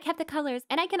 thank God it kept the colors.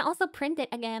 And I can also print it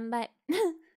again, but...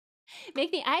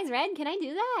 Make the eyes red? Can I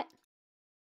do that?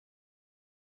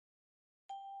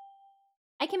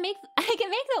 I can make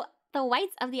the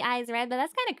whites of the eyes red, but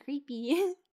that's kind of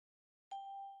creepy.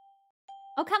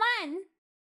 Oh, come on!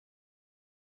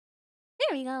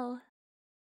 There we go.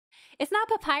 It's not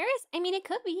papyrus? I mean, it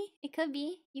could be. It could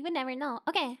be. You would never know.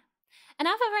 Okay.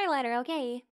 Enough of our letter,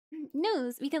 okay.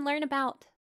 News. We can learn about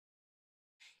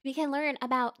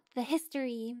the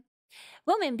history.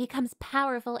 Woman becomes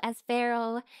powerful as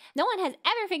pharaoh. No one has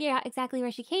ever figured out exactly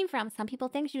where she came from. Some people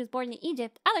think she was born in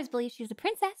Egypt. Others believe she was a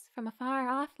princess from a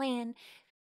far-off land.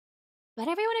 But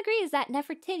everyone agrees that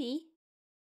Nefertiti...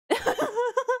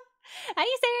 How do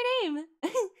you say her name?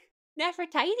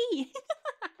 Nefertiti.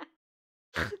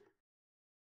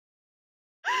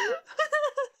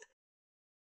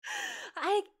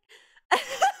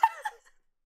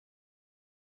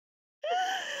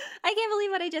 I can't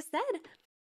believe what I just said.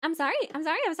 I'm sorry. How do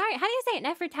you say it?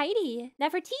 Nefertiti.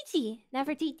 Nefertiti.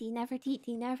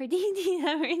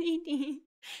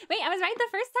 Wait, I was right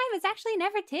the first time. It's actually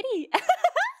Nefertiti.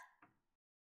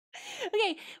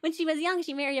 Okay, when she was young,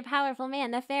 she married a powerful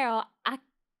man, the pharaoh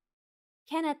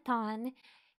Akhenaton.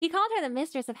 He called her the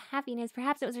mistress of happiness.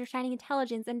 Perhaps it was her shining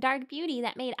intelligence and dark beauty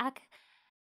that made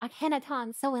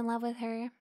Akhenaton so in love with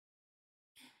her.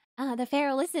 The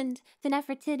pharaoh listened to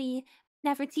Nefertiti.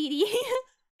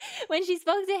 When she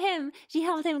spoke to him, she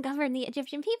helped him govern the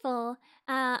Egyptian people.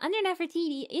 Under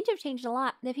Nefertiti, Egypt changed a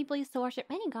lot. The people used to worship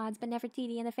many gods, but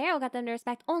Nefertiti and the pharaoh got them to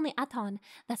respect only Aton,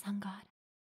 the sun god.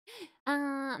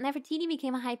 Nefertiti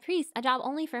became a high priest, a job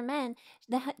only for men.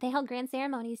 They held grand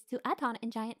ceremonies to Aton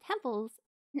in giant temples.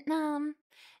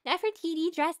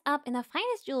 Nefertiti dressed up in the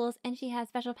finest jewels, and she had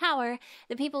special power.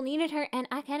 The people needed her and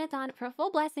Akhenaton for a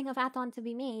full blessing of Aton to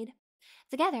be made.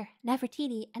 Together,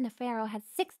 Nefertiti and the pharaoh had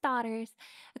 6 daughters.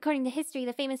 According to history,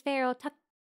 the famous pharaoh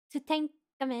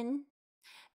Tutankhamun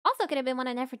also could have been one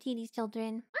of Nefertiti's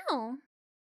children. Oh.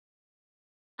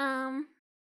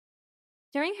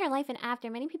 During her life and after,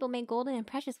 many people made golden and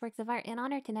precious works of art in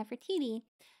honor to Nefertiti.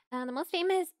 The most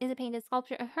famous is a painted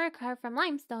sculpture of her carved from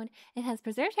limestone. It has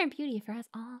preserved her beauty for us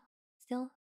all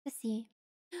still to see.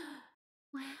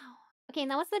 Wow. Okay,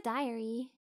 now what's the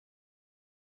diary?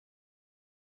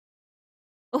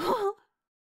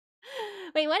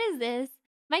 Wait, what is this?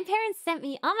 My parents sent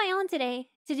me on my own today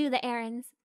to do the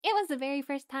errands. It was the very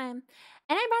first time.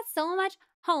 And I brought so much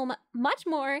home, much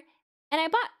more. And I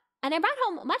bought And I brought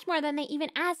home much more than they even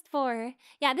asked for.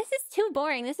 Yeah, this is too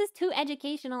boring. This is too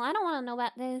educational. I don't want to know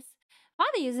about this.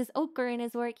 Father uses ochre in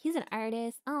his work. He's an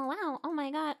artist. Oh, wow. Oh,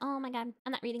 my God. Oh, my God.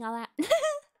 I'm not reading all that.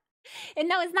 And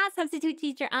no, it's not substitute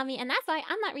teacher Ami, and that's why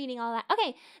I'm not reading all that.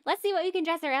 Okay, let's see what we can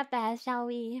dress her up as, shall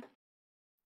we?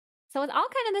 So it's all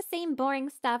kind of the same boring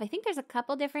stuff. I think there's a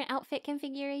couple different outfit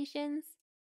configurations.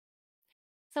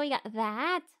 So we got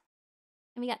that.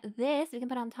 And we got this we can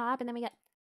put on top, and then we got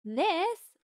this.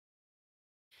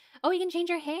 Oh, we can change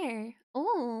her hair.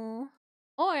 Oh.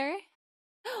 Or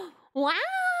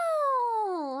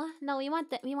wow! No, we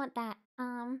want that. We want that.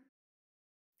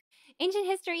 Ancient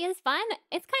history is fun.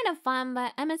 It's kind of fun,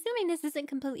 but I'm assuming this isn't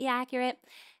completely accurate.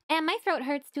 And my throat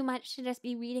hurts too much to just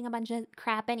be reading a bunch of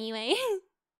crap anyway.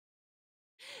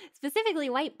 Specifically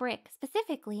white brick.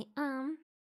 Specifically. Okay,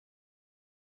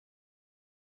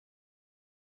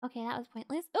 that was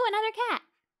pointless. Oh, another cat.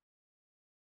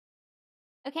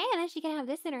 Okay, and then she can have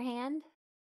this in her hand.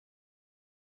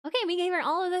 Okay, we gave her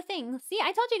all of the things. See,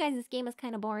 I told you guys this game was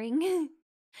kind of boring.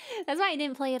 That's why I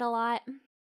didn't play it a lot.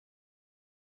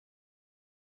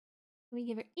 We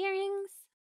give her earrings.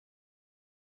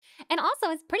 And also,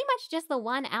 it's pretty much just the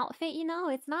one outfit, you know?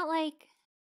 It's not like...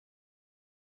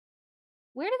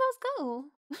 Where do those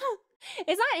go?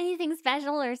 It's not anything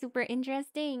special or super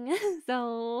interesting.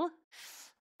 So...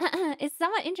 it's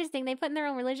somewhat interesting. They put in their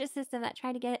own religious system that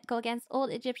try to go against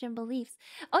old Egyptian beliefs.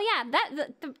 Oh yeah, that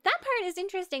part is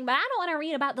interesting, but I don't want to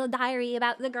read about the diary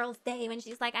about the girl's day when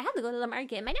she's like, I have to go to the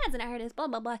market. My dad's an artist, blah,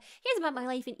 blah, blah. Here's about my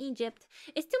life in Egypt.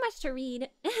 It's too much to read.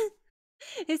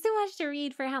 It's too much to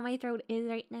read for how my throat is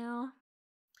right now.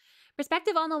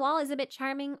 Perspective on the wall is a bit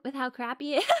charming with how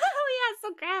crappy it is. Oh yeah, it's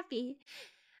so crappy.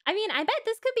 I mean, I bet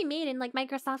this could be made in like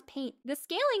Microsoft Paint. The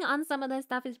scaling on some of this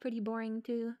stuff is pretty boring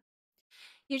too.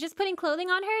 You're just putting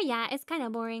clothing on her? Yeah, it's kind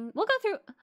of boring. We'll go through...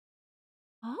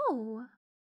 Oh.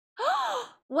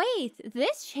 Wait,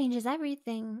 this changes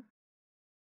everything.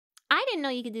 I didn't know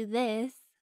you could do this.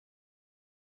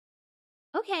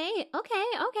 Okay.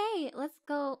 Let's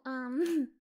go,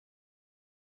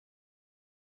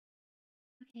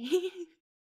 Okay.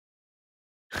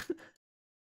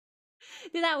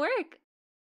 Did that work?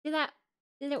 Did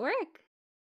it work?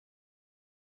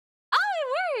 Oh, it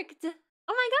worked!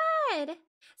 Oh my god!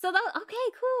 So that, okay,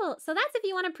 cool. So that's if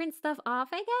you want to print stuff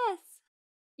off, I guess.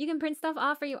 You can print stuff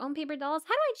off for your own paper dolls.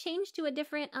 How do I change to a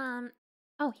different,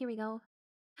 oh, here we go.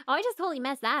 Oh, I just totally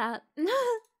messed that up.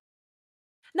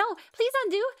 No, please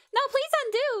undo. No, please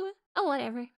undo. Oh,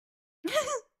 whatever.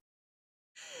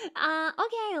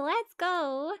 Okay, let's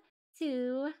go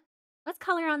to... Let's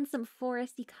color on some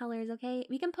foresty colors, okay?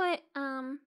 We can put,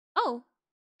 oh.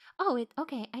 Oh,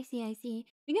 okay, I see.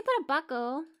 We can put a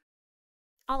buckle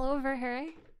all over her.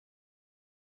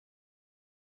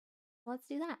 Let's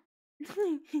do that.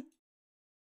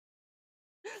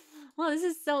 Well, this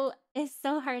is it's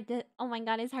so hard to, oh my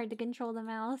god, it's hard to control the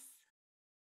mouse.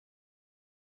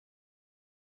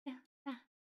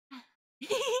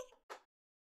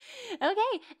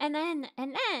 Okay, and then,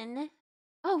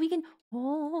 oh, we can,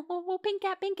 oh, pink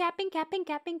cat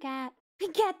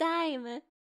time.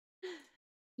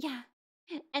 Yeah,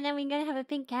 and then we're gonna have a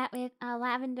pink cat with a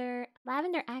lavender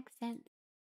accent.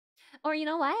 Or you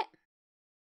know what?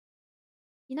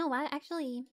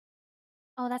 Actually,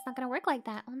 oh, that's not gonna work like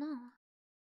that. Oh no.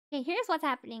 Okay, here's what's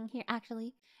happening here,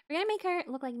 actually. We're gonna make her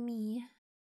look like me.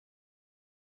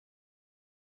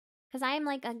 Because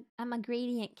I'm a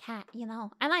gradient cat, you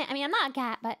know. I mean, I'm not a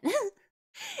cat, but...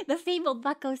 The fabled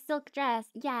bucko silk dress.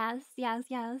 Yes.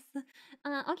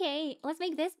 Okay, let's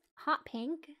make this hot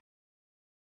pink.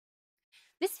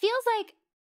 This feels like...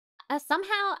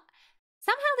 somehow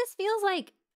this feels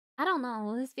like... I don't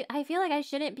know. I feel like I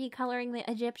shouldn't be coloring the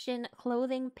Egyptian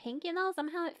clothing pink, you know?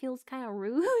 Somehow it feels kind of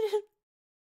rude.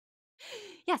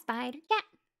 Yeah, spider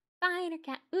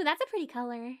cat. Ooh, that's a pretty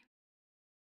color.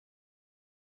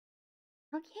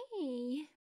 Okay.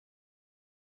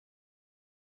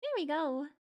 There we go.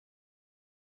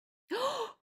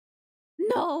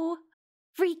 No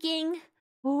freaking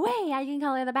way I can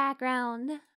color the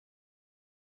background.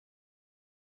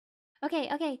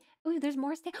 Okay. Ooh, there's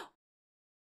more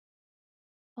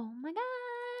Oh my god.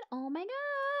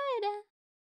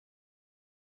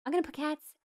 I'm gonna put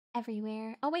cats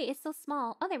everywhere. Oh wait, it's so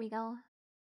small. Oh, there we go.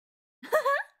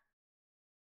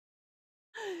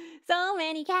 So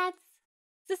many cats.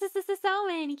 So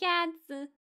many cats.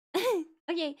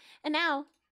 Okay, and now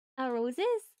roses.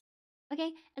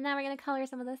 Okay, and now we're gonna color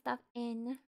some of the stuff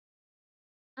in.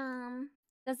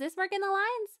 Does this work in the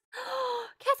lines?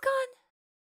 Cat's gone.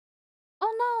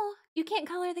 Oh no, you can't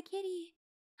color the kitty.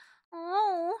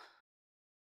 Oh.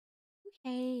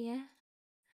 Okay.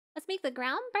 Let's make the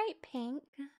ground bright pink.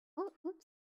 Oh, oops.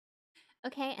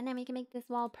 Okay, and then we can make this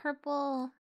wall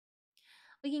purple.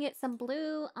 We can get some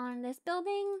blue on this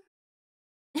building.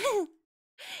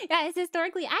 Yeah, it's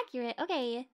historically accurate.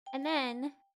 Okay, and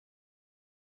then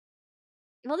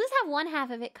we'll just have one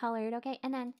half of it colored. Okay,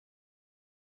 and then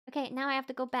okay, now I have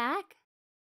to go back.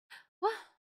 What?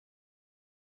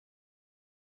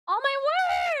 All my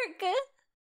work!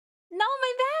 No,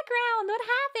 my background! What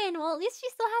happened? Well, at least she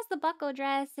still has the buckle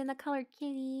dress and the colored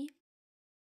kitty.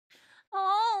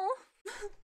 Oh!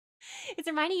 It's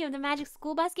reminding you of the Magic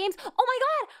School Bus games. Oh my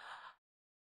god!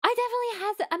 I definitely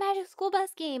has a Magic School Bus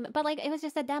game, but like, it was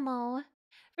just a demo.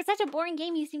 For such a boring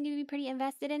game, you seem to be pretty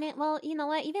invested in it. Well, you know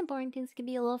what? Even boring things can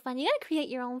be a little fun. You gotta create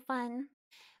your own fun.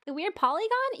 The weird polygon?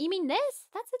 You mean this?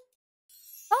 That's a...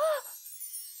 Oh!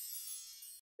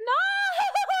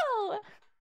 No!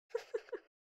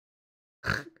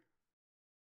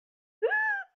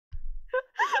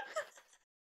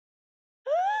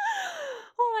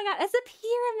 Oh my god, it's a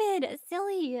pyramid!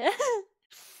 Silly.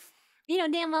 You know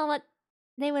damn well what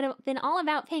they would have been all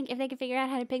about pink if they could figure out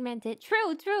how to pigment it.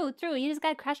 True, true, true. You just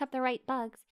gotta crush up the right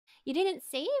bugs. You didn't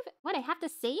save? What, I have to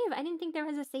save? I didn't think there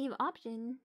was a save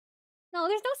option. No,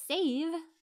 there's no save.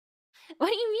 What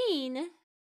do you mean?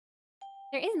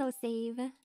 There is no save.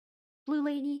 Blue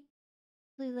lady.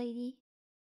 Blue lady.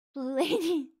 Blue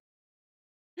lady.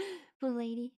 Blue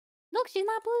lady. Look, she's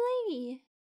not blue lady.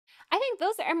 I think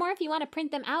those are more if you want to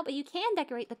print them out, but you can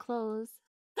decorate the clothes.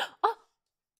 Oh!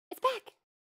 It's back!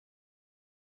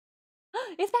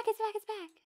 It's back, it's back, it's back!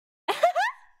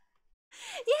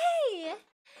 Yay!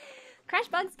 Crash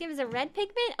Bugs gives a red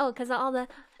pigment? Oh, because of all the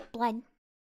blood.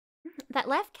 That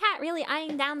left cat really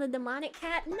eyeing down the demonic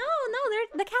cat? No,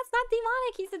 the cat's not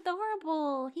demonic. He's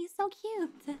adorable. He's so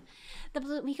cute.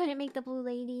 We couldn't make the blue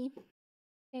lady.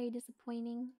 Very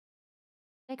disappointing.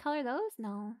 Did I color those?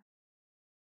 No.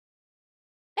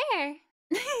 There!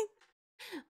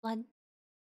 Blood.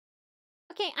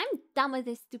 Okay, I'm done with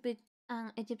this stupid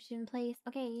Egyptian place.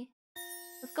 Okay.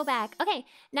 Let's go back. Okay,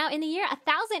 now in the year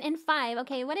 1005.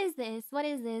 Okay, what is this? What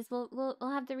is this? We'll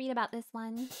have to read about this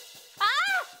one. Ah!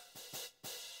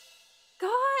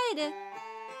 God!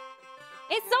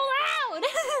 It's so loud!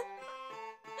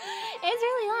 It's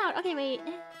really loud. Okay, wait.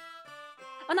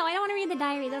 Oh no, I don't want to read the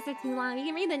diary. Those are too long. You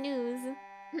can read the news.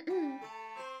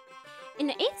 In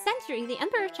the 8th century, the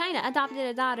Emperor of China adopted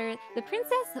a daughter, the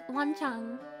Princess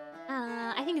Wancheng.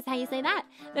 I think is how you say that.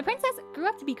 The princess grew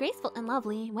up to be graceful and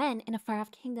lovely when, in a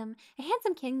far-off kingdom, a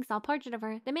handsome king saw a portrait of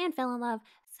her. The man fell in love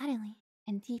suddenly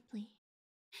and deeply.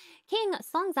 King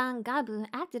Songzang Gabu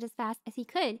acted as fast as he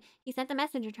could. He sent a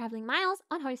messenger traveling miles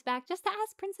on horseback just to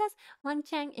ask Princess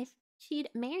Wancheng if she'd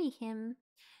marry him.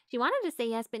 She wanted to say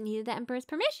yes, but needed the emperor's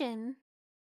permission.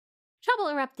 Trouble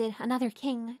erupted. Another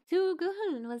king, Tu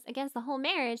Guhun, was against the whole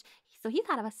marriage, so he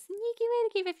thought of a sneaky way to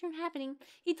keep it from happening.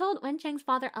 He told Wencheng's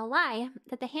father a lie,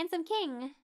 that the handsome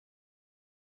king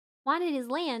wanted his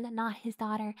land, not his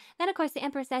daughter. Then, of course, the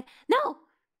emperor said no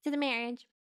to the marriage.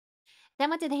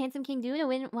 Then what did the handsome king do to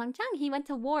win Wancheng? He went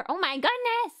to war. Oh my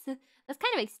goodness! That's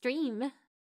kind of extreme.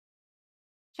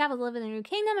 Traveled to live in a new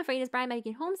kingdom, afraid his bride might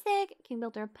get homesick. King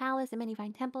built her a palace and many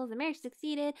fine temples. The marriage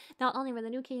succeeded. Not only were the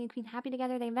new king and queen happy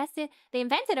together, they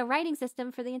invented a writing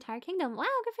system for the entire kingdom. Wow,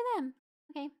 good for them.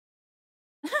 Okay.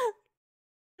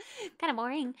 Kind of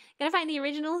boring. Gotta find the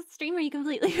original stream where you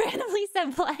completely randomly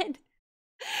said blood.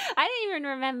 I didn't even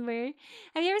remember.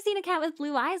 Have you ever seen a cat with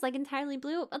blue eyes, like entirely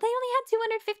blue? Well, they only had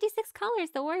 256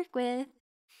 colors to work with.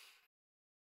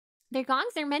 Their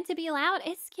gongs are meant to be loud.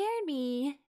 It scared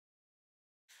me.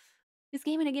 This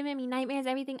game would have given me nightmares,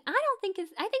 everything. I think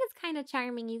it's kind of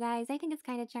charming, you guys. I think it's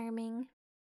kind of charming.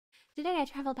 Today I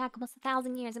traveled back almost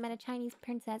 1,000 years and met a Chinese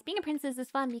princess. Being a princess is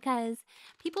fun because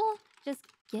people just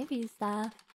give you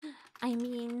stuff. I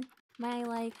mean, my,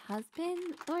 like,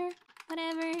 husband or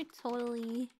whatever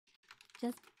totally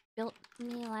just built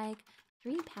me, like,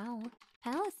 3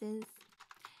 palaces.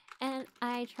 And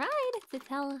I tried to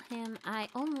tell him I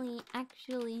only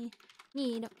actually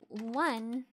need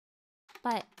 1,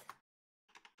 but...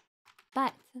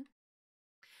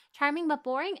 Charming but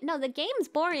boring? No, the game's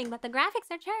boring, but the graphics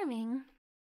are charming.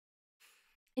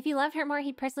 If he loved her more,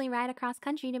 he'd personally ride across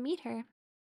country to meet her.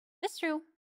 That's true.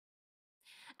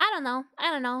 I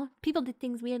don't know. People did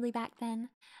things weirdly back then.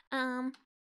 I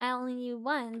only knew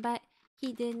 1, but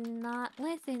he did not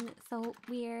listen, so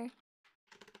we're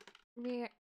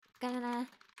gonna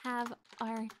have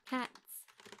our cats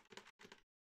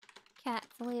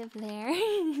live there.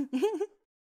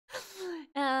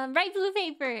 Bright blue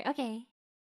paper. Okay.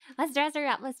 Let's dress her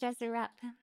up.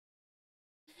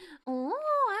 Oh,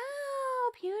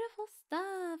 wow. Beautiful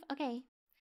stuff. Okay.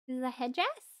 This is a headdress?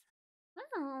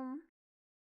 Oh.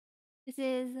 This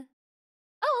is...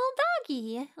 Oh,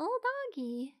 little doggy. A little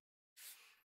doggy.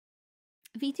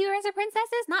 VTubers are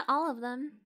princesses? Not all of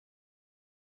them.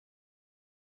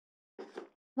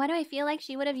 Why do I feel like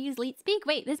she would have used Leet Speak?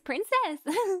 Wait, this princess?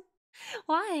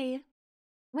 Why?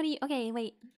 What do you... Okay,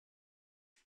 wait.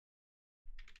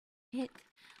 It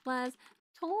was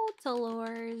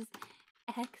Totalor's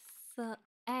excellent...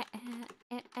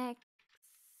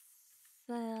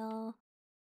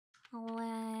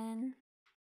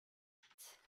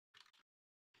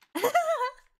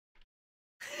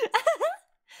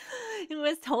 It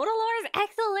was Totalor's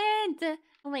excellent!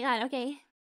 Oh my god, okay.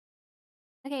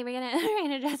 Okay, we're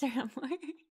gonna dress her up more.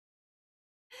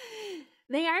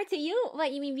 They are to you?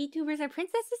 What, you mean VTubers are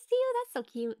princesses to you? That's so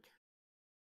cute.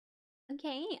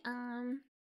 Okay,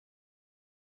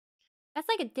 that's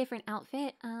like a different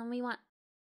outfit. We want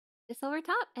this over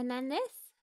top, and then this.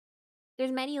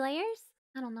 There's many layers?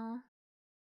 I don't know.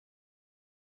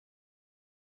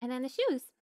 And then the shoes.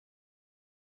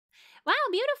 Wow,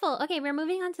 beautiful. Okay, we're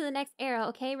moving on to the next arrow.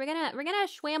 Okay, we're gonna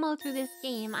schwammo through this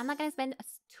game. I'm not gonna spend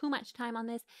too much time on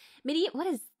this. MIDI, what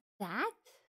is that?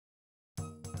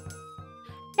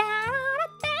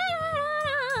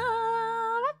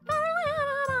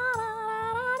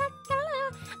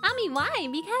 I mean, why?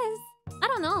 Because I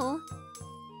don't know.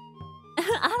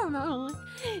 I don't know.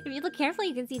 If you look carefully,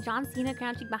 you can see John Cena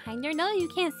crouching behind her. No, you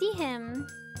can't see him.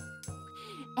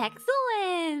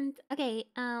 Excellent. Okay,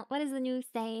 what does the news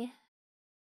say?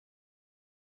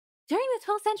 During the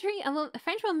 12th century, a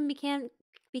French woman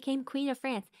became Queen of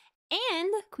France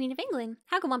and Queen of England.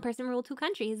 How can one person rule two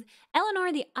countries?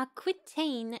 Eleanor the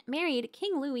Aquitaine married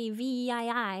King Louis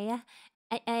VII,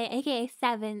 aka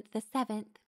the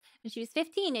Seventh. When she was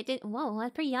 15, whoa,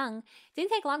 that's pretty young. It didn't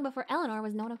take long before Eleanor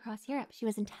was known across Europe. She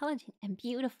was intelligent and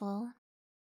beautiful.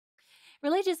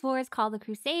 Religious wars called the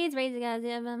Crusades, raised against...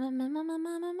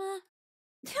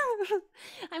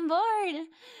 I'm bored.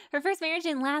 Her first marriage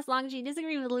didn't last long. She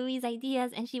disagreed with Louis's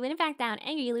ideas, and she went back down.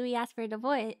 Angry, Louis asked for a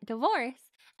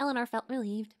divorce. Eleanor felt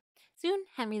relieved. Soon,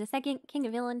 Henry II, King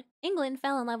of England,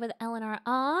 fell in love with Eleanor.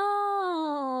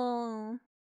 Oh.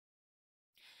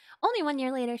 Only 1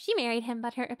 year later, she married him,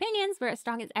 but her opinions were as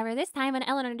strong as ever. This time, when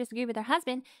Eleanor disagreed with her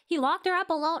husband, he locked her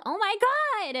up alone. Oh my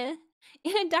god!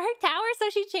 In a dark tower, so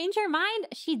she changed her mind?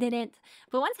 She didn't.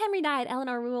 But once Henry died,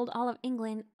 Eleanor ruled all of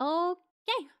England.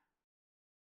 Okay.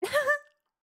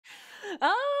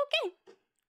 Okay.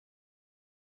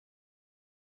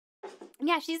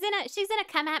 Yeah, she's in a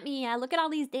come at me, look at all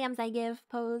these dams I give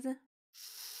pose.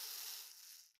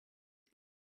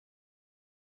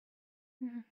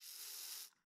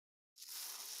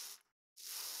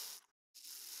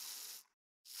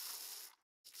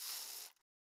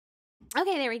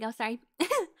 Okay, there we go. Sorry.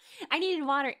 I needed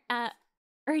water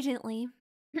urgently.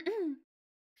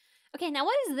 Okay, now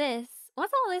what is this?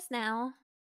 What's all this now?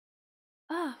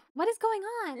 Oh, what is going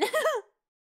on?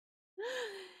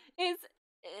 What's this?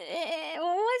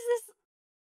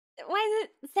 Why is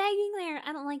it sagging there?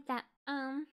 I don't like that.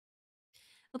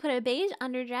 We'll put a beige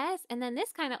underdress and then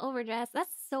this kind of overdress.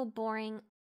 That's so boring.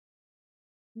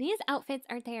 These outfits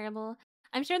are terrible.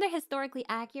 I'm sure they're historically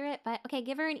accurate, but okay,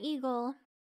 give her an eagle.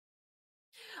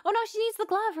 Oh no, she needs the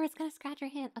glove or it's gonna scratch her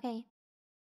hand. Okay.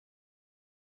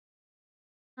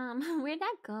 Where'd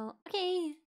that go?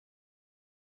 Okay.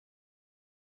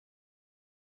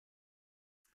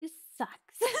 This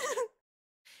sucks.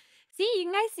 See,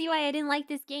 you guys see why I didn't like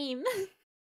this game.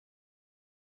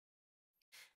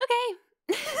 Okay.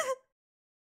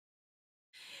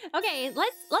 Okay,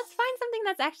 let's find something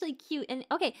that's actually cute. And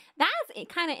okay, that's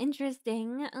kind of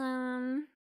interesting.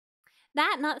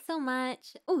 That not so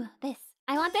much. Ooh, this.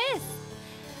 I want this.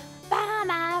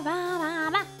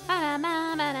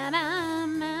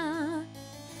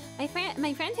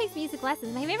 My friend takes music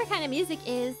lessons. My favorite kind of music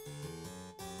is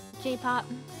J-pop,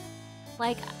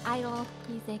 like idol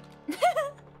music.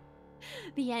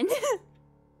 The end.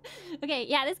 Okay,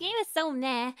 yeah, this game is so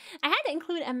meh. I had to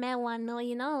include a meh one though,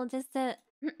 you know, just to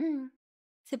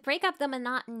to break up the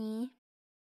monotony.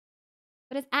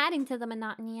 But it's adding to the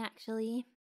monotony actually.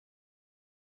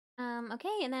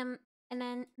 Okay, and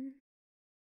then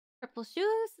purple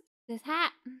shoes, this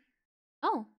hat.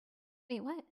 Oh, wait,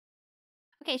 what?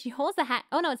 Okay, she holds the hat.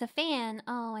 Oh no, it's a fan.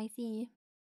 Oh, I see.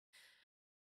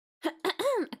 A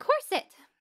corset.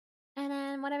 And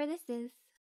then whatever this is.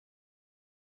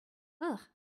 Ugh.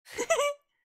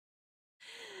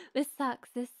 This sucks.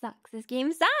 This sucks. This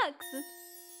game sucks.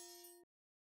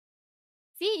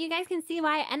 See, you guys can see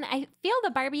why. And I feel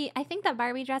I think the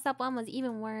Barbie dress up one was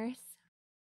even worse.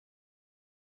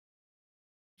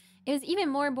 It was even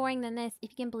more boring than this,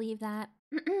 if you can believe that.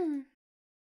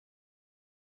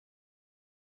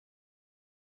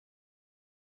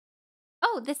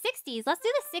 Oh, the 60s. Let's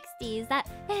do the 60s. That.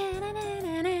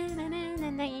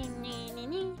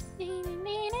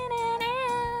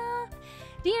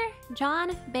 Dear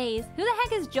John Bays. Who the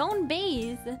heck is Joan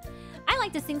Bays? I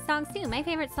like to sing songs too. My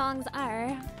favorite songs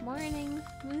are Morning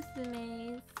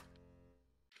Musume's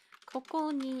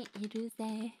Koko ni iru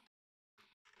ze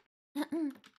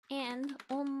and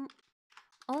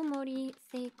Omori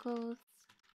Seiko's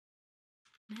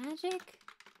Magic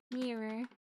Mirror.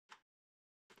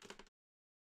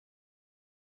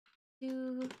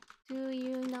 Do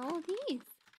you know these?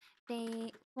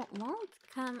 They won't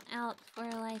come out for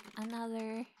like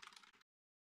another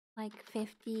like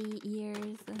 50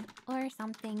 years or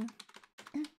something.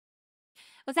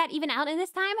 Was that even out in this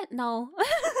time? No.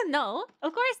 No,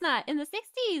 of course not. In the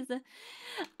 60s.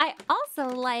 I also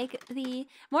like the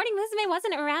Morning Musume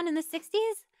wasn't around in the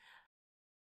 60s.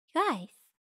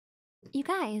 You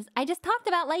guys, I just talked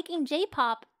about liking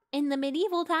J-pop in the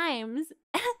medieval times.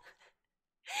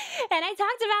 And I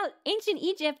talked about ancient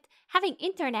Egypt having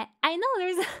internet. I know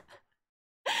there's...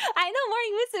 I know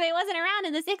Morning Musume wasn't around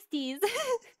in the 60s.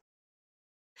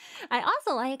 I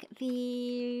also like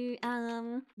the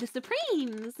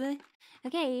Supremes.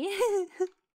 Okay.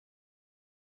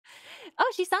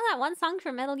 Oh, she sung that one song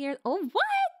from Metal Gear. Oh,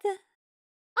 what?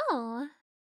 Oh.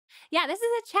 Yeah, this is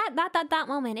a chat ...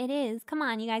 moment. It is. Come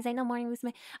on, you guys. I know Morning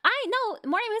Musume. I know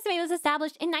Morning Musume was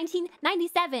established in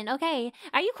 1997. Okay.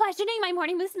 Are you questioning my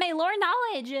Morning Musume lore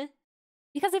knowledge?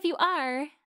 Because if you are,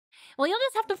 well, you'll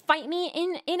just have to fight me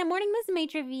in a Morning Musume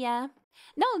trivia.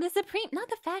 No, the Supreme, not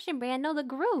the fashion brand. No, the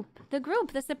group. The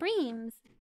Supremes.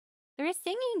 They're a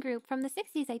singing group from the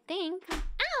 60s, I think.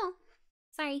 Ow!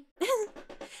 Sorry.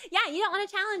 Yeah, you don't want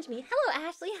to challenge me. Hello,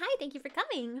 Ashley. Hi, thank you for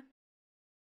coming.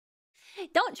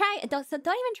 Don't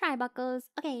even try, buckos.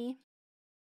 Okay.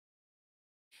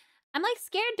 I'm like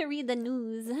scared to read the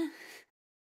news. Oh,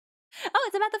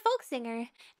 it's about the folk singer.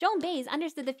 Joan Baez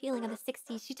understood the feeling of the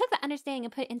 60s. She took that understanding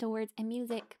and put it into words and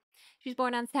music. She was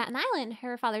born on Staten Island.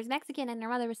 Her father's Mexican and her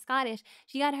mother was Scottish.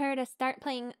 She got her to start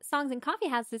playing songs in coffee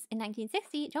houses in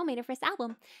 1960. Joan made her first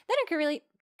album. Then her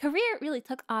career really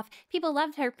took off. People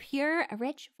loved her pure,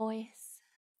 rich voice.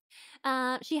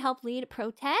 She helped lead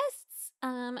protests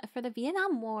for the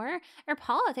Vietnam War. Her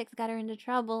politics got her into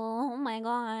trouble. Oh my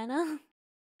god.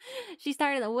 She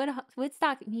started the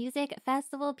Woodstock Music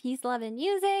Festival, Peace, Love, and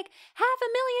Music.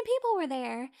 500,000 people were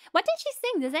there. What did she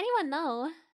sing? Does anyone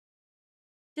know?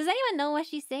 Does anyone know what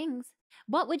she sings?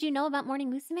 What would you know about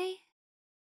Morning Musume?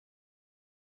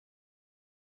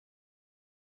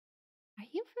 Are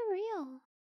you for real?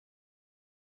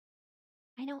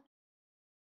 I know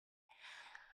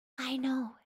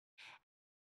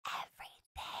everything.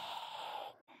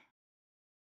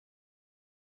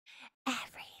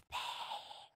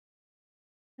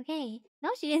 Okay. No,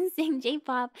 she didn't sing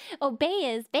J-pop. Oh,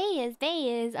 Baez. Okay,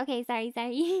 sorry.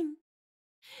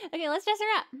 Okay, let's dress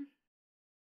her up.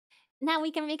 Now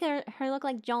we can make her look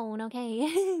like Joan, okay?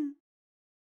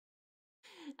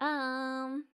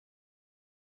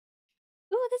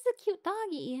 Ooh, this is a cute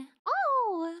doggy.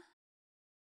 Oh!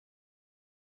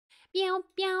 Meow,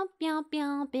 meow, meow,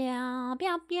 meow, meow,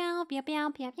 meow, meow, meow, meow,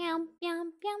 meow, meow, meow,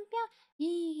 meow,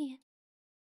 yeah.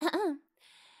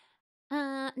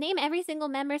 Name every single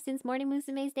member since Morning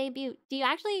Musume's debut. Do you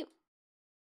actually...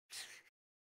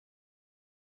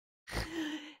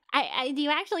 do you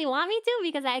actually want me to?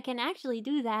 Because I can actually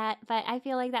do that, but I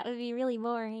feel like that would be really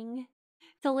boring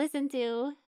to listen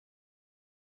to.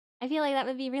 But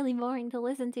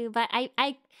I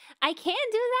can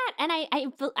do that, and I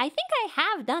think I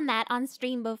have done that on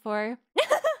stream before.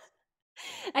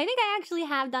 I think I actually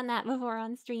have done that before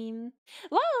on stream.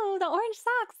 Whoa, the orange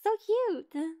socks, so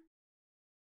cute.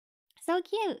 So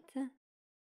cute.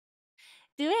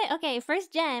 Do it? Okay,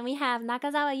 first gen, we have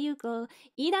Nakazawa Yuko,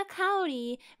 Ida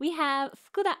Kaori, we have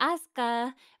Fukuda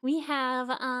Asuka, we have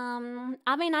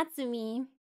Abe Natsumi,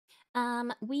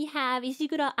 we have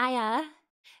Ishiguro Aya.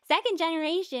 Second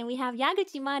generation, we have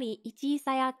Yaguchi Mari, Ichii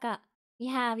Sayaka. We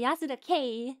have Yasuda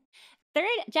Kei.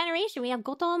 Third generation, we have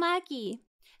Goto Maki.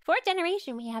 Fourth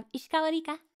generation, we have Ishikawa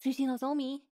Rika, Tsushi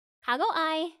Nozomi, Kago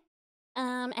Ai.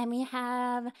 And we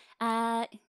have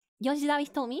Yoshizawa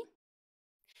Hitomi.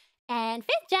 And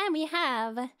fifth gen, we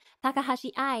have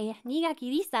Takahashi Ai,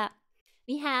 Nigaki Risa.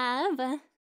 We have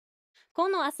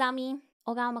Kono Asami,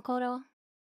 Ogawa Makoto.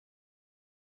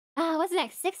 What's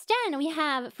next? Sixth gen, we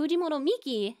have Fujimoto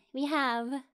Miki. We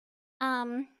have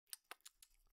Fujimoto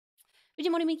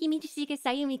Miki, Michishige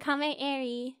Sayumi, Kame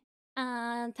Eri,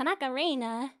 Tanaka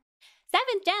Reina.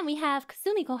 7th gen, we have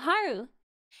Kasumi Koharu.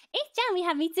 8th gen, we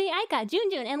have Mitsui Aika,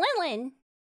 Junjun, and Linlin.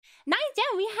 9th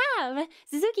gen, we have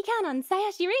Suzuki Kanon,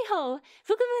 Sayashi Riho,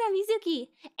 Fukumura Mizuki,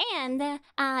 and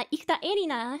Ikuta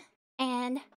Erina.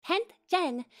 And 10th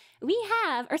gen, we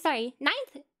have,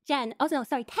 9th gen,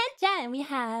 10th gen, we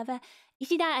have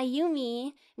Ishida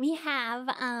Ayumi, we have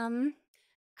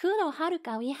Kuro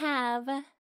Haruka, we have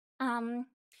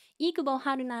Ikubo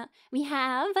Haruna, we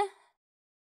have...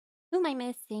 Who am I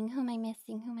missing?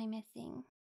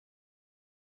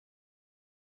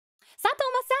 Sato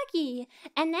Masaki!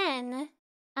 And then,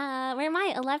 where am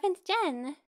I? 11th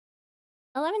gen.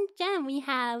 11th gen, we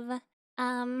have,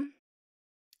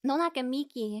 Nonaka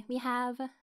Miki. We have...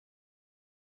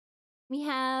 we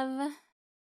have...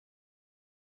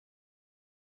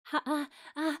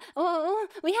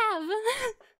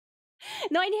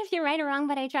 No idea if you're right or wrong,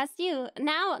 but I trust you.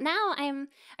 Now I'm...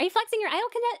 Are you flexing your idol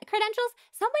credentials?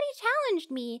 Somebody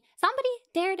challenged me. Somebody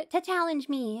dared to challenge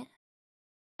me.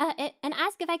 And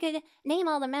ask if I could name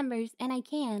all the members, and I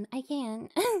can.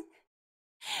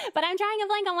 But I'm drawing a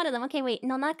blank on one of them. Okay, wait.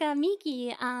 Nonaka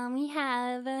Miki.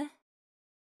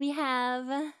 We have...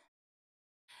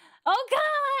 Oh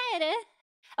god!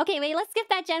 Okay, wait, let's skip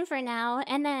that gen for now.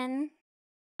 And then...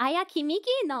 Ayaki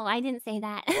Miki? No, I didn't say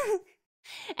that.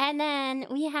 And then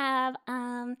we have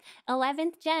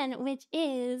 11th gen, which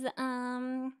is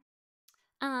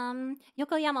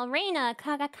Yokoyama Reina,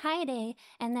 Kaga Kaede.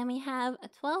 And then we have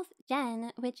 12th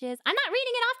gen, which is... I'm not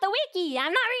reading it off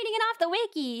the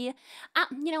wiki!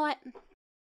 You know what?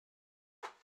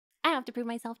 I don't have to prove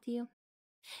myself to you.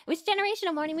 Which generation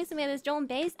of Morning Musume was Joan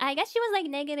based? I guess she was like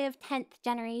negative 10th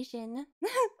generation.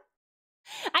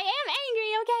 I am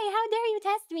angry, okay? How dare you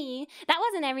test me? That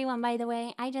wasn't everyone, by the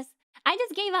way. I just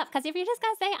gave up, because if you're just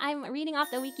gonna say I'm reading off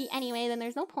the wiki anyway, then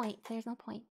there's no point. Okay.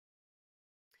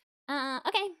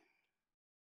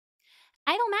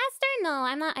 Idol Master? No,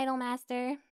 I'm not Idol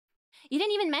Master. You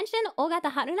didn't even mention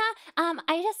Ogata Haruna?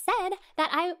 I just said that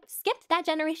I skipped that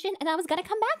generation and I was gonna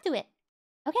come back to it.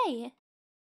 Okay.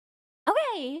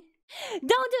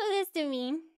 Don't do this to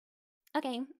me.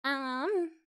 Okay,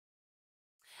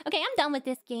 okay, I'm done with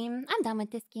this game.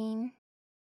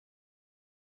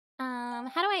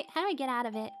 How do I get out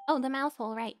of it? Oh, the mouse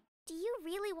hole, right. Do you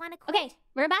really want to quit? Okay,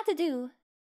 we're about to do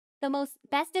the most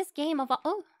bestest game of all.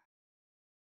 Oh.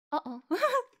 Uh-oh.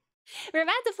 We're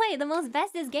about to play the most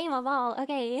bestest game of all.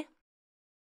 Okay.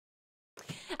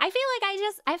 I feel like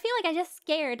I just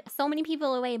scared so many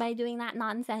people away by doing that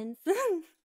nonsense.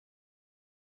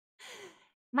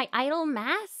 My Idol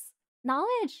Mass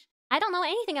knowledge? I don't know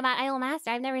anything about Idol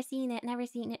Master. I've never seen it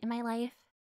in my life.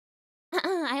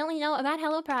 I only know about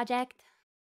Hello Project.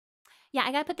 Yeah,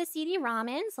 I gotta put the CD-ROM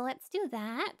in, so let's do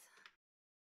that.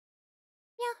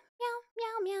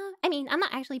 Meow. I mean, I'm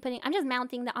not actually I'm just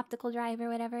mounting the optical drive or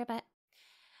whatever, but...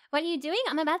 What are you doing?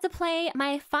 I'm about to play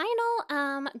my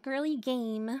final, girly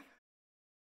game.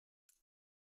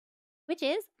 Which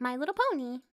is My Little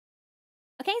Pony.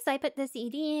 Okay, so I put the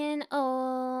CD in.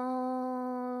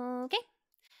 Okay.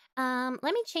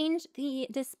 Let me change the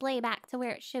display back to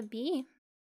where it should be.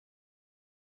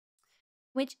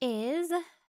 Which is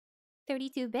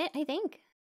 32-bit, I think.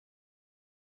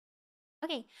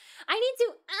 Okay. I need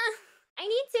to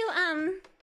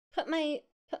put my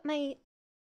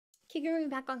Kigurumi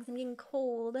back on because I'm getting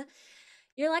cold.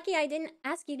 You're lucky I didn't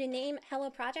ask you to name Hello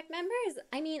Project members.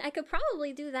 I mean, I could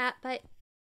probably do that, but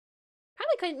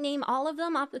probably couldn't name all of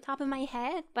them off the top of my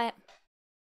head, but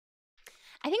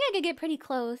I think I could get pretty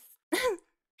close.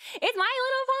 It's My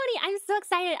Little Pony! I'm so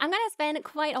excited. I'm gonna spend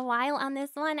quite a while on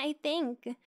this one, I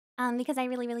think. Because I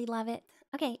really, really love it.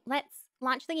 Okay, let's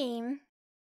launch the game.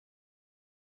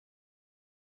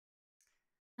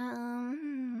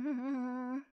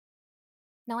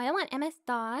 No, I don't want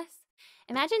MS-DOS.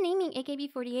 Imagine naming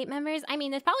AKB48 members. I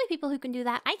mean, there's probably people who can do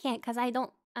that. I can't because I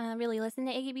don't really listen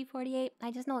to AKB48.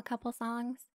 I just know a couple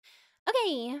songs.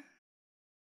 Okay.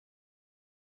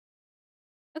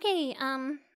 Okay,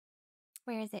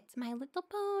 where is it? My Little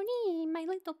Pony, My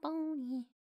Little Pony.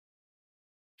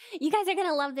 You guys are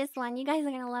gonna love this one.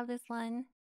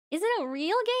 Is it a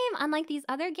real game unlike these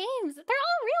other games? They're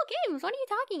all real games. What are you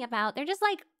talking about? They're just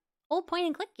like old point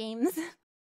and click games.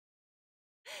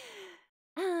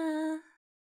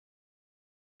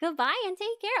 Goodbye and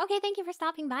take care. Okay, thank you for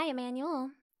stopping by,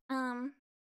 Emmanuel.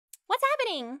 What's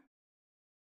happening?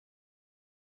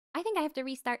 I think I have to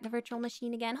restart the virtual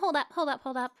machine again. Hold up.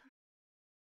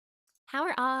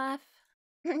 Power off.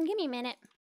 Give me a minute.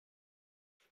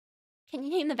 Can you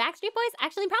name the Backstreet Boys?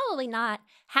 Actually, probably not.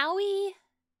 Howie?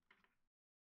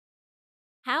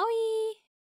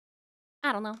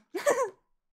 I don't know.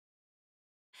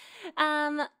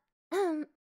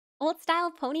 Old style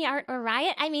pony art or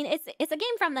riot? I mean, it's a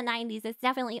game from the 90s. It's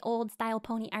definitely old style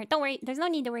pony art. Don't worry. There's no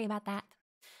need to worry about that.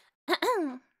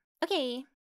 Okay.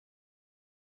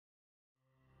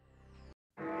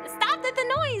 Stop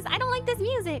the noise. I don't like this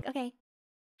music. Okay.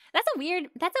 That's a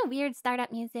weird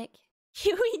startup music.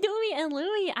 Huey, Dewey, and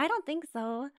Louie. I don't think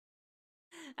so.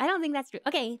 I don't think that's true.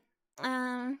 Okay.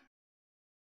 Okay,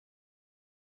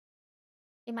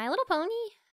 My Little Pony.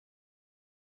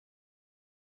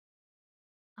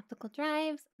 Optical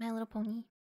drives. My Little Pony.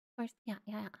 Of course. Yeah.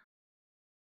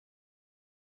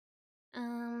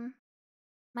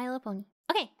 My Little Pony.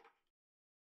 Okay.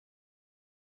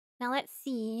 Now let's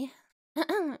see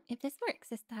if this works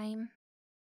this time.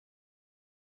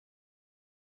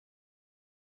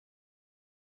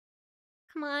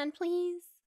 Come on, please.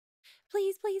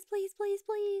 Please, please, please, please,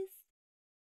 please.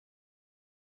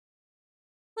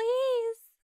 Please.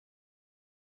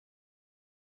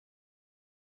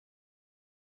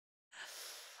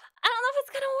 I don't know if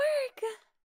it's gonna work.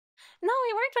 No,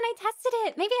 it worked when I tested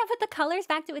it. Maybe I put the colors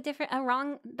back to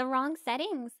the wrong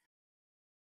settings.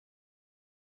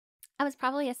 I was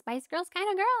probably a Spice Girls kind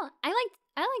of girl. I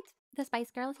liked the Spice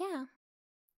Girls, yeah.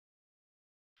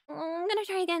 I'm gonna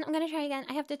try again.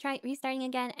 I have to try restarting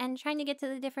again and trying to get to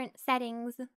the different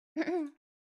settings.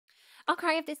 I'll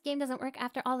cry if this game doesn't work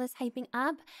after all this hyping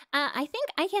up. I think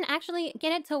I can actually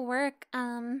get it to work.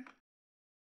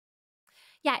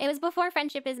 Yeah, it was before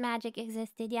Friendship is Magic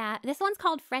existed. Yeah, this one's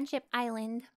called Friendship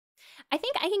Island. I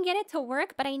think I can get it to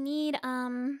work, but I need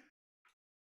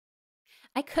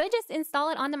I could just install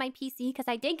it onto my PC because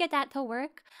I did get that to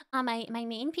work on my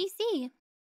main PC.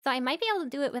 So I might be able to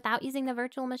do it without using the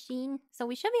virtual machine. So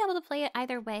we should be able to play it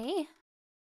either way.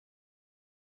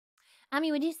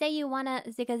 Ami, would you say you wanna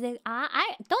zigga zig?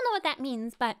 I don't know what that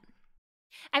means, but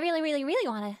I really, really, really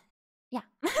wanna. Yeah.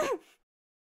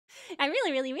 I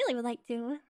really, really, really would like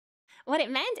to. What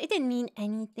it meant? It didn't mean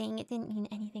anything. It didn't mean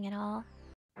anything at all.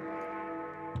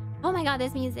 Oh my god,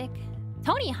 this music.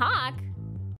 Tony Hawk?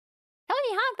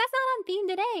 Tony Hawk, that's not on theme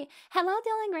today. Hello,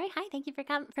 Dylan Gray. Hi, thank you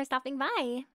for stopping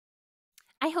by.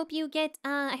 I hope you get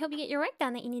your work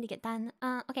done that you need to get done.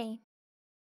 Okay.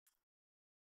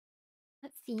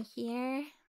 Let's see here.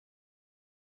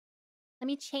 Let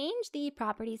me change the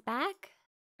properties back.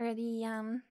 Or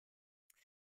the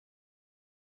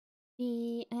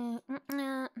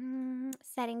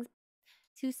settings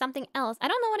to something else. I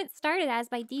don't know what it started as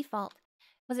by default.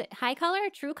 Was it high color?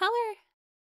 True color?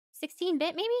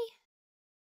 16-bit maybe?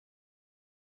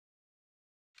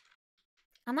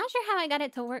 I'm not sure how I got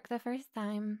it to work the first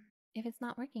time. If it's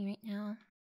not working right now.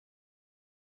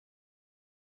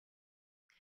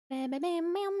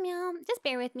 Just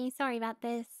bear with me. Sorry about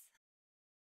this.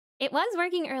 It was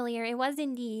working earlier. It was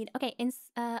indeed. Okay,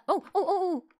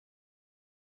 oh.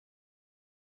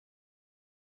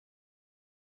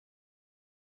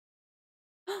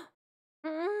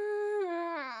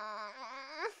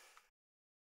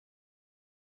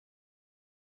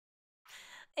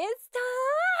 It's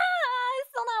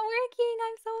still not working.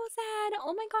 I'm so sad.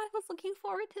 Oh my god, I was looking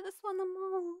forward to this one the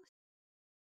most.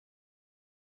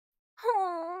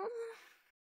 Oh.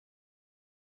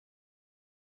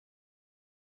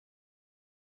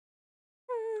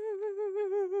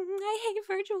 I hate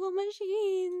virtual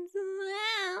machines.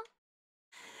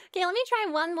 Okay, let me try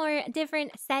one more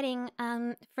different setting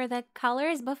for the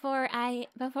colors before I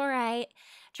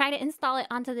try to install it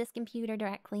onto this computer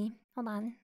directly. Hold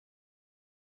on.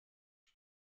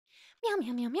 Meow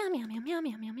meow meow meow meow meow meow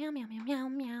meow meow meow meow meow meow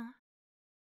meow.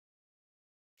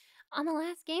 On the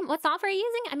last game, what software are you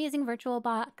using? I'm using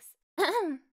VirtualBox.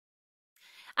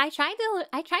 I tried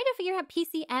to figure out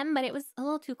PCM, but it was a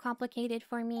little too complicated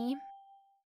for me.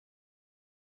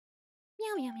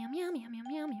 Meow meow meow meow meow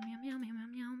meow meow meow meow meow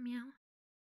meow meow.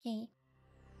 Okay.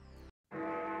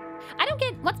 I don't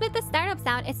get what's with the startup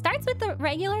sound. It starts with the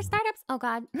regular startups. Oh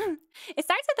god. It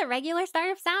starts with the regular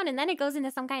startup sound and then it goes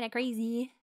into some kind of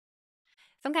crazy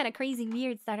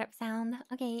weird startup sound.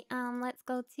 Okay, let's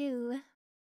go to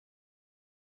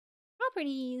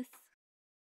properties.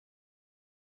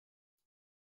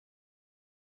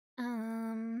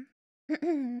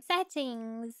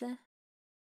 Settings.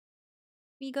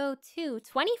 We go to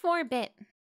 24-bit.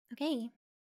 Okay.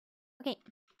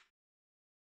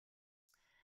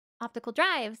 Optical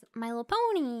drives, My Little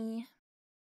Pony.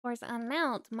 Force on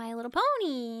mount, My Little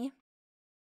Pony.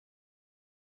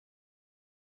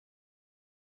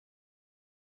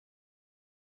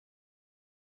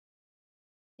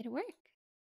 Did it work?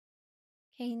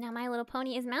 Okay, now My Little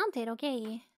Pony is mounted.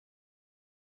 Okay.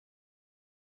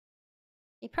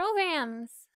 Okay,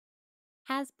 programs.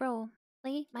 Hasbro.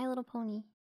 Play My Little Pony.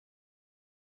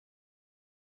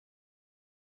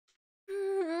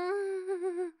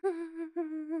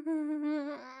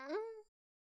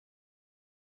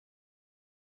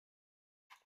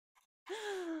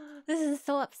 This is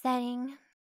so upsetting.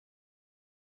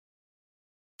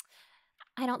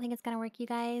 I don't think it's gonna work, you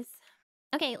guys.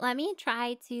 Okay, let me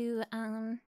try to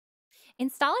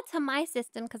install it to my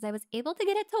system because I was able to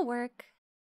get it to work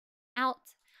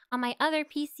out on my other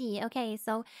PC. Okay,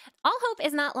 so all hope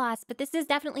is not lost, but this is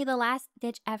definitely the last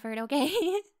ditch effort, okay?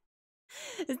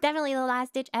 It's definitely the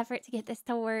last ditch effort to get this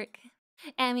to work.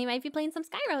 And we might be playing some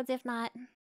Skyroads if not.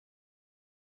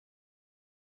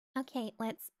 Okay,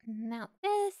 let's mount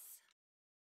this.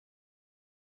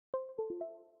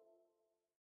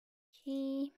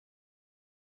 Okay.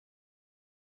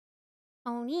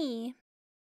 Oni.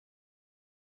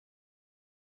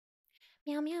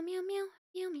 Meow, meow, meow, meow,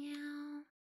 meow, meow.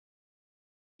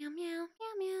 Meow, meow,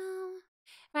 meow, meow.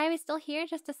 Why are we still here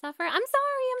just to suffer? I'm sorry.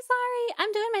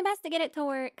 I'm doing my best to get it to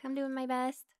work. I'm doing my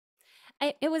best.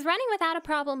 It was running without a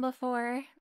problem before.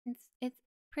 It's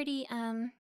pretty,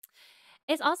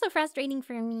 it's also frustrating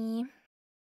for me.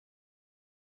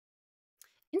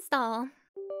 Install.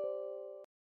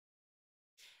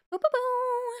 Boo, boo,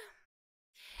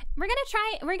 boo.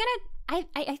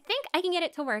 I think I can get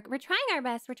it to work. We're trying our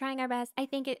best. I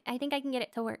think I can get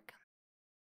it to work.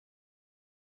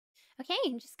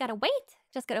 Okay, just gotta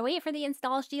wait for the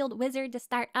install shield wizard to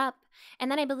start up.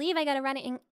 And then I believe I gotta run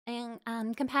it in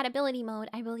compatibility mode.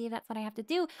 I believe that's what I have to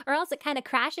do, or else it kind of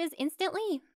crashes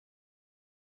instantly.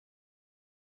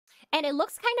 And it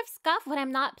looks kind of scuffed when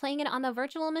I'm not playing it on the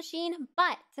virtual machine,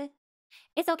 but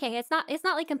it's okay. It's not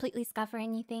like completely scuffed or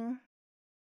anything.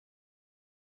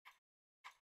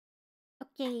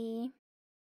 Okay.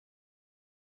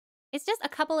 It's just a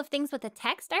couple of things with the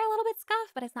text are a little bit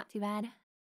scuffed, but it's not too bad.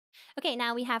 Okay,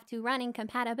 now we have to run in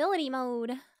compatibility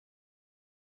mode.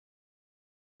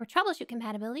 For troubleshoot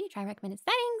compatibility, try recommended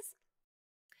settings.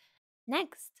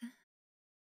 Next.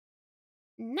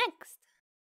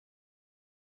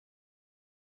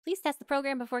 Please test the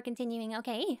program before continuing.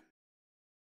 Okay.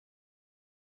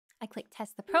 I click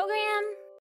test the program.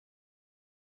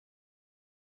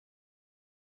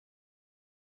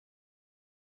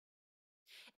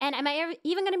 And am I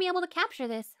even going to be able to capture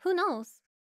this? Who knows?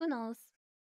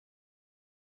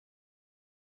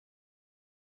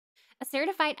 A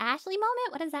certified Ashley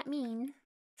moment? What does that mean?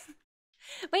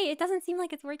 Wait, it doesn't seem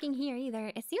like it's working here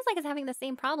either. It seems like it's having the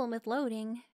same problem with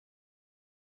loading.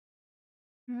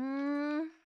 Oh,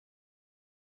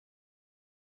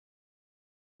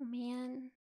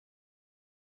 man.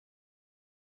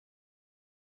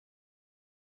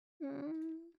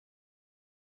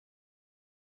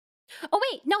 Oh,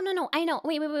 wait. No. I know.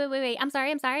 Wait. I'm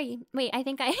sorry. Wait, I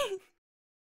think I...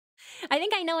 I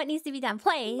think I know what needs to be done.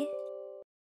 Play.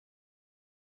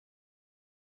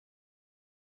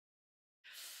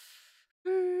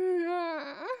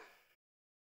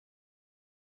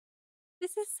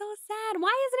 This is so sad.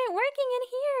 Why isn't it working in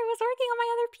here? It was working on my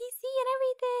other PC and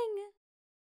everything.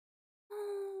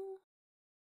 Oh,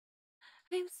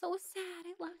 I'm so sad.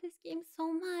 I love this game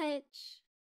so much.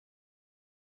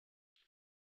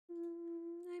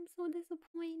 I'm so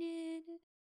disappointed.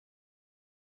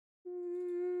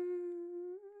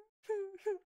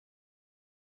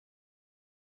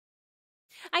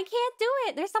 I can't do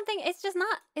it. There's something. It's just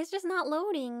not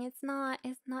loading. It's not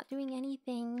doing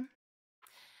anything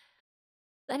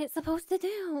that it's supposed to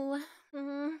do.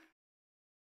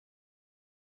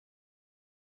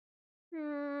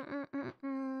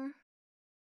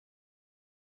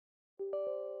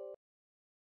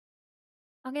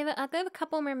 I'll give a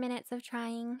couple more minutes of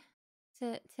trying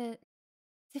to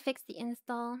fix the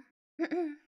install.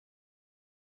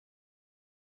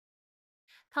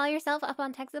 Call yourself up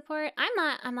on tech support?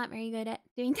 I'm not very good at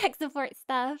doing tech support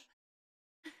stuff.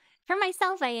 For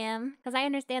myself I am, because I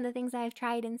understand the things I've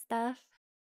tried and stuff.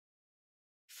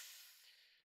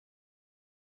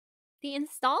 The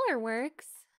installer works.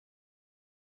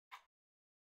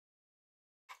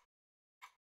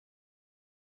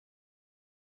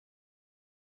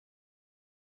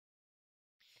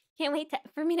 Can't wait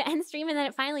for me to end stream and then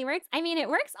it finally works. I mean, it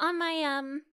works on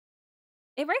my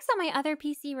other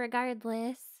PC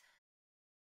regardless.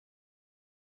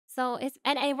 So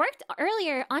and it worked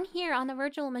earlier on here on the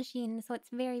virtual machine, so it's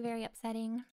very, very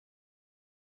upsetting.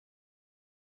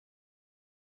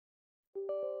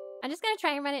 I'm just gonna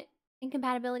try and run it in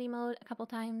compatibility mode a couple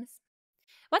times.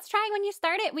 What's trying when you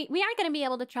start it? We aren't gonna be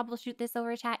able to troubleshoot this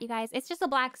over chat, you guys. It's just a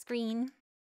black screen.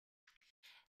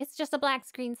 It's just a black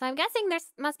screen, so I'm guessing there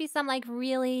must be some like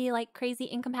really like crazy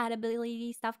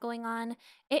incompatibility stuff going on.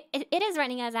 It is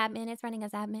running as admin. It's running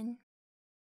as admin.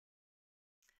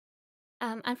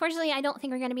 Unfortunately, I don't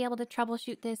think we're going to be able to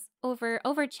troubleshoot this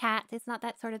over chat. It's not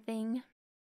that sort of thing.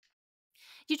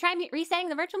 Did you try resetting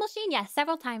the virtual machine? Yes,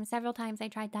 several times. Several times I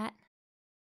tried that.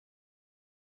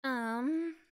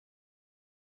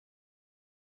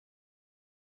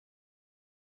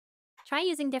 Try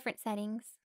using different settings.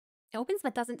 It opens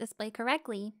but doesn't display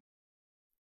correctly.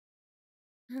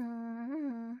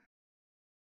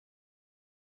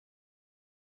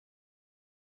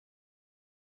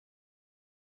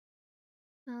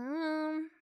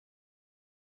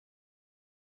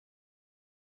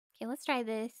 Okay, let's try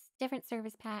this. Different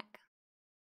service pack.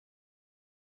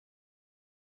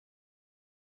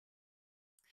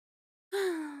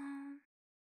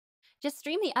 Just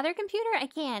stream the other computer? I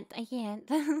can't.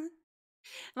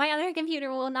 My other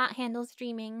computer will not handle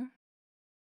streaming.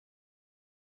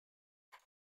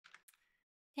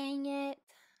 Dang it.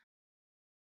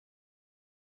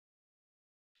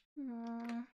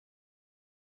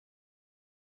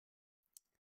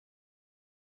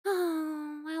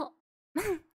 Oh, well.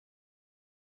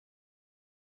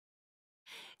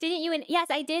 Didn't you?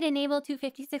 Yes, I did enable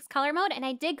 256 color mode, and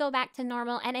I did go back to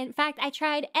normal. And in fact, I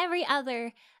tried every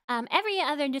other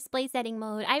display setting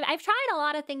mode. I've tried a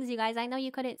lot of things, you guys. I know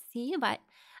you couldn't see, but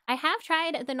I have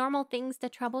tried the normal things to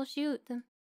troubleshoot,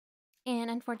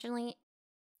 and unfortunately,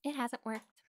 it hasn't worked.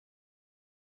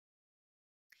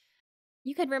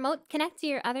 You could remote connect to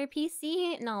your other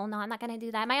PC? No, I'm not gonna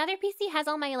do that. My other PC has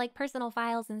all my like personal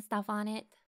files and stuff on it.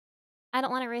 I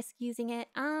don't want to risk using it.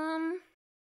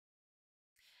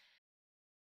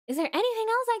 Is there anything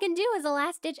else I can do as a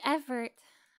last-ditch effort?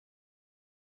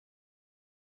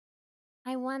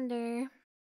 I wonder.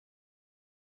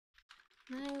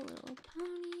 My Little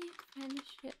Pony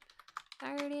Friendship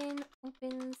Garden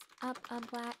opens up a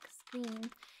black screen.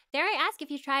 Dare I ask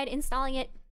if you tried installing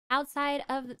it outside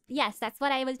of... Yes, that's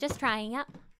what I was just trying. Yep.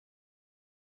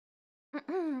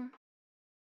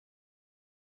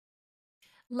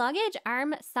 Luggage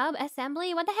arm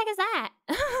sub-assembly? What the heck is that?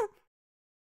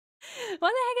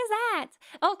 What the heck is that?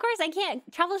 Oh, of course, I can't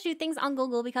troubleshoot things on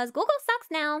Google because Google sucks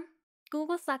now.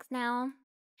 Google sucks now.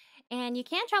 And you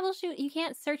can't troubleshoot, you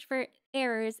can't search for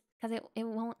errors because it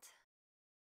won't.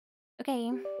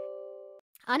 Okay.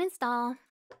 Uninstall.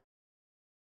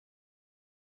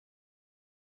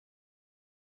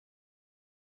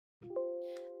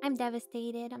 I'm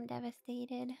devastated. I'm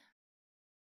devastated.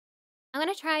 I'm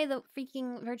gonna try the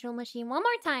freaking virtual machine one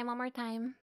more time. One more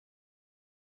time.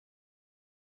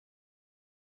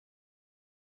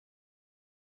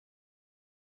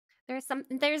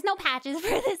 There's no patches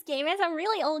for this game. It's a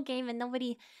really old game and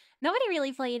nobody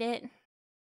really played it.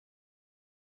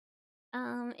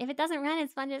 If it doesn't run,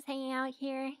 it's fun just hanging out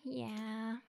here.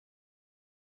 Yeah.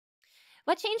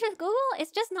 What changed with Google?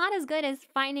 It's just not as good as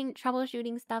finding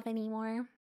troubleshooting stuff anymore.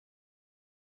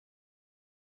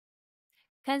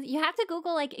 Because you have to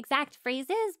Google like exact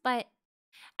phrases, but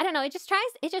I don't know, it just tries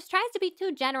to be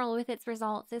too general with its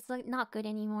results. It's like not good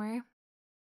anymore.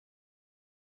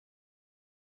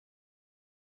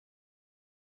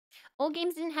 Old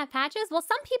games didn't have patches? Well,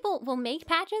 some people will make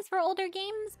patches for older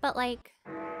games, but like...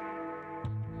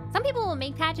 Some people will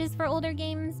make patches for older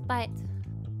games, but...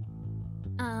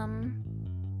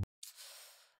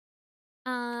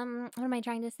 What am I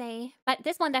trying to say? But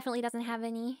this one definitely doesn't have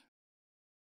any.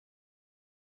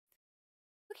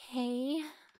 Okay.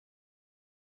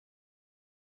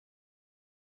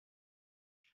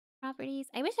 Properties.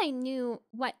 I wish I knew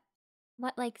what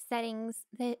like settings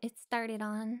that it started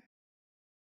on.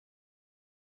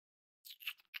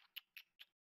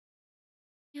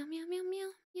 Meow meow meow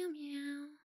meow meow meow.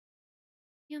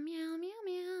 Meow meow meow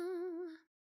meow.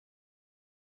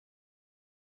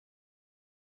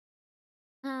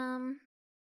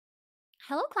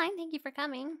 Hello Klein, thank you for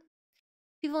coming.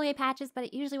 People made patches, but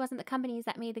it usually wasn't the companies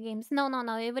that made the games. No.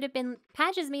 It would have been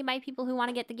patches made by people who want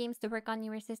to get the games to work on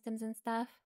newer systems and stuff.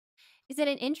 Is it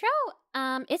an intro?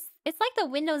 It's like the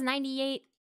Windows 98...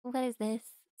 What is this?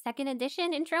 Second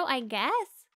edition intro, I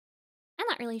guess? I'm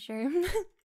not really sure.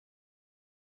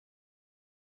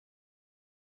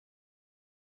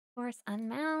 Force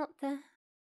unmount.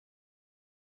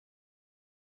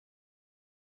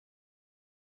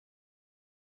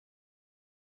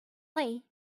 Play.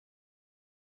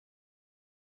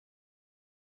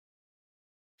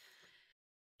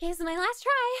 Okay, so my last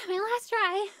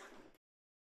try.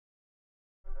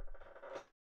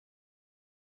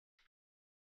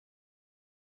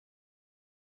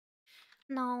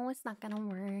 No, it's not gonna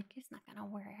work. It's not gonna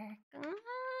work.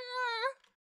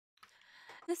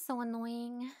 This is so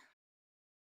annoying.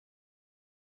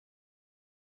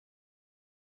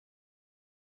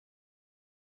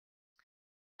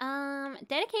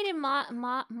 Dedicated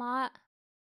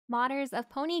modders of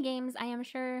pony games, I am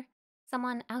sure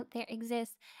someone out there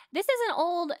exists. This is an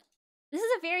old... This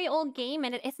is a very old game,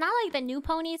 and it's not like the new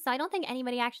ponies, so I don't think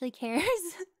anybody actually cares.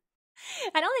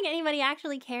 I don't think anybody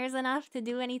actually cares enough to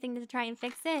do anything to try and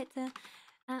fix it.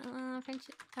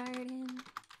 Friendship Garden.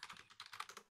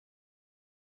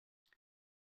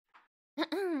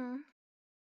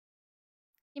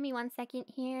 Give me 1 second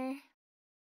here.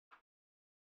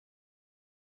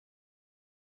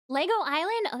 Lego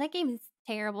Island? Oh, that game is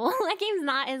terrible. That game's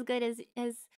not as good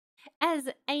as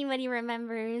anybody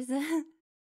remembers.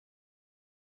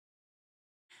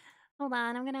 Hold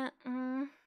on, I'm gonna...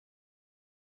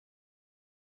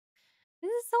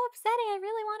 This is so upsetting. I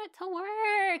really want it to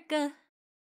work.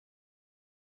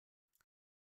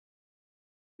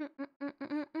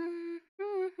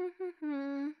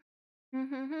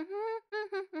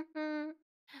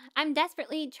 I'm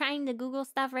desperately trying to Google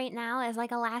stuff right now as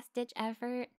like a last-ditch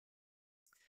effort.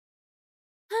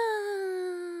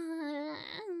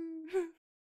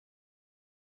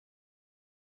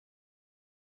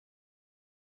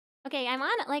 Okay, I'm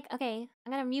on like okay.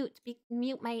 I'm gonna mute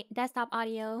my desktop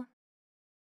audio.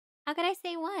 How could I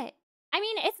say what? I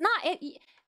mean, it's not it.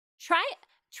 Try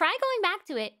going back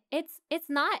to it. It's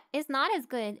not as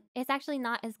good. It's actually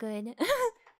not as good.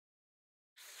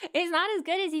 It's not as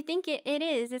good as you think it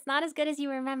is. It's not as good as you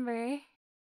remember.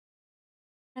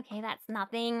 Okay, that's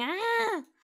nothing. Ah!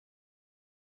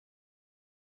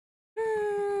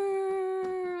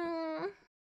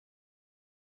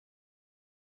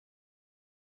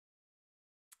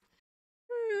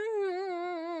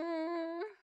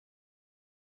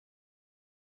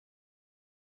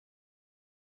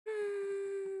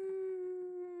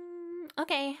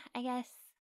 Okay, I guess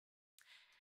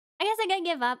I gotta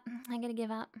give up. I gotta give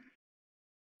up.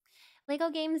 Lego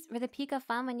games were the peak of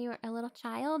fun when you were a little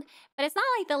child, but it's not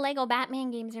like the Lego Batman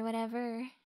games or whatever.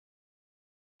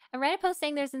 A Reddit post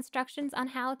saying there's instructions on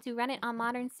how to run it on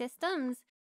modern systems.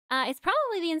 It's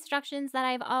probably the instructions that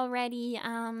I've already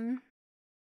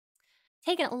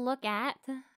taken a look at.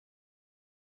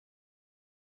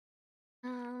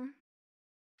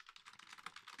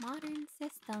 Modern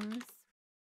systems.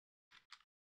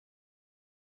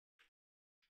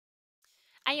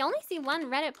 I only see one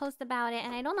Reddit post about it,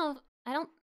 and I don't know. I don't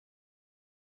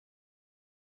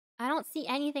see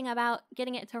anything about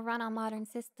getting it to run on modern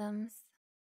systems.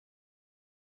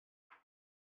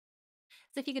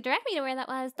 So if you could direct me to where that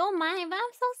was, don't mind, but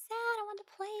I'm so sad. I want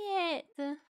to play it.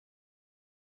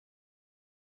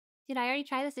 Did I already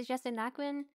try the suggested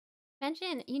Nakwin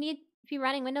mention? You need to be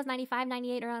running Windows 95,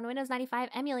 98, or on Windows 95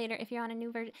 emulator if you're on a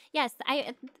new version. Yes,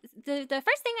 the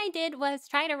first thing I did was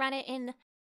try to run it in...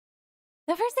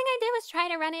 The first thing I did was try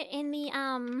to run it in the,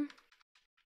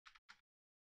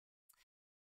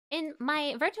 in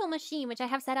my virtual machine, which I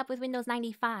have set up with Windows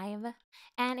 95.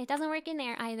 And it doesn't work in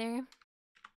there either.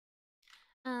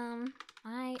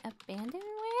 My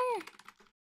abandonware?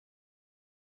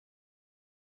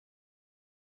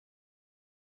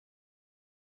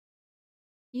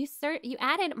 You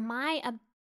added my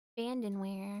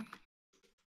abandonware.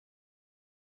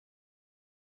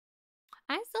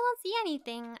 I still don't see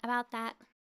anything about that.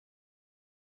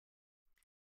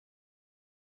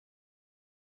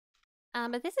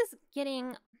 But this is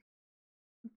getting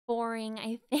boring,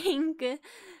 I think.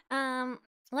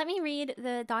 Let me read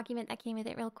the document that came with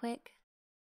it real quick.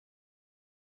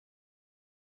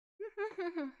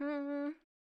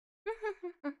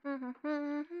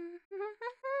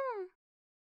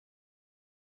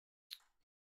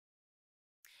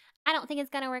 I don't think it's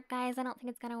gonna work, guys. I don't think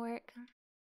it's gonna work.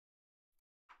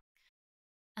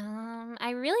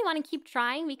 I really want to keep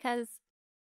trying because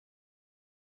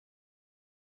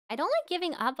I don't like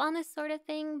giving up on this sort of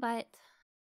thing, but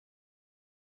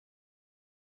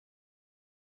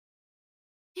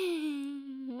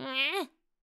I'm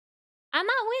not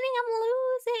winning, I'm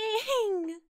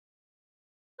losing.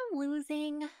 I'm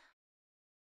losing.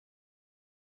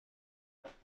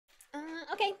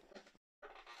 Okay.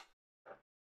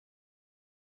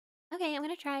 Okay, I'm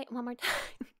gonna try one more time.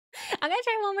 I'm gonna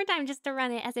try one more time just to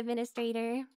run it as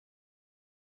administrator.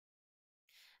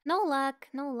 No luck,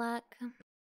 no luck.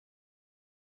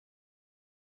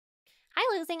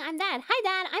 Hi, losing. I'm Dad. Hi,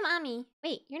 Dad. I'm Ami.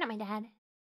 Wait, you're not my dad.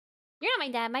 You're not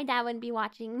my dad. My dad wouldn't be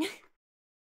watching.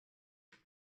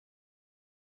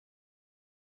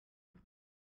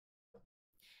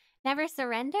 Never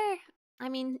surrender? I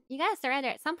mean, you gotta surrender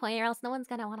at some point or else no one's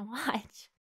gonna want to watch.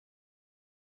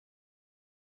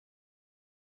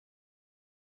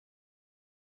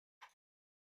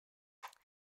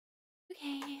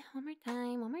 Okay, one more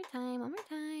time, one more time, one more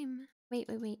time. Wait.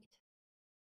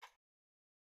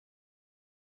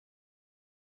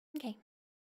 Okay.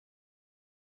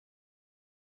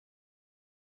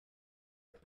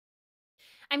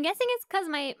 I'm guessing it's because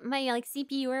my like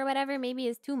CPU or whatever maybe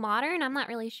is too modern. I'm not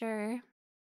really sure.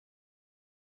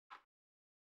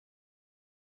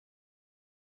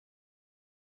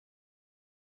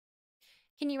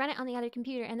 Can you run it on the other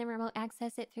computer and then remote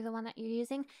access it through the one that you're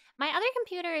using? My other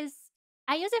computer is...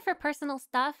 I use it for personal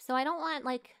stuff, so I don't want,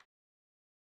 like...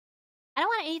 I don't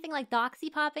want anything like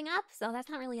Doxy popping up, so that's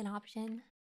not really an option.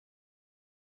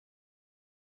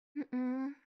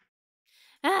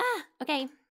 Ah! Okay.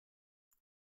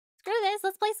 Screw this.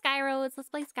 Let's play Skyroads. Let's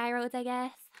play Skyroads, I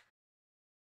guess.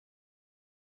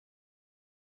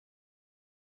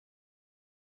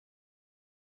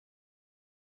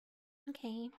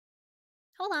 Okay.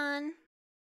 Hold on.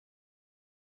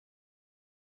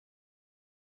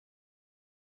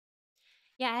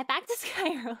 Yeah, back to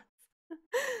Skyroads.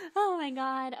 Oh my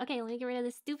god. Okay, let me get rid of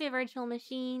this stupid virtual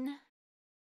machine.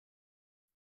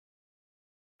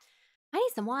 I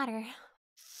need some water.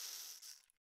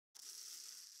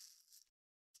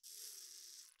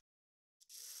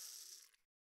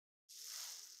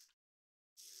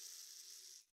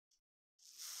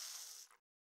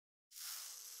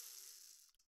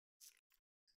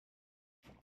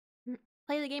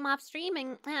 Play the game off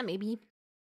streaming? Maybe.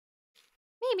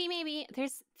 Maybe.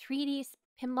 There's 3D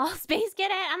pinball space.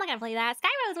 Get it? I'm not gonna play that.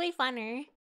 Skyro's way funner.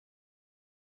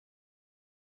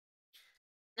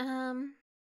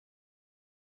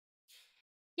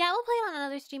 Yeah, we'll play it on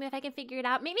another stream if I can figure it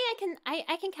out. Maybe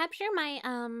I can capture my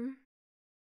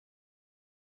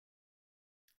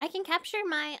I can capture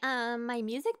my my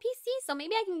music PC, so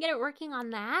maybe I can get it working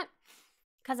on that.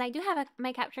 Because I do have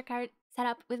my capture card set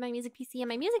up with my music PC, and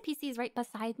my music PC is right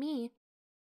beside me.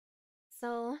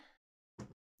 So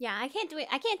yeah, I can't do it.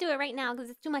 I can't do it right now because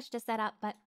it's too much to set up,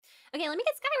 but okay, let me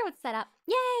get Skyroad set up.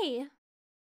 Yay!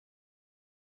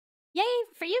 Yay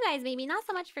for you guys, maybe, not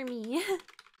so much for me.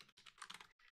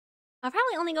 I'll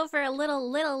probably only go for a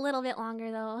little bit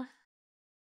longer though.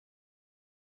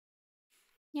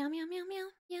 Meow meow meow meow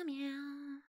meow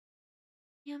meow.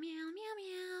 Meow meow meow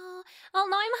meow. Oh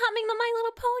no, I'm humming the My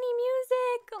Little Pony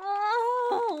music.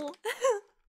 Oh.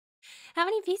 How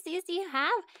many PCs do you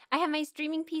have? I have my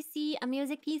streaming PC, a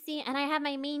music PC, and I have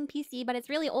my main PC, but it's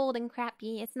really old and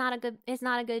crappy. It's not a good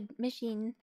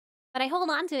machine. But I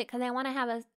hold on to it because I want to have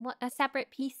a separate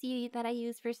PC that I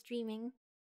use for streaming.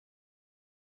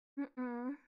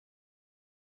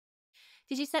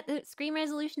 Did you set the screen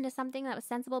resolution to something that was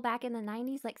sensible back in the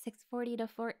 90s, like 640 to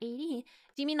 480?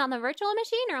 Do you mean on the virtual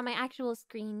machine or on my actual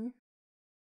screen?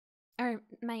 Or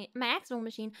my actual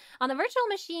machine? On the virtual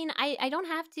machine, I don't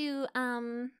have to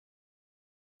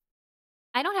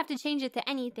I don't have to change it to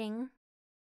anything.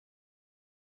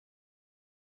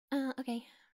 Okay.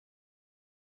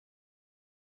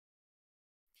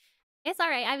 It's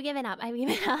alright, I've given up. I've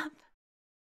given up.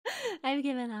 I've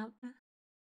given up. Meow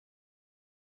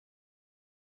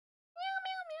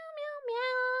meow meow meow meow.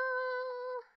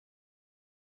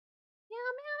 Meow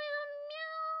meow meow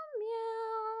meow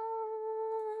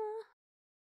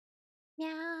meow.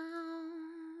 Meow.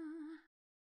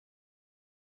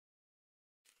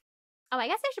 Oh, I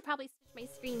guess I should probably switch my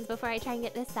screens before I try and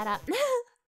get this set up.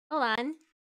 Hold on.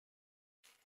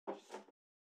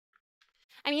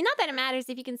 I mean, not that it matters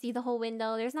if you can see the whole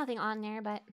window. There's nothing on there,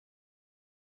 but...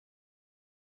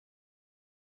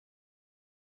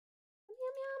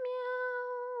 Meow, meow, meow.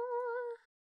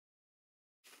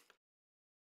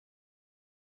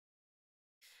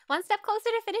 One step closer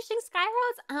to finishing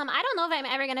Skyroads? I don't know if I'm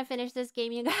ever gonna finish this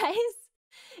game, you guys.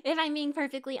 If I'm being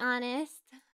perfectly honest.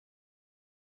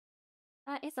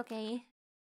 It's okay.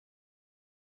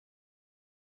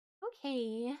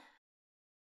 Okay.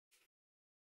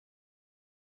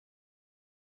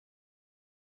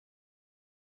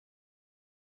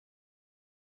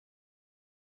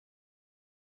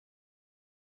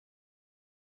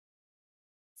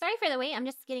 Sorry for the wait, I'm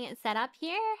just getting it set up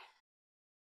here.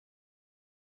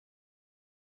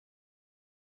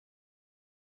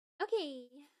 Okay.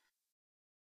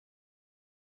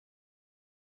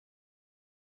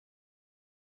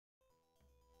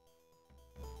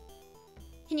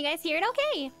 Can you guys hear it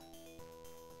okay?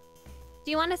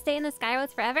 Do you want to stay in the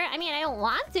Skyroads forever? I mean, I don't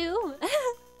want to.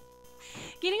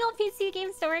 Getting old PC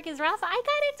games to work is rough. I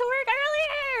got it to work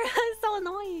earlier! It's so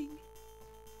annoying.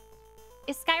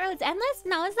 Is Skyroads endless?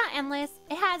 No, it's not endless.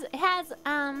 It has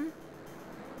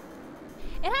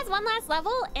one last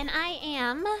level, and I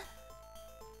am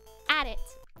at it.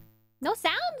 No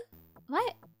sound?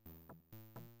 What?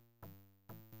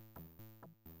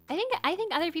 I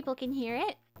think other people can hear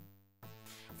it.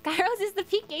 Skyroads is the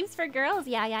peak games for girls.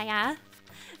 Yeah.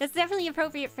 That's definitely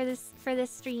appropriate for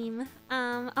this stream.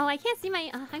 Oh, I can't see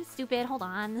my... I'm stupid. Hold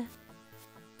on.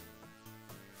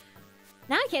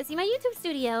 Now I can't see my YouTube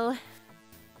studio.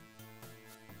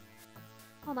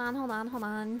 Hold on, hold on, hold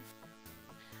on.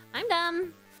 I'm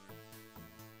dumb.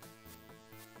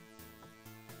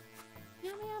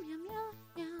 Meow, meow, meow, meow,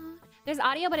 meow. There's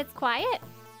audio, but it's quiet.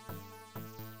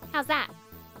 How's that?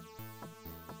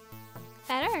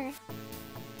 Better.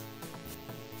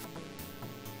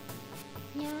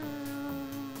 Meow.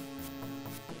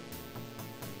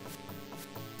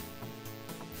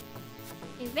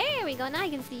 Okay, there we go. Now I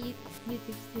can see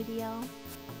YouTube Studio.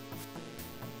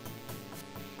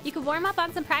 You could warm up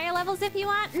on some prior levels if you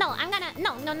want. No, I'm gonna...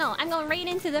 No. I'm going right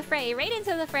into the fray. Right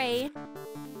into the fray.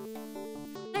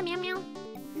 Meow, meow.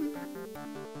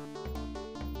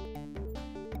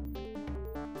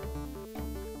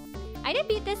 I did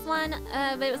beat this one,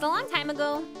 but it was a long time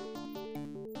ago.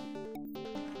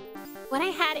 When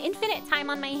I had infinite time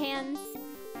on my hands.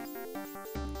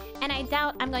 And I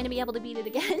doubt I'm going to be able to beat it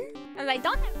again.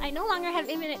 Because I no longer have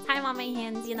infinite time on my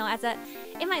hands, you know,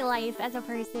 in my life as a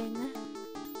person.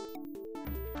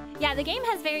 Yeah, the game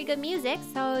has very good music,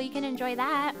 so you can enjoy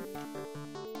that.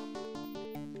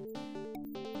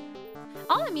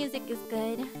 All the music is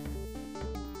good.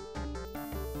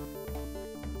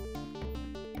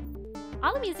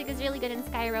 All the music is really good in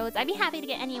Skyroads. I'd be happy to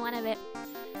get any one of it.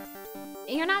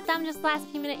 You're not dumb, just last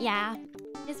few minutes. Yeah,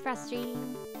 it's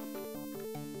frustrating.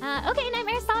 Okay,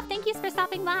 Nightmare Soft, thank you for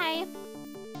stopping by.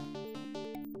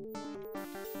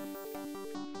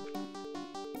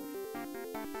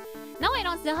 No, I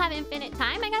don't still have infinite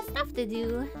time. I got stuff to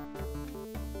do.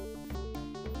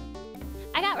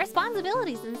 I got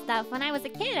responsibilities and stuff. When I was a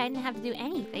kid, I didn't have to do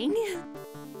anything.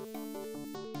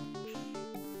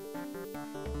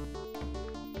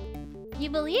 You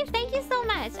believe? Thank you so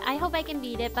much. I hope I can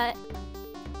beat it, but...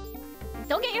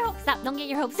 Don't get your hopes up. Don't get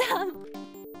your hopes up.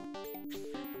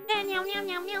 Meow, meow,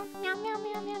 meow, meow, meow, meow,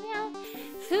 meow, meow, meow.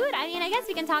 Food? I mean, I guess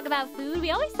we can talk about food. We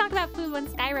always talk about food when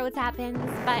Skyroads happens,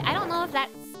 but I don't know if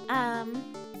that's,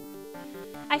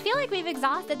 I feel like we've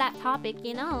exhausted that topic,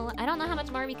 you know? I don't know how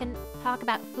much more we can talk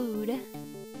about food. Meow,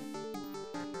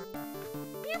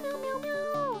 meow, meow,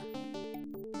 meow.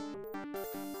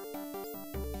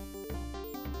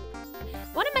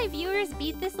 One of my viewers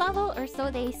beat this level, or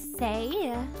so they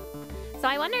say. So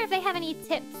I wonder if they have any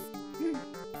tips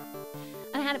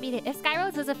on how to beat it. If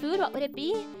Skyroads was a food, what would it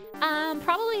be?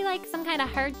 Probably like some kind of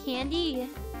hard candy.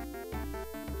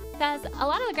 Because a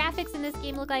lot of the graphics in this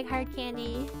game look like hard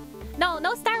candy. No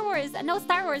Star Wars. No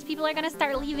Star Wars. People are gonna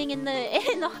start leaving in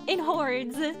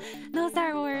hordes. No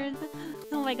Star Wars.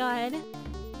 Oh my god.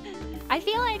 I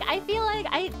feel like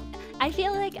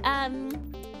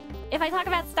if I talk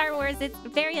about Star Wars, it's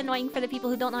very annoying for the people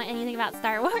who don't know anything about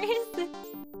Star Wars.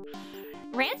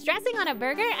 Ranch dressing on a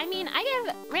burger? I mean, I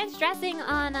give ranch dressing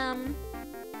on,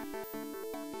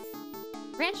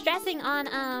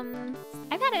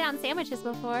 I've had it on sandwiches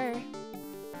before.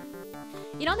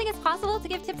 You don't think it's possible to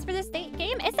give tips for this game?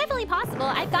 It's definitely possible.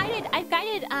 I've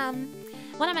guided,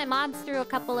 one of my mods through a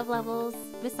couple of levels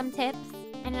with some tips,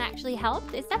 and it actually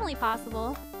helped. It's definitely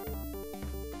possible.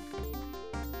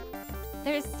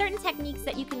 There's certain techniques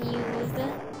that you can use.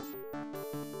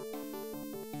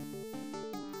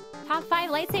 Top 5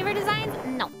 lightsaber designs?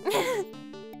 No.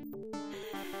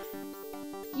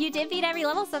 You did beat every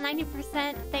level, so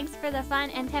 90% thanks for the fun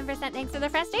and 10% thanks for the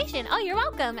frustration. Oh, you're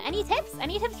welcome. Any tips?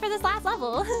 Any tips for this last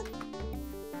level?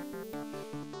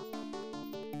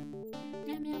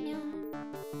 Meow, meow, meow.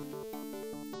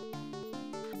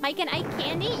 Mike and Ike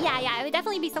candy? Yeah, it would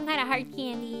definitely be some kind of hard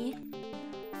candy.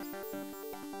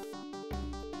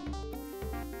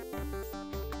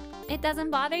 It doesn't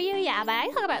bother you? Yeah, but I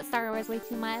talk about Star Wars way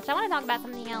too much. I want to talk about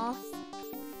something else.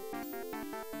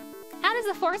 How does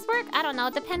the Force work? I don't know.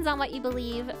 It depends on what you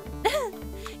believe.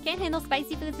 Can't handle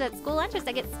spicy foods at school lunch, so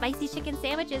I get spicy chicken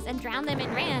sandwiches and drown them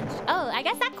in ranch. Oh, I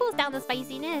guess that cools down the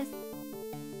spiciness.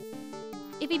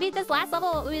 If we beat this last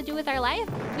level, what we would do with our life?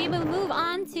 We would move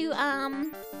on to,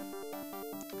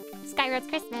 Skyroads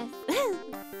Christmas.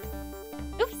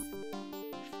 Oops.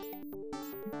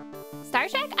 Star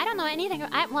Trek? I don't know anything.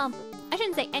 Well, I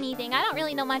shouldn't say anything. I don't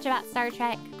really know much about Star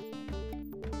Trek.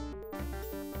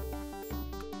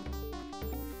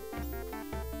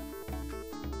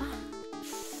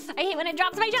 I hate when it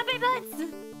drops my jumping butts!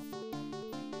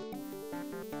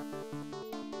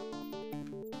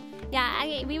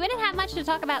 Yeah, we wouldn't have much to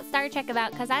talk about Star Trek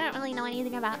about, because I don't really know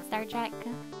anything about Star Trek.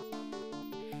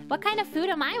 What kind of food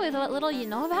am I with what little you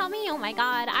know about me? Oh my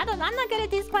god, I'm not good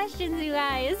at these questions, you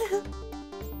guys.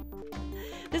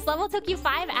 This level took you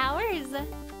 5 hours?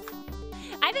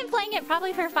 I've been playing it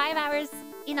probably for 5 hours,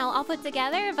 you know, all put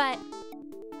together, but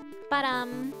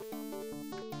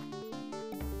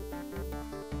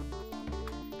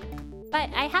But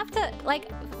I have to,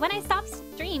 like, when I stop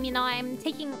stream, you know, I'm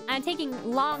taking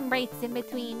long breaks in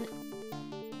between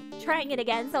trying it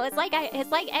again. So it's like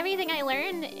everything I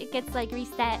learn, it gets like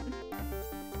reset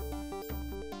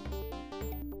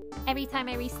every time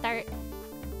I restart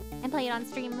and play it on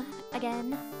stream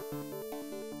again.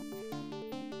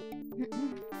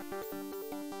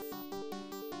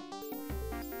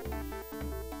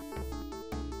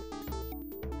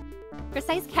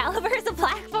 Precise Caliber is a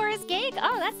Black Forest gig?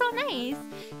 Oh, that's so nice.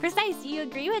 Precise, do you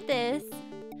agree with this?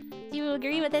 Do you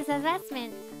agree with this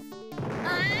assessment?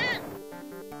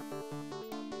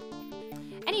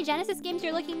 Any Genesis games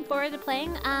you're looking forward to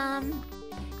playing?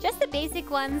 Just the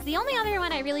basic ones. The only other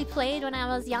one I really played when I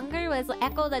was younger was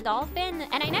Echo the Dolphin,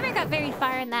 and I never got very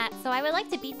far in that, so I would like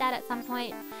to beat that at some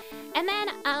point. And then,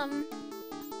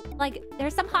 like,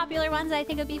 there's some popular ones that I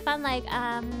think would be fun, like,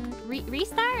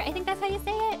 Restart? I think that's how you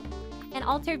say it. And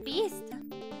Altered Beast.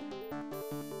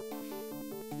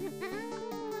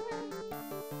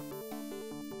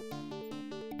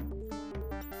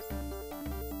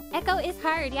 Echo is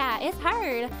hard, yeah, it's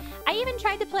hard. I even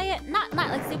tried to play it, not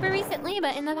like super recently,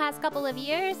 but in the past couple of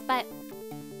years, but...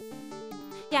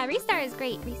 Yeah, Restart is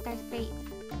great, Restart's great.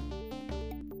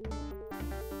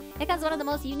 Echo's one of the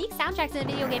most unique soundtracks in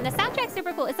a video game. The soundtrack's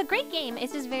super cool, it's a great game,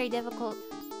 it's just very difficult.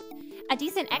 A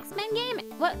decent X-Men game?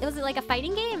 What, was it like a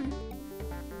fighting game?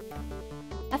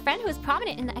 A friend who is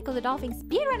prominent in the Echo the Dolphin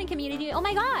speedrunning community. Oh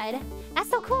my god! That's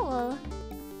so cool!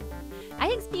 I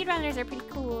think speedrunners are pretty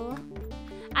cool.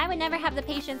 I would never have the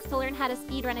patience to learn how to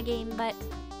speedrun a game, but...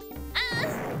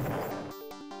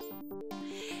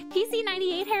 PC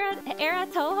 98 era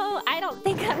Toho? I don't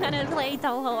think I'm gonna play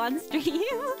Toho on stream.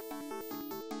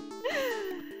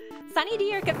 Sunny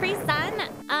D or Capri Sun?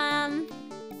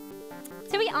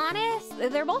 To be honest,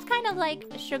 they're both kind of like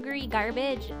sugary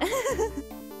garbage.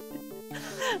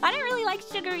 I don't really like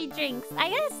sugary drinks. I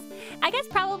guess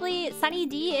probably Sunny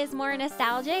D is more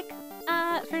nostalgic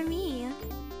for me.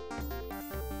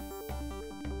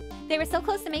 They were so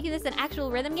close to making this an actual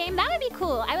rhythm game. That would be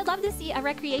cool. I would love to see a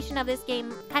recreation of this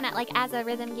game kind of like as a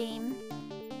rhythm game.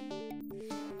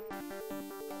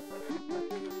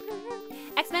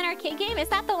 X-Men arcade game? Is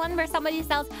that the one where somebody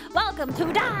sells "Welcome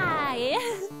to Die"?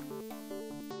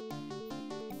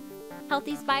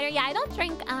 Healthy Spider? Yeah, I don't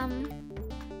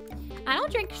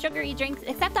drink sugary drinks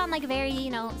except on like very,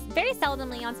 you know, very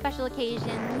seldomly on special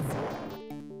occasions.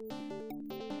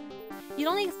 You'd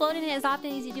only explode in it as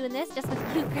often as you do in this, just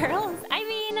with cute girls. I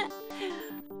mean,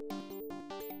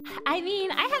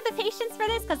 I have the patience for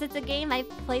this because it's a game I've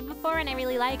played before and I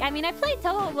really like. I mean, I've played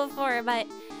Toho before, but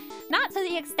not to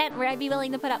the extent where I'd be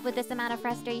willing to put up with this amount of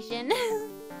frustration.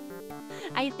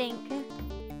 I think.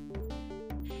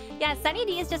 Yeah, Sunny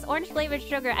D is just orange flavored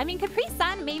sugar. I mean, Capri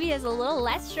Sun maybe is a little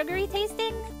less sugary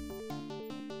tasting.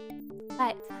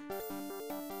 But...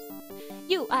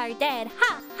 You are dead.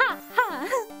 Ha, ha, ha.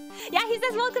 Yeah, he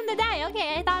says welcome to die.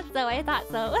 Okay, I thought so. I thought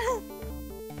so.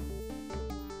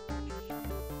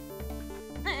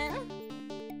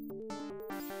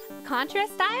 Contra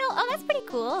style? Oh, that's pretty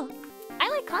cool. I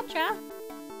like Contra.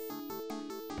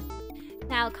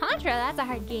 Now, Contra, that's a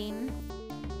hard game.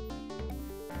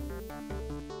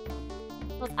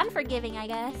 Well, it's unforgiving, I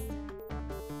guess.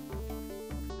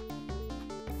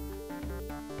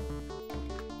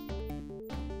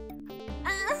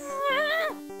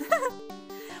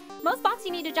 Most box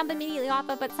you need to jump immediately off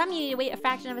of, but some you need to wait a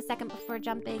fraction of a second before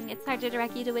jumping. It's hard to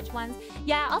direct you to which ones.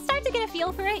 Yeah, I'll start to get a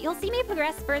feel for it. You'll see me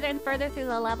progress further and further through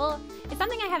the level. It's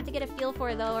something I have to get a feel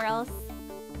for, though, or else...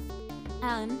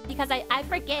 because I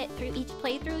forget through each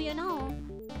playthrough, you know.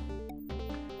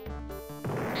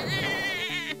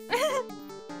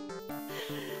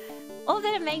 Oh,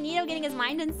 bit of Magneto getting his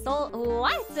mind and soul.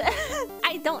 What?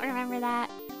 I don't remember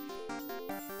that.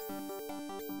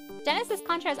 Genesis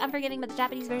Contra is unforgiving, but the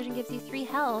Japanese version gives you 3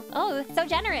 health. Oh, so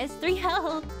generous. 3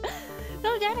 health.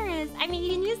 So generous. I mean,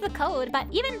 you can use the code, but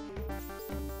even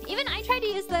I tried to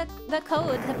use the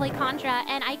code to play Contra,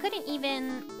 and I couldn't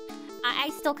even...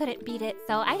 I still couldn't beat it,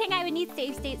 so I think I would need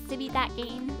save states to beat that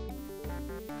game.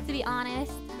 To be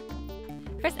honest.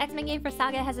 First X-Men game for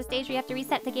Saga has a stage where you have to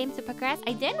reset the game to progress.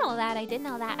 I did know that. I did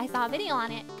know that. I saw a video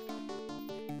on it.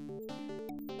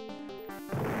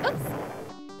 Oops.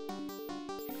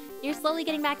 You're slowly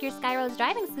getting back your Skyro's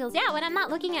driving skills. Yeah, when I'm not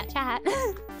looking at chat.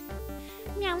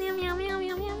 Meow, meow, meow, meow,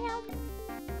 meow, meow, meow.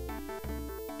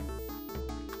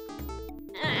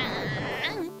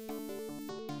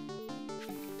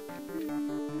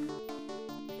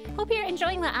 Hope you're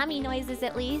enjoying the Ami noises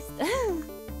at least.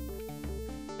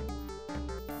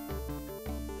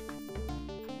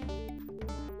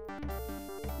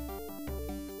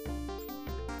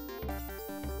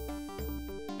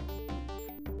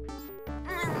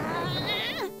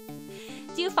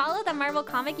 Marvel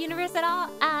comic universe at all?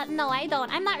 No, I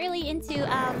don't. I'm not really into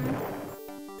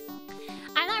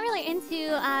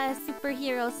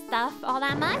superhero stuff all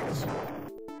that much.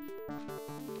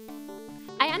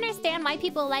 I understand why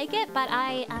people like it, but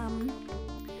I'm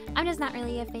just not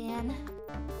really a fan.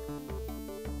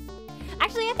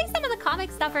 Actually, I think some of the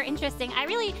comic stuff are interesting. I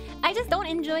just don't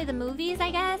enjoy the movies,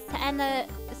 I guess, and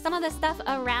some of the stuff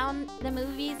around the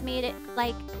movies makes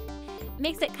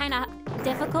it kind of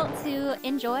difficult to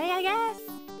enjoy, I guess.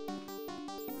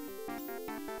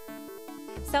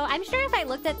 So I'm sure if I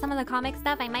looked at some of the comic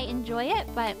stuff, I might enjoy it,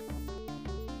 but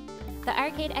the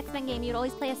arcade X-Men game, you'd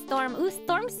always play a Storm. Ooh,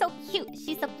 Storm's so cute.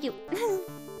 She's so cute.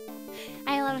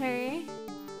 I love her.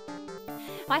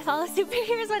 Why follow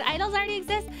superheroes when idols already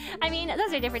exist? I mean,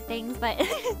 those are different things, but...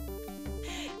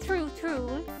 True,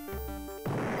 true.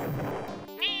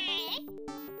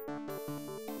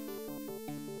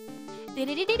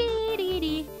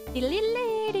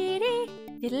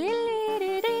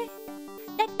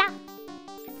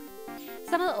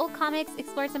 Some of the old comics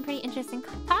explore some pretty interesting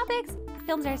topics.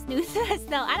 Films are snooze.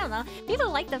 Still, I don't know. People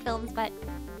like the films, but...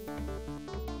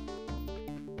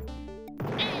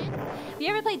 You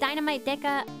ever play Dynamite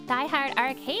Dicka Die Hard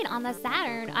Arcade on the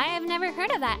Saturn? I have never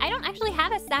heard of that. I don't actually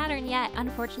have a Saturn yet,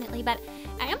 unfortunately, but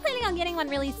I am planning on getting one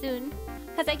really soon.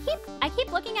 Because I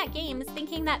keep looking at games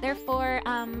thinking that they're for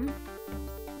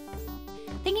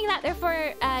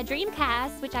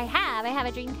Dreamcast, which I have. I have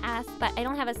a Dreamcast, but I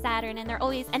don't have a Saturn, and they're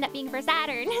always end up being for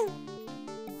Saturn.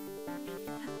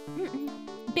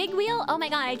 Big Wheel? Oh my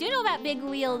god, I do know about Big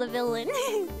Wheel, the villain.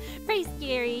 Pretty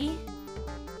scary.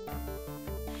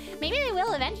 Maybe they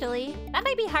will eventually. That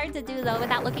might be hard to do though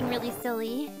without looking really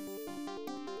silly.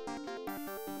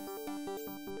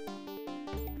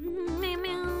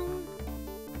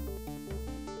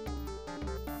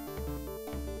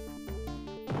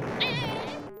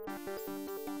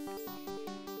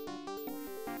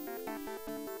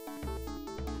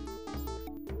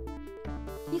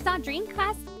 You saw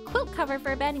Dreamcast quilt cover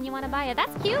for a bed and you want to buy it.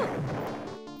 That's cute.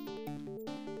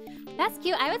 That's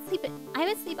cute. I would sleep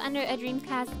under a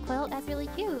Dreamcast quilt. That's really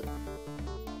cute.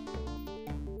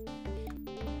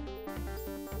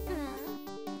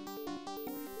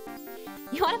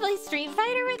 You want to play Street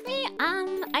Fighter with me?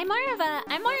 I'm more of a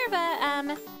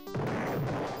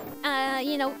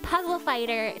you know, puzzle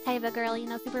fighter type of girl, you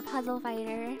know, super puzzle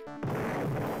fighter.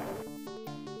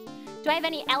 Do I have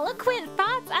any eloquent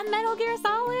thoughts on Metal Gear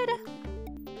Solid?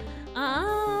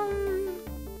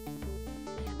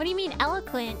 What do you mean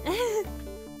eloquent?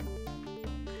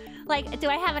 Like, do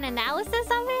I have an analysis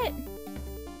of it?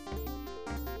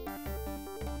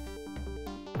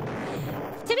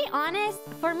 To be honest,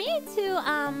 for me to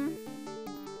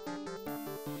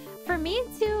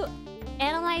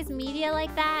analyze media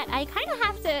like that, I kind of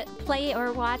have to play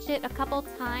or watch it a couple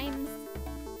times.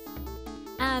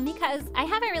 Because I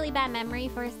have a really bad memory,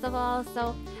 first of all,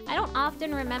 so I don't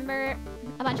often remember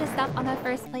a bunch of stuff on the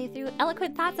first playthrough.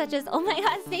 Eloquent thoughts such as, oh my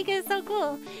god, Snake is so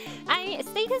cool.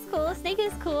 Snake is cool, Snake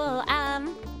is cool. I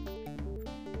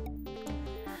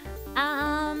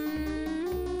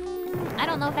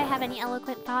don't know if I have any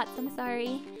eloquent thoughts, I'm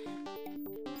sorry.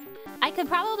 I could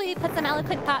probably put some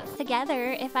eloquent thoughts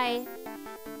together if I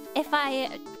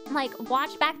like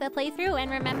watched back the playthrough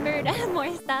and remembered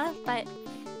more stuff, but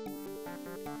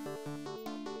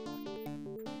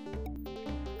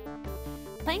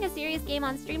playing a serious game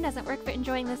on stream doesn't work for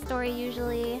enjoying the story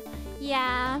usually.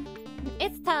 Yeah,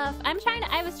 it's tough. I was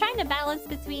trying to balance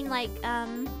between like,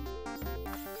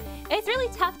 it's really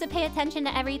tough to pay attention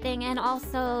to everything and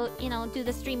also, you know, do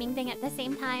the streaming thing at the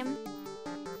same time.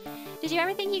 Did you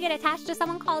ever think you get attached to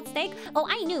someone called Snake? Oh,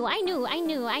 I knew I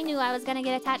was gonna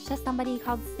get attached to somebody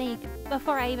called Snake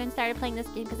before I even started playing this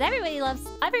game, because everybody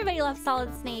loves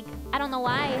Solid Snake. I don't know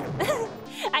why.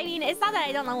 I mean, it's not that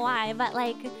I don't know why, but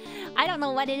like, I don't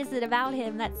know what it is about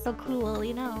him that's so cool,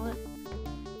 you know.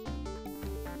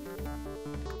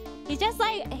 I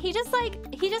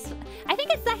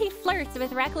think it's that he flirts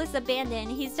with reckless abandon.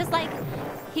 He's like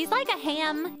a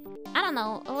ham. I don't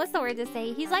know, what's the word to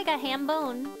say? He's like a ham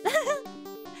bone.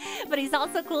 But he's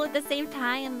also cool at the same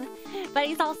time. But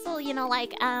he's also, you know,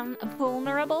 like,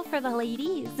 vulnerable for the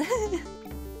ladies.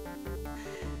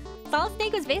 Solid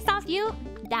Snake was based off you?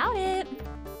 Doubt it.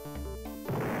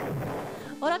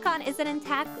 Otakon is an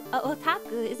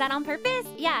otaku. Is that on purpose?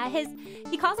 Yeah,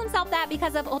 he calls himself that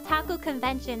because of otaku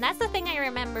convention. That's the thing I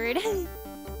remembered.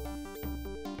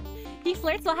 He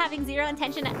flirts while having zero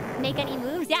intention to make any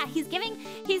moves. Yeah, he's giving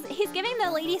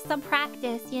the ladies some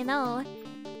practice, you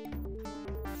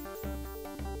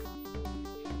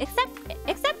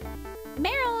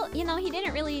Meryl, you know, he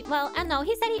didn't really... Well, no,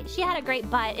 he said she had a great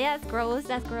butt. Yeah, that's gross.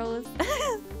 That's gross.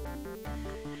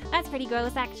 That's pretty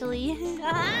gross, actually.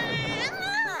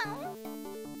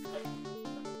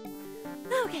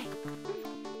 Okay.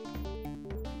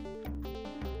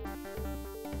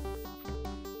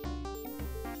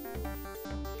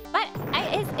 But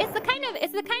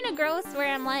it's the kind of gross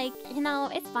where I'm like, you know,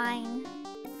 it's fine.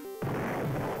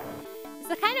 It's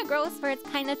the kind of gross where it's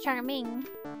kind of charming.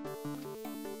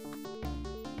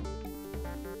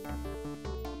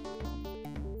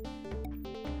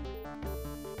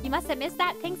 You must have missed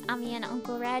that. Thanks, Ami and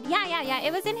Uncle Red. Yeah.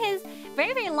 It was in his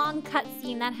very, very long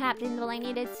cutscene that happened while I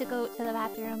needed to go to the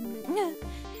bathroom.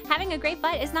 Having a great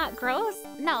butt is not gross.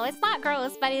 No, it's not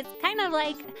gross, but it's kind of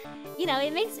like, you know,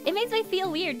 it makes me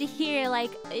feel weird to hear,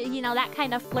 like, you know, that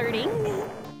kind of flirting.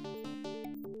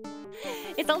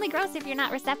 It's only gross if you're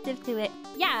not receptive to it.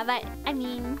 Yeah, but I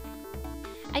mean,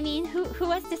 who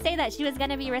was to say that she was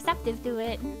gonna be receptive to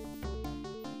it?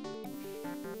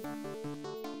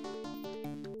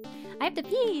 I have to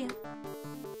pee.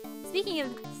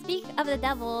 Speak of the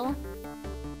devil.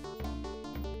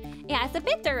 Yeah, it's a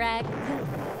bit direct.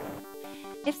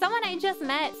 If someone I just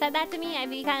met said that to me, I'd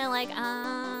be kind of like,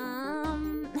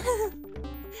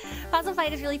 Puzzle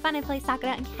Fight is really fun. I play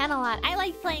Sakura and Ken a lot. I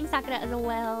like playing Sakura as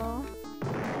well.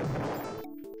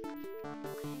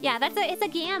 Yeah, it's a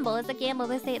gamble. It's a gamble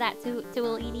to say that to a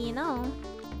lady, you know.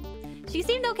 She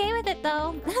seemed okay with it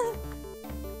though.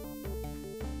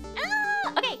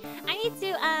 Okay, I need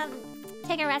to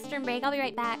take a restroom break. I'll be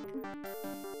right back.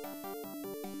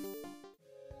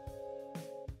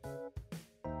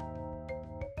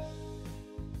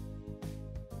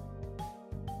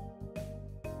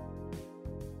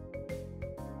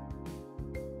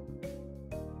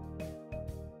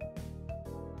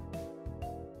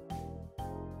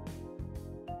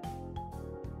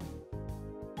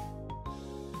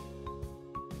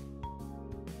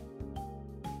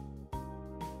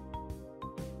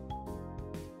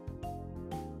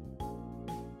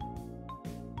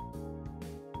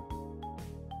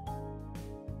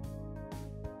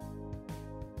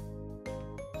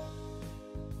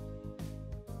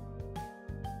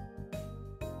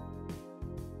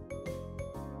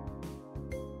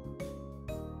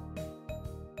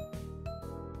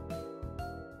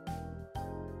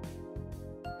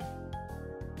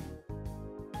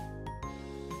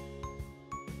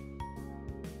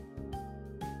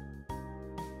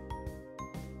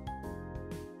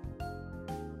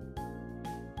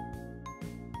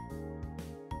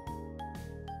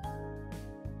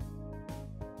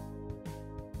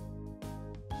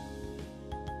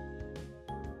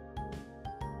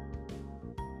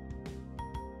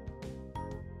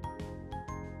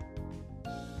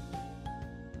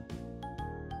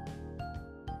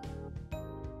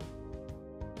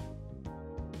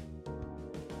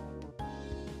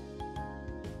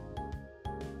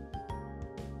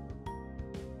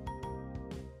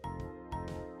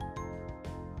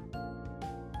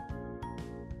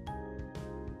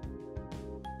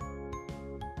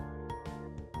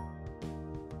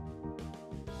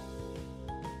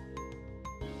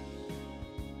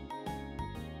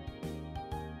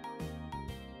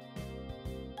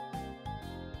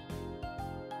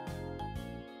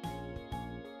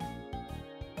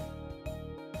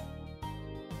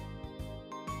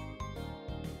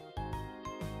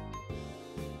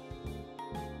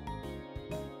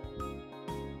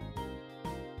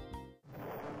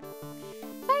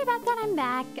 Sorry about that, I'm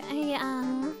back.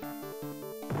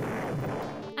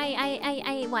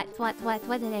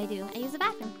 What did I do? I used the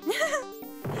bathroom.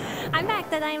 I'm back.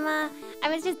 That I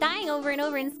was just dying over and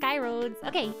over in Sky Roads.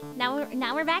 Okay, now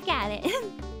we're back at it.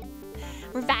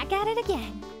 We're back at it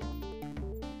again.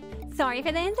 Sorry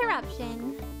for the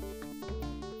interruption.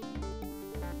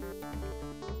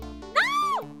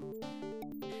 No!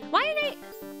 Why did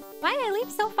I leap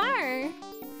so far?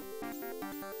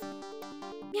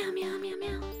 Meow, meow, meow,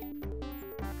 meow.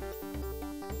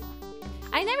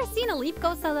 I've never seen a leap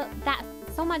go so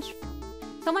much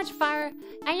far.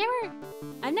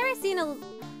 I've never seen a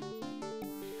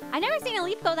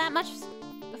leap go that much.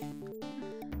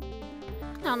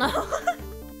 I don't know.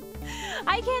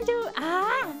 I can't do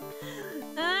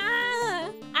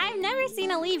I've never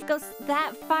seen a leaf go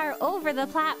that far over the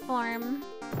platform.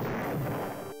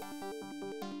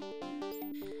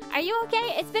 Are you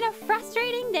okay? It's been a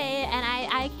frustrating day and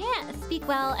I can't speak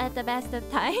well at the best of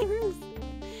times.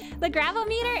 The gravel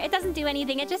meter, it doesn't do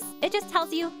anything. It just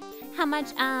tells you how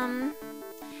much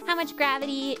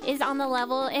gravity is on the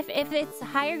level. If it's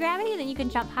higher gravity, then you can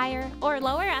jump higher or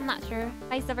lower. I'm not sure.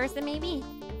 Vice versa, maybe.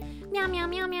 Meow, meow,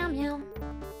 meow, meow, meow.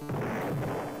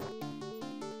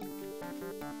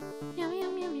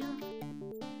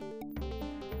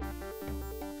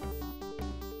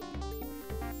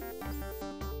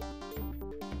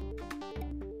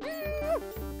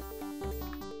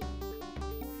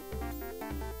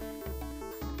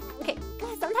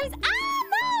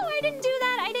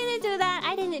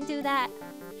 do that.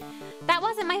 That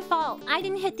wasn't my fault. I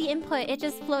didn't hit the input. It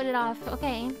just floated off.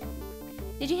 Okay.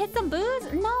 Did you hit some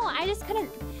booze? No, I just couldn't.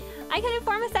 I couldn't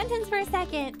form a sentence for a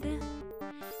second.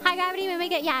 High gravity would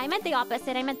make it. Yeah, I meant the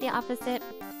opposite. I meant the opposite.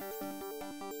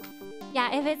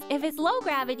 Yeah, if it's low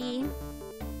gravity,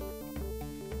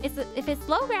 if it's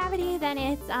low gravity, then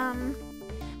it's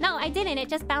No, I didn't. It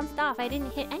just bounced off. I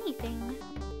didn't hit anything.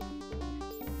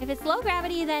 If it's low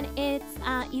gravity, then it's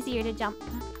easier to jump.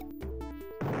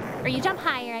 Or you jump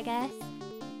higher, I guess.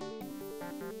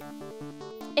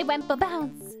 It went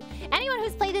ba-bounce. Anyone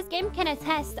who's played this game can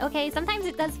attest, okay? Sometimes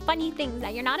it does funny things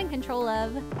that you're not in control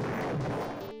of.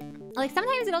 Like,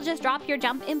 sometimes it'll just drop your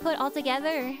jump input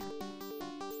altogether.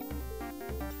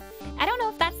 I don't know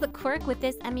if that's the quirk with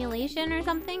this emulation or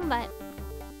something, but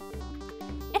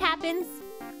it happens.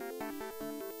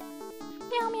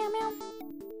 Meow, meow, meow.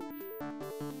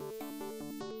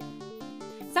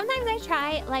 Sometimes I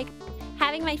try, like,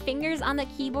 having my fingers on the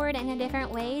keyboard in a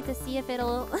different way to see if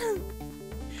it'll...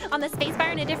 on the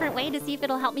spacebar in a different way to see if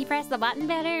it'll help me press the button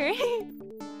better.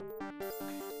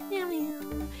 Meow,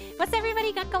 meow. What's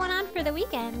everybody got going on for the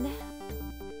weekend?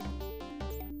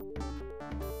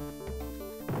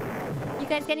 You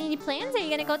guys got any plans? Or are you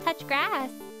gonna go touch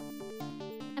grass?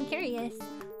 I'm curious.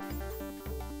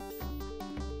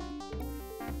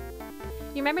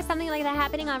 You remember something like that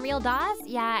happening on Real DOS?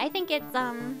 Yeah, I think it's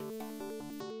a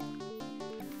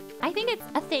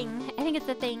thing. I think it's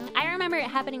a thing. I remember it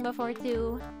happening before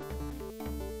too.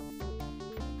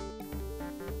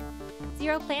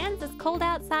 Zero plans? It's cold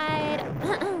outside.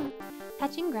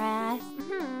 Touching grass.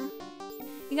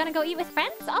 You gonna go eat with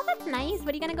friends? Oh, that's nice. What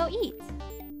are you gonna go eat?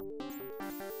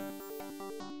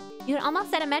 You can almost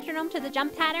set a metronome to the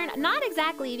jump pattern. Not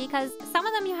exactly, because some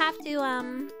of them you have to,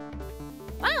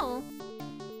 wow.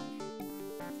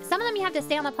 Some of them you have to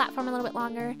stay on the platform a little bit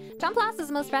longer. Jump loss is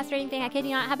the most frustrating thing. I kid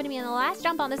you not, happened to me in the last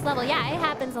jump on this level. Yeah, it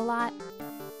happens a lot.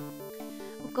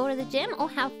 We'll go to the gym. Oh,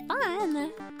 have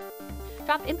fun.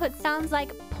 Dropped input sounds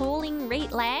like polling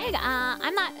rate lag.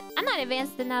 I'm not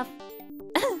advanced enough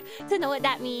to know what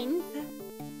that means.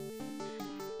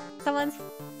 Some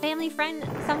family friends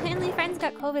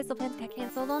got COVID, so plans got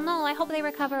canceled. Oh no, I hope they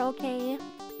recover okay.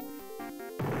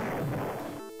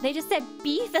 They just said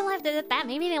beef and left it at that.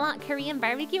 Maybe they want Korean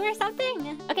barbecue or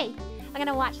something? Okay, I'm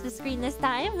gonna watch the screen this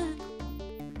time.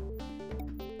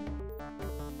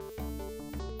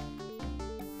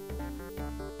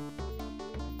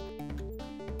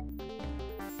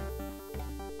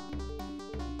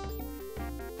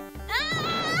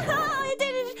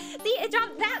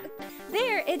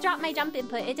 It dropped my jump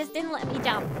input. It just didn't let me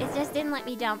jump. It just didn't let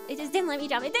me jump. It just didn't let me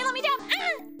jump. It didn't let me jump.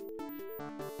 Ah!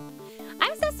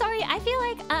 I'm so sorry. I feel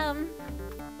like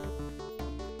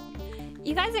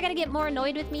you guys are gonna get more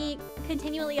annoyed with me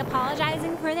continually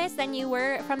apologizing for this than you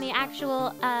were from the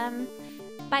actual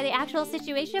by the actual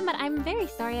situation, but I'm very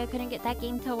sorry I couldn't get that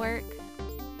game to work.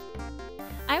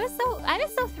 I was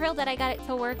so thrilled that I got it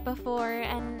to work before,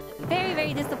 and very,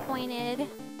 very disappointed.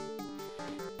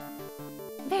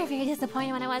 Very, very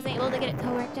disappointed when I wasn't able to get it to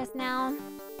work just now.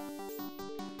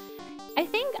 I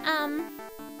think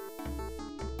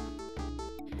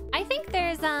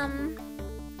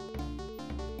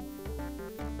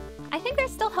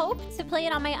there's still hope to play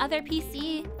it on my other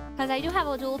PC, because I do have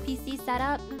a dual PC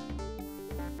setup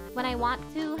when I want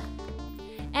to.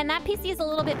 And that PC is a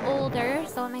little bit older,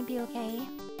 so it might be okay.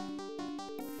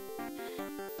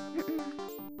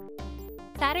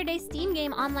 Saturday Steam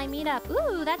game online meetup.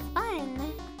 Ooh, that's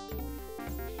fun.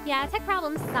 Yeah, tech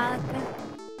problems suck.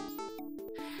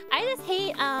 I just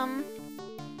hate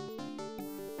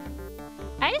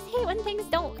when things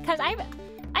don't, because I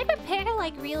prepare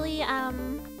like really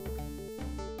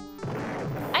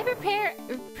I prepare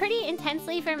pretty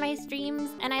intensely for my streams,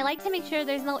 and I like to make sure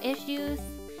there's no issues.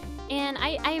 And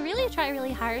I really try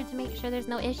really hard to make sure there's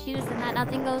no issues and that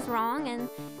nothing goes wrong and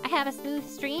I have a smooth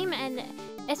stream, and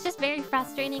it's just very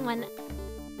frustrating when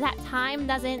that time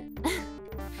doesn't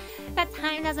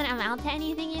amount to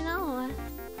anything, you know?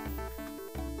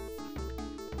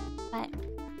 But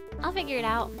I'll figure it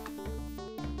out.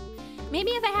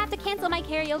 Maybe if I have to cancel my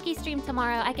karaoke stream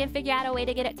tomorrow, I can figure out a way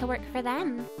to get it to work for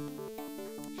them.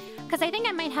 Because I think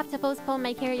I might have to postpone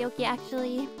my karaoke,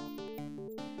 actually.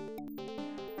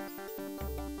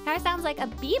 Car sounds like a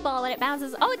b-ball when it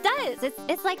bounces. Oh, it does!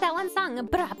 It's like that one song,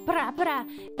 bra bra bra,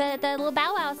 the little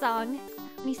Bow Wow song,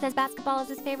 when he says basketball is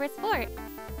his favorite sport.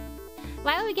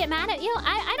 Why would we get mad at you?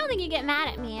 I don't think you get mad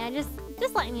at me. I just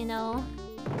letting you know.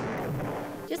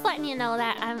 Just letting you know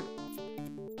that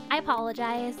I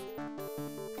apologize.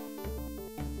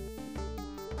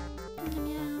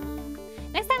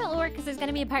 Next time it will work homework because there's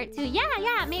gonna be a part 2. Yeah,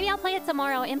 yeah. Maybe I'll play it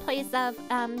tomorrow in place of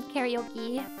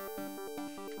karaoke.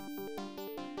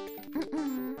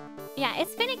 Yeah,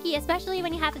 it's finicky, especially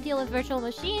when you have to deal with virtual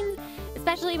machines,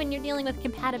 especially when you're dealing with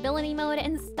compatibility mode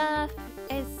and stuff.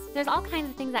 There's all kinds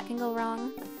of things that can go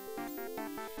wrong.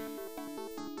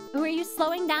 Were you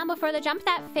slowing down before the jump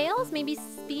that fails? Maybe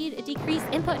speed decrease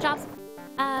input jump?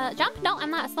 No,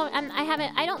 I'm not slow.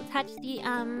 I don't touch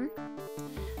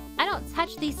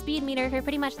the speed meter for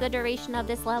pretty much the duration of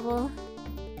this level.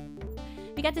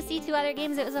 We got to see 2 other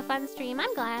games. It was a fun stream.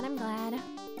 I'm glad.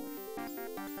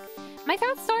 My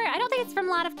throat's sore. I don't think it's from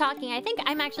a lot of talking. I think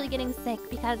I'm actually getting sick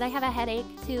because I have a headache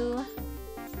too.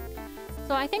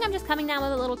 So I think I'm just coming down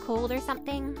with a little cold or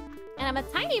something. And I'm a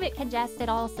tiny bit congested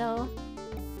also.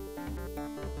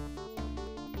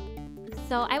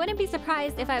 So I wouldn't be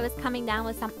surprised if I was coming down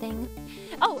with something.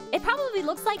 Oh, it probably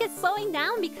looks like it's slowing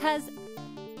down because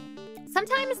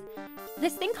sometimes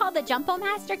this thing called the Jumpo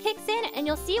Master kicks in, and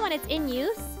you'll see when it's in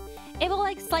use, it will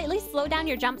like slightly slow down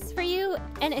your jumps for you,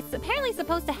 and it's apparently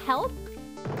supposed to help.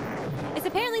 It's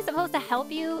apparently supposed to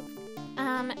help you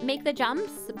make the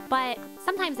jumps, but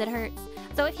sometimes it hurts.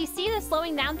 So if you see the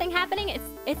slowing down thing happening,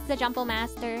 it's the Jumpo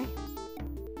Master.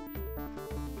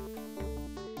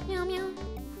 Meow meow.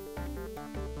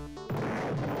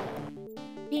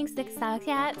 Being sick sucks.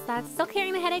 Yeah, it sucks. Still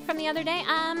carrying the headache from the other day.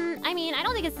 I mean, I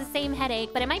don't think it's the same headache,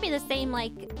 but it might be the same,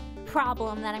 like,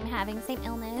 problem that I'm having. Same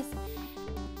illness.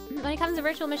 When it comes to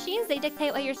virtual machines, they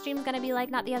dictate what your stream's gonna be like,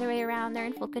 not the other way around. They're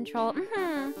in full control.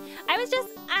 I was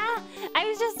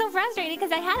just so frustrated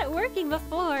because I had it working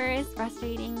before. It's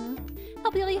frustrating.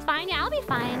 Hope you'll be fine. Yeah, I'll be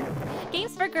fine.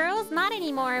 Games for girls? Not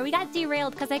anymore. We got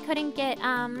derailed because I couldn't get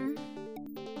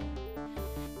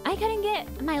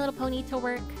My Little Pony to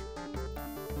work.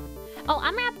 Oh,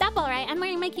 I'm wrapped up alright. I'm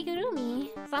wearing my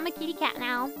kigurumi. So I'm a kitty cat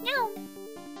now. Meow.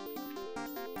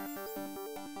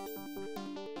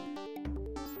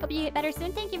 Hope you get better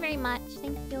soon. Thank you very much.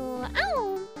 Thank you.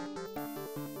 Ow!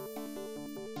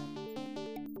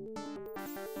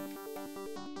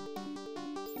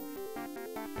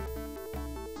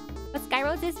 What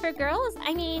Skyroads is for girls?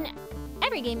 I mean,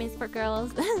 every game is for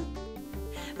girls.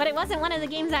 But it wasn't one of the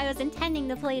games I was intending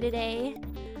to play today.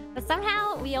 But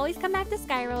somehow, we always come back to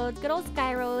Skyroads. Good old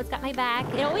Skyroads got my back.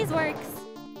 It always works.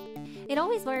 It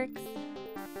always works.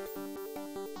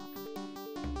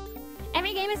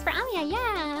 Every game is for Amiya,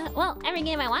 yeah! Well, every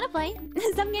game I want to play.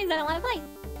 Some games I don't want to play.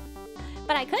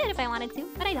 But I could if I wanted to,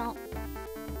 but I don't.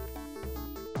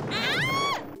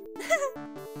 Ah!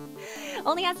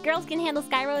 Only us girls can handle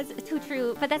Skyroads. Too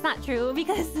true, but that's not true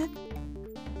because...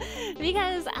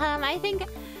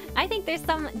 I think there's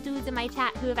some dudes in my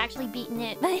chat who have actually beaten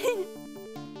it.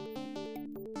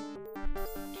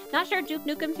 Not sure Duke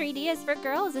Nukem 3D is for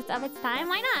girls. It's of its time.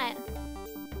 Why not?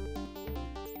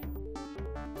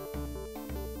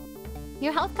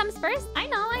 Your health comes first? I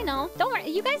know. Don't worry.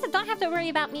 You guys don't have to worry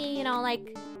about me, you know,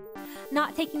 like...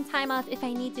 not taking time off if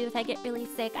I need to, if I get really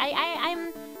sick. I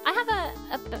have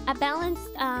a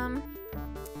balanced,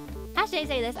 how should I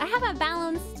say this? I have a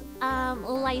balanced,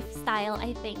 lifestyle,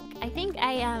 I think.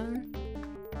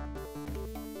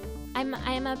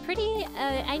 I'm a pretty,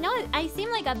 I know I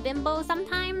seem like a bimbo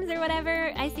sometimes or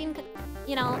whatever. I seem,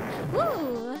 you know,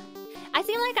 woo! I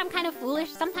seem like I'm kind of foolish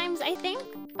sometimes, I think.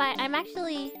 But I'm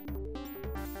actually,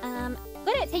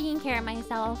 good at taking care of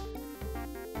myself.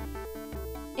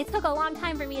 It took a long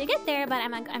time for me to get there, but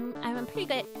I'm pretty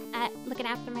good at looking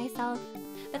after myself.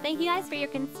 But thank you guys for your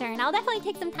concern. I'll definitely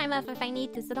take some time off if I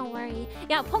need to, so don't worry.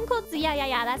 Yeah, ponkotsu,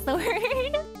 yeah, that's the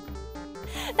word.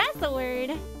 That's the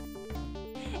word.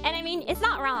 And I mean, it's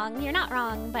not wrong. You're not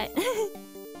wrong, but...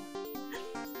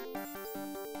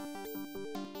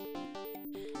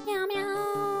 Meow,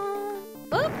 meow.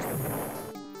 Oops!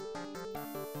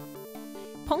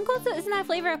 Ponkotsu? Isn't that a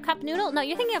flavor of cup noodle? No,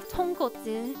 you're thinking of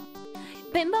tonkotsu.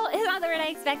 Bimbo is not the word I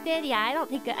expected. Yeah, I don't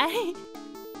think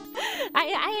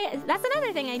that's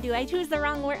another thing I do. I choose the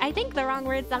wrong word. I think the wrong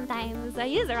word sometimes. I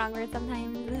use the wrong word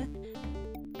sometimes.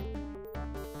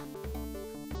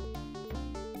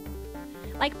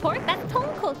 Like pork? That's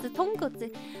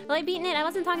tonkotsu. Well, I've beaten it. I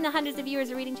wasn't talking to hundreds of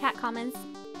viewers or reading chat comments.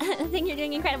 I think you're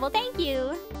doing incredible. Thank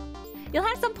you. You'll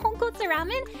have some tonkotsu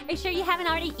ramen? Are you sure you haven't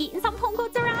already eaten some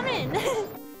tonkotsu ramen?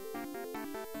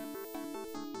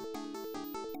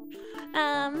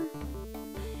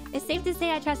 It's safe to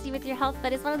say I trust you with your health,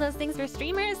 but it's one of those things where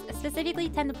streamers specifically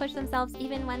tend to push themselves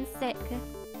even when sick.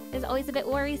 It's always a bit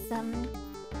worrisome.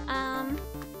 I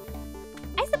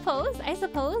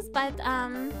suppose, but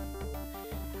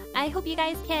I hope you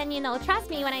guys can, you know, trust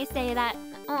me when I say that.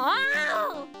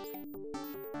 Oh!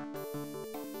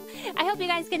 I hope you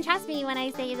guys can trust me when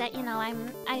I say that, you know, I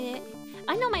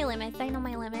know my limits. I know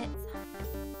my limits.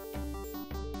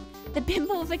 The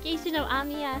bimbofication of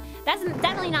Amiya. That's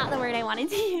definitely not the word I wanted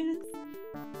to use.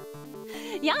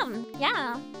 Yum.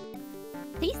 Yeah.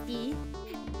 Tasty.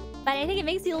 But I think it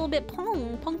makes you a little bit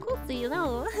ponkotsu, you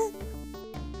know.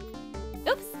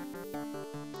 Oops.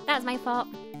 That was my fault.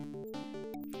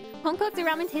 Ponkotsu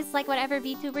ramen tastes like whatever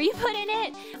VTuber you put in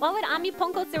it. What would Ami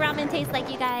Ponkotsu ramen taste like,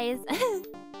 you guys?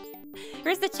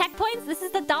 Where's the checkpoints? This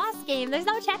is the DOS game. There's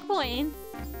no checkpoints.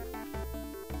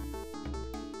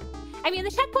 I mean,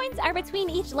 the checkpoints are between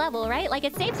each level, right? Like,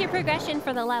 it saves your progression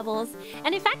for the levels.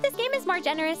 And in fact, this game is more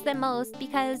generous than most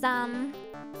because,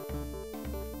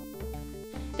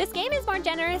 this game is more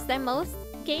generous than most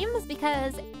games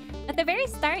because at the very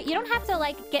start, you don't have to,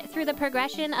 like, get through the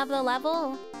progression of the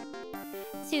level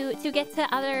to get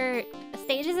to other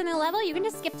stages in the level. You can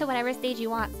just skip to whatever stage you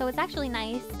want. So it's actually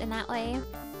nice in that way.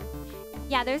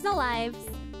 Yeah, there's no lives.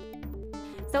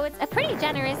 So it's a pretty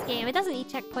generous game. It doesn't need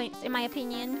checkpoints, in my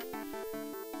opinion.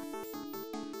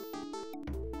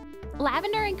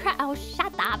 Lavender and crab. Oh,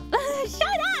 shut up.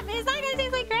 Shut up! It's not gonna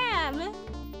taste like crab.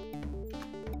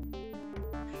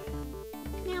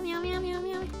 Meow, meow, meow, meow,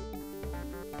 meow.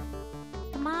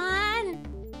 Come on!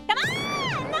 Come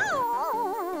on!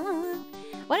 No!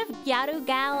 What if Gyaru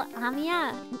Gal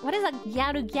Amiya? What is a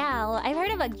Gyaru Gal? I've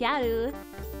heard of a Gyaru.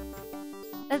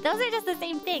 Those are just the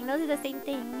same thing. Those are the same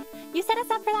thing. You set us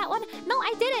up for that one? No,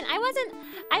 I didn't. I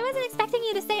wasn't expecting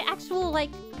you to say actual, like,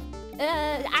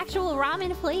 actual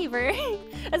ramen flavor. I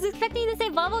was expecting you to say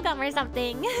bubblegum or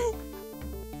something.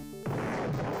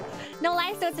 No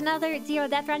life, so it's another zero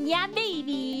death run. Yeah,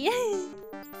 baby!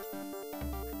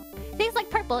 Tastes like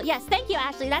purple. Yes, thank you,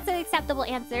 Ashley. That's an acceptable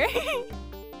answer.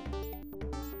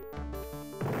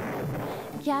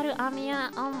 Gyaru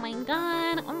Amiya. Oh my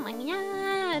god. Oh my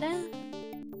god.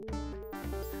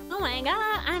 Oh my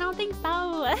god. I don't think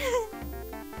so.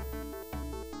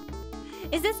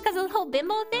 Is this because of the whole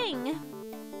bimbo thing?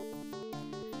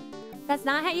 That's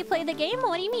not how you play the game?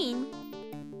 What do you mean?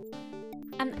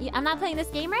 I'm not playing this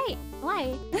game right?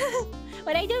 Why?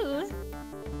 What'd I do?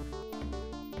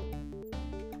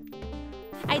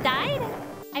 I died?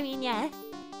 I mean, yeah.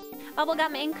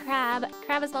 Bubblegum and crab.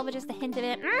 Crab as well, but just a hint of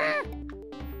it.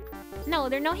 No,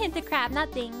 there's no hint of crab.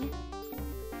 Nothing.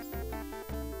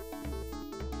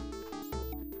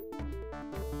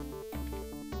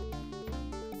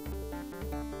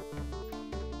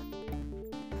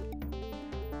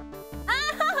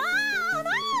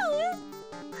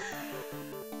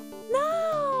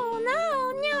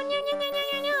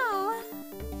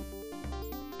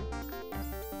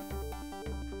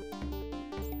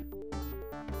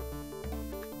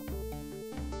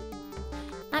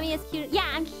 Amiya's cute. Yeah,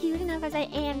 I'm cute enough as I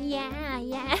am. Yeah,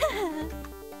 yeah.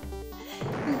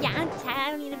 Yeah,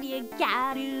 tell me to be a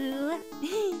Gyaru.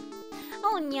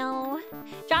 Oh no.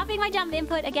 Dropping my jump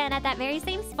input again at that very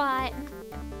same spot.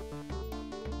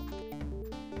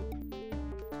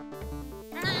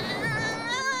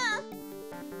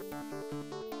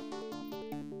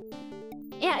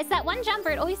 Yeah, it's that one jumper.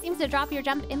 It always seems to drop your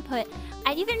jump input.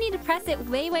 I either need to press it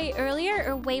way, way earlier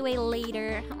or way, way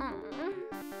later.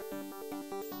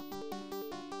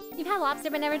 You've had lobster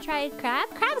but never tried crab?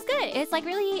 Crab's good. It's like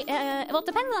really, well, it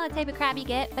depends on the type of crab you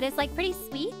get, but it's like pretty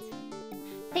sweet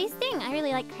tasting. I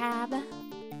really like crab.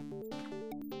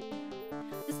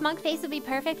 The smug face would be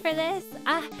perfect for this.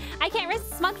 I can't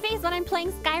risk smug face when I'm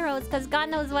playing Skyroads because God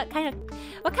knows what kind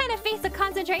of face of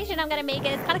concentration I'm gonna make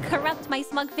it. It's gotta corrupt my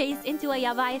smug face into a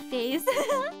yabai face.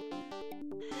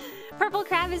 Purple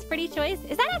crab is pretty choice.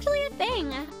 Is that actually a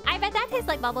thing? I bet that tastes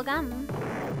like bubblegum.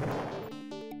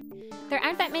 There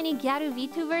aren't that many Gyaru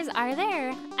VTubers, are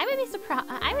there? I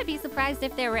would be surprised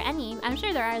if there were any. I'm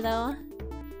sure there are though.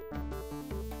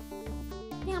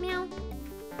 Meow meow.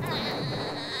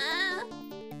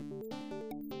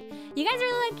 You guys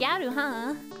really like Gyaru,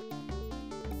 huh?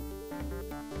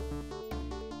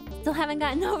 Still haven't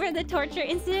gotten over the torture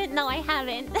incident? No, I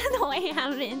haven't. No, I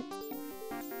haven't.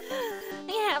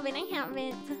 I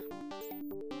haven't.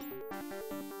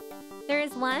 There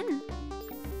is one.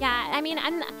 Yeah, I mean,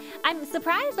 I'm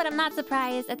surprised, but I'm not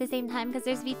surprised at the same time because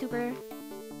there's VTuber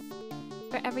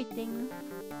for everything.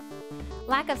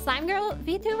 Lack of slime girl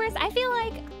VTubers. I feel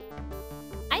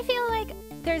like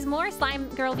there's more slime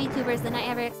girl VTubers than I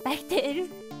ever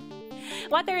expected.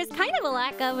 What there is kind of a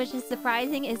lack of, which is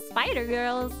surprising, is spider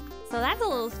girls. So that's a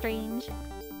little strange.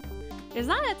 There's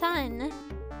not a ton.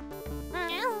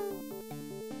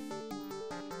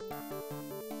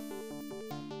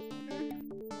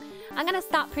 I'm gonna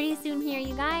stop pretty soon here,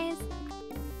 you guys.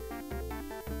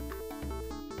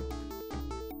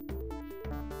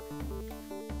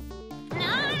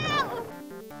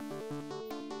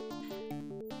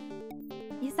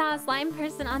 saw a slime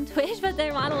person on Twitch, but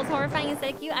their model was horrifying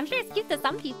instead of cute. I'm sure it's cute to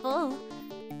some people.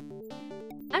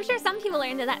 I'm sure some people are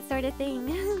into that sort of thing.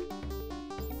 No!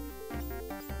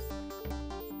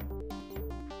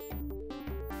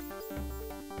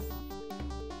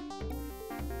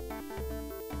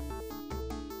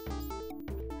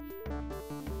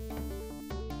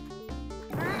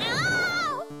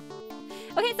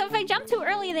 Okay, so if I jump too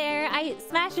early there, I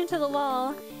smash into the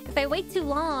wall. If I wait too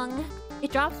long,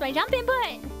 it drops my jump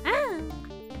input. Ah!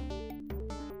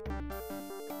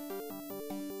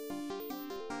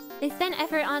 They spend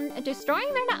effort on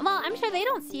destroying their not. Well, I'm sure they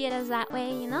don't see it as that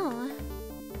way, you know.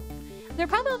 They're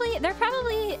probably,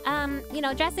 you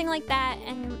know, dressing like that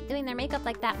and doing their makeup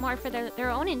like that more for their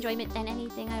own enjoyment than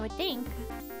anything, I would think.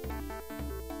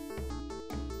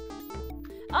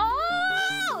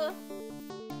 Oh!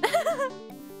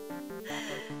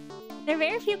 There are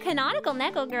very few canonical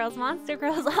Neko girls. Monster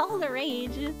girls, all the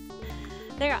rage.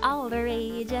 They're all the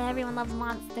rage. Everyone loves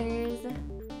monsters.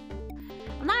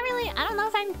 I'm not really... I don't know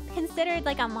if I'm considered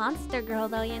like a monster girl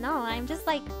though, you know? I'm just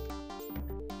like...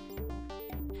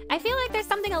 I feel like there's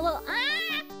something a little...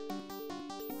 Ah!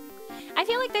 I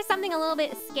feel like there's something a little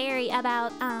bit scary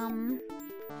about, a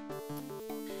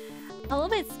little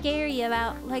bit scary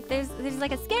about... Like, there's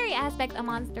like a scary aspect of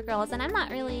monster girls, and I'm not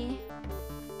really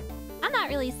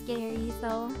scary,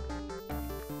 so...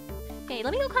 Okay,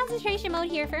 let me go concentration mode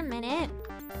here for a minute.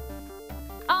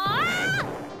 Ah!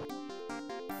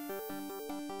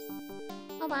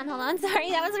 Hold on.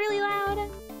 Sorry, that was really loud.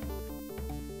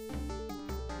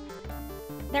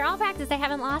 They're all practiced. I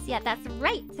haven't lost yet. That's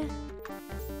right.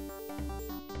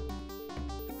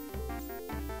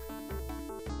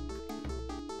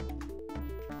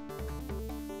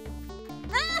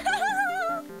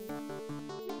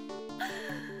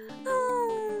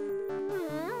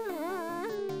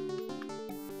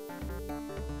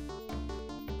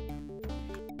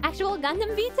 Actual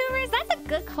Gundam VTubers? That's a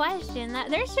good question.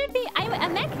 There should be... a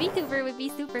mech VTuber would be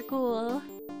super cool.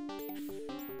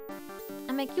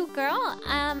 I'm a cute girl?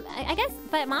 I guess...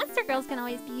 But monster girls can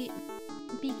always be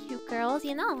cute girls,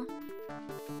 you know?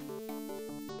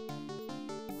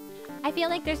 I feel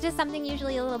like there's just something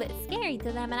usually a little bit scary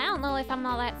to them, and I don't know if I'm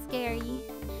all that scary.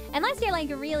 Unless you're like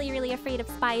really, really afraid of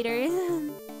spiders.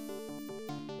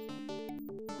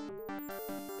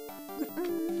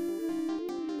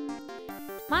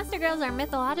 Monster girls are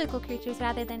mythological creatures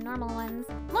rather than normal ones.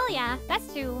 Well, yeah,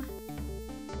 that's true.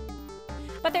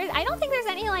 But I don't think there's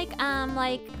any like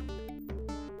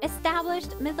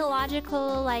established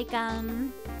mythological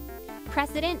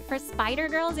precedent for spider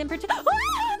girls in particular.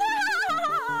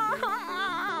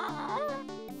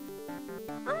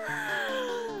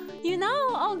 You know?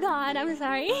 Oh god, I'm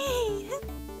sorry.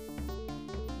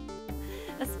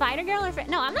 A spider girl or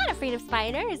no, I'm not afraid of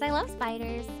spiders. I love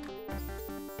spiders.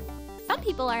 Some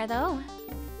people are, though.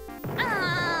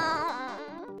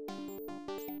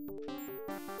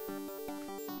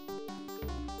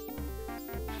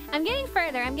 I'm getting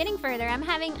further. I'm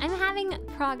having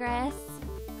progress.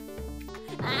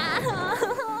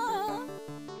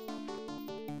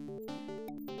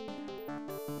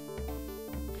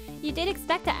 You did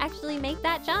expect to actually make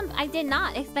that jump? I did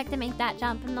not expect to make that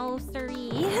jump. No,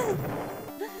 siree.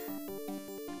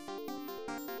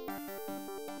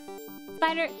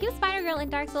 Cute spider girl in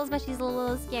Dark Souls, but she's a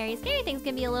little scary. Scary things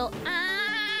can be a little...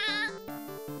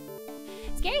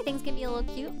 Scary things can be a little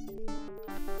cute.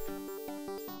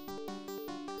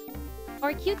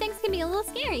 Or cute things can be a little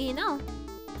scary, you know?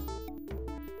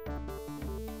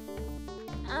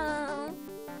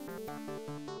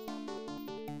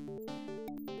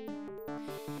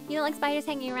 You don't like spiders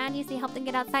hanging around you, so you help them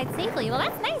get outside safely. Well,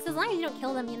 that's nice, as long as you don't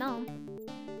kill them, you know.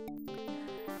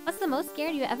 What's the most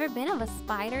scared you've ever been of a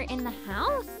spider in the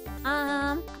house?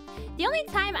 The only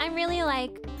time I'm really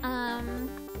like,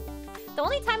 the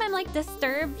only time I'm like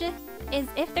disturbed is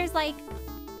if there's like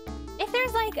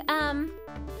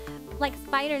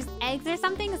spiders' eggs or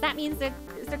something, because that means there's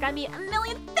gonna be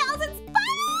 1,000,000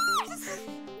 spiders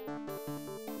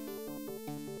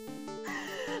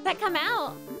that come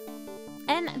out.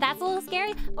 And that's a little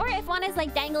scary. Or if one is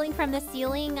like dangling from the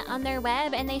ceiling on their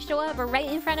web and they show up right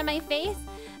in front of my face,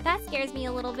 that scares me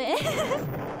a little bit.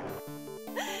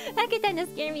 That could tend to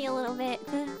scare me a little bit.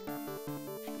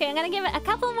 Okay, I'm gonna give it a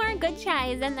couple more good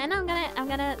tries and then I'm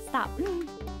gonna stop. No!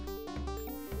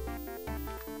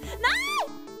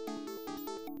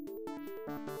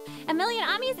 A million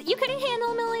Amis? You couldn't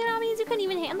handle a million Amis? You couldn't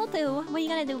even handle 2. What are you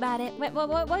gonna do about it?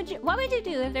 What would you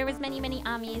do if there was many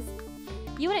Amis?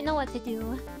 You wouldn't know what to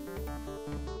do.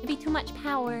 It'd be too much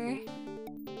power.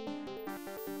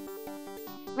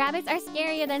 Rabbits are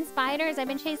scarier than spiders.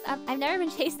 I've never been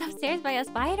chased upstairs by a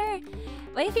spider.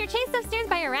 But if you're chased upstairs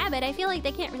by a rabbit, I feel like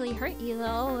they can't really hurt you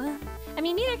though. I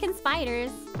mean, neither can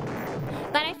spiders.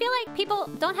 But I feel like people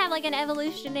don't have like an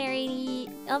evolutionary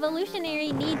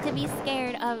need to be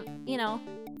scared of, you know,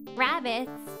 rabbits.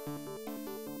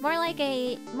 More like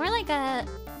a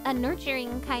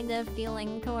nurturing kind of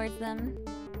feeling towards them.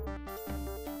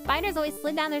 Spiders always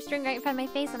slid down their string right in front of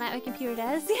my face, and that my computer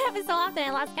does. It happens so often I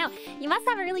lost count. You must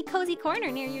have a really cozy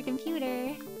corner near your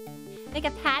computer. Like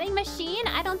a padding machine?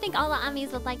 I don't think all the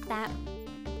Amis would like that.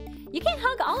 You can't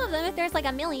hug all of them if there's like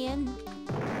a million.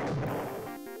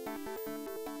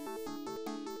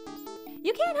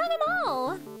 You can't hug them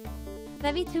all!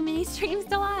 That'd be too many streams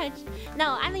to watch.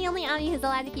 No, I'm the only Ami who's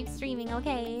allowed to keep streaming,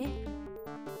 okay?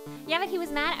 Yeah, but he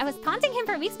was mad. I was taunting him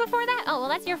for weeks before that? Oh, well,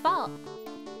 that's your fault.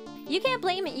 You can't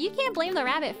blame it. You can't blame the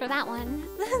rabbit for that one.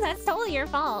 That's totally your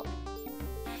fault.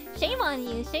 Shame on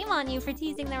you. Shame on you for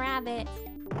teasing the rabbit.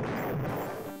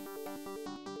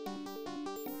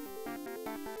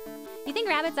 You think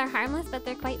rabbits are harmless, but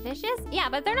they're quite vicious? Yeah,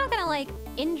 but they're not gonna, like,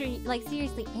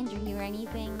 seriously injure you or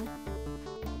anything.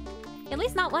 At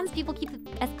least not ones people keep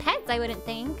as pets, I wouldn't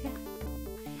think.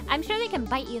 I'm sure they can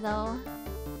bite you, though.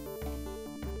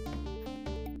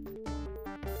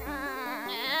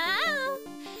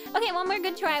 Okay, one more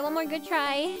good try, one more good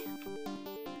try.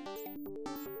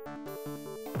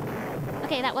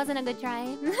 Okay, that wasn't a good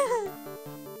try.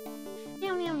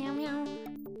 Meow, meow, meow, meow.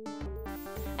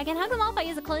 I can hug them all if I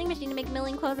use a clothing machine to make a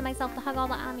million clothes of myself to hug all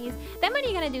the Amis. Then what are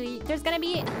you gonna do? There's gonna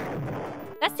be...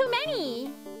 That's too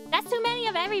many! That's too many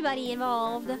of everybody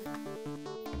involved.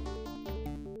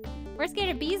 We're scared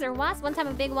of bees or wasps. One time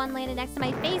a big one landed next to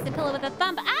my face and pillowed with a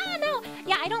thump. Ah, no!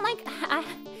 Yeah, I don't like...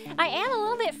 I am a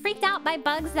little bit freaked out by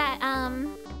bugs that,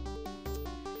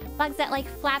 like,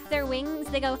 flap their wings.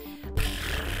 They go...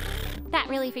 That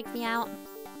really freaks me out.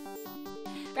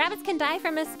 Rabbits can die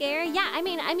from a scare. Yeah, I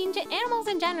mean, animals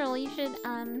in general, you should,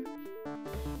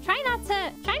 try not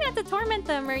to torment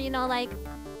them or, you know, like...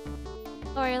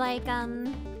 Or, like, I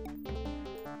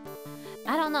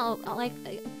don't know,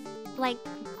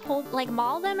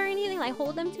 maul them or anything, like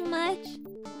hold them too much.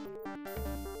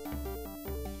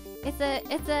 It's a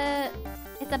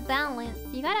balance.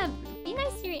 You gotta be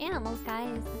nice to your animals,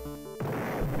 guys.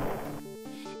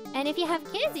 And if you have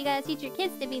kids, you gotta teach your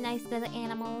kids to be nice to the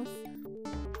animals.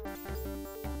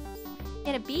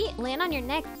 Get a bee, land on your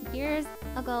neck years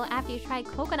ago after you tried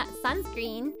coconut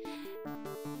sunscreen.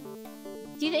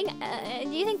 Do you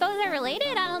think those are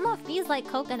related? I don't know if bees like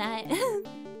coconut.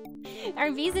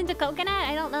 Are bees into coconut?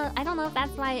 I don't know if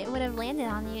that's why it would have landed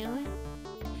on you.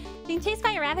 Being chased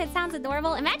by a rabbit sounds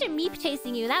adorable. Imagine me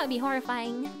chasing you. That would be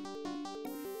horrifying.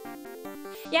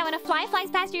 Yeah, when a fly flies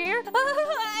past your ear,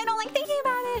 I don't like thinking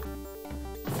about it.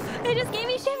 It just gave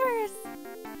me shivers.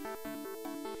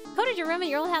 Coated your room at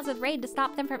your old house with raid to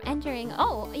stop them from entering.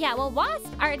 Oh, yeah, well, wasps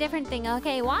are a different thing,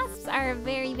 okay? Wasps are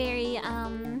very, very,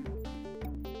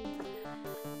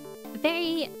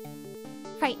 very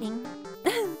frightening.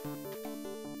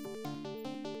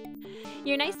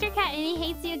 You're nice to your cat and he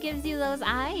hates you, gives you those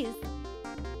eyes.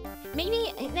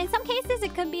 Maybe, in some cases,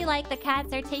 it could be like the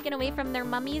cats are taken away from their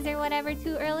mummies or whatever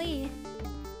too early.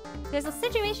 There's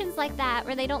situations like that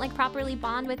where they don't like properly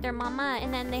bond with their mama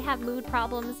and then they have mood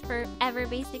problems forever,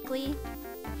 basically.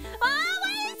 Oh,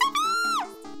 why is it so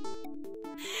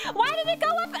fast? Why did it go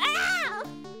up? Ah!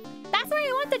 That's where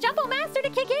I want the Jumbo Master to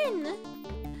kick in.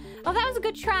 Oh, that was a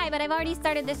good try, but I've already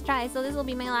started this try, so this will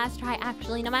be my last try,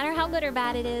 actually, no matter how good or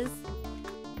bad it is.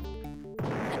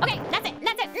 Okay, that's it.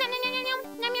 That's it. Meow, meow, meow, meow, meow,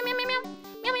 meow, meow, meow,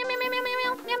 meow, meow, meow, meow,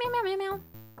 meow, meow, meow, meow, meow, meow.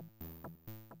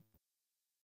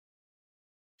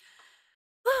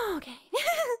 Okay.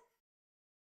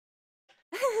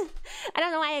 I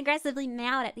don't know why I aggressively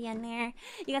meowed at the end there.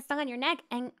 You got stuck on your neck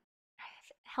and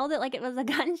held it like it was a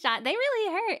gunshot. They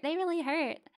really hurt. They really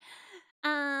hurt.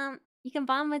 You can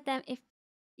bond with them if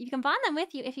you can bond them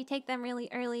with you if you take them really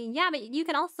early. Yeah, but you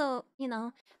can also, you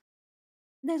know,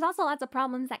 there's also lots of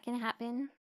problems that can happen.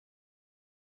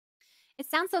 It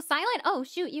sounds so silent. Oh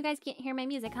shoot, you guys can't hear my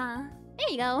music, huh? There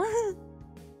you go.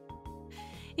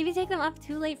 If you take them up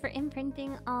too late for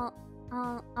imprinting,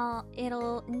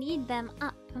 it'll need them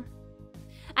up.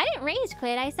 I didn't rage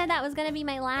quit. I said that was gonna be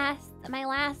my last.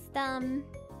 I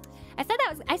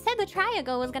said the try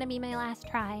ago was gonna be my last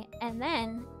try, and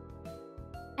then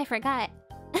I forgot,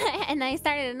 and I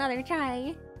started another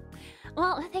try.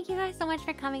 Well, thank you guys so much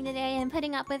for coming today and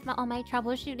putting up with all my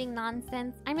troubleshooting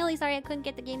nonsense. I'm really sorry I couldn't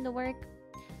get the game to work,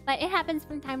 but it happens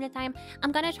from time to time.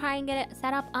 I'm gonna try and get it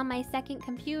set up on my second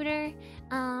computer.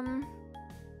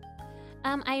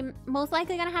 I'm most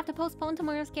likely gonna have to postpone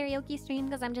tomorrow's karaoke stream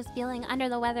because I'm just feeling under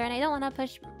the weather and I don't want to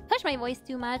push my voice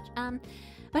too much.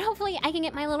 But hopefully I can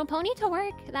get My Little Pony to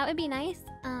work. That would be nice.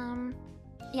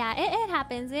 Yeah, it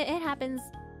happens. It happens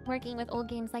working with old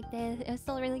games like this. It was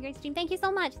still a really great stream. Thank you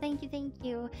so much. Thank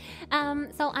you.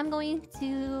 So I'm going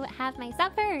to have my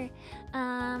supper.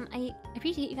 I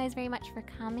appreciate you guys very much for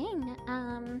coming.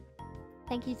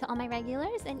 Thank you to all my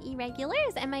regulars and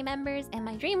irregulars and my members and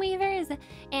my Dreamweavers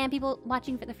and people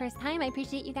watching for the first time. I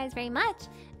appreciate you guys very much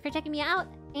for checking me out.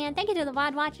 And thank you to the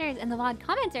VOD watchers and the VOD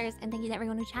commenters. And thank you to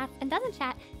everyone who chats and doesn't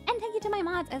chat. And thank you to my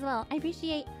mods as well. I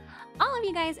appreciate all of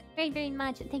you guys very, very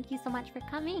much. Thank you so much for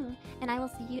coming. And I will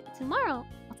see you tomorrow.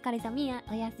 Otsukaresamiya.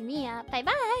 Oyasumiya.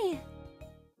 Bye-bye.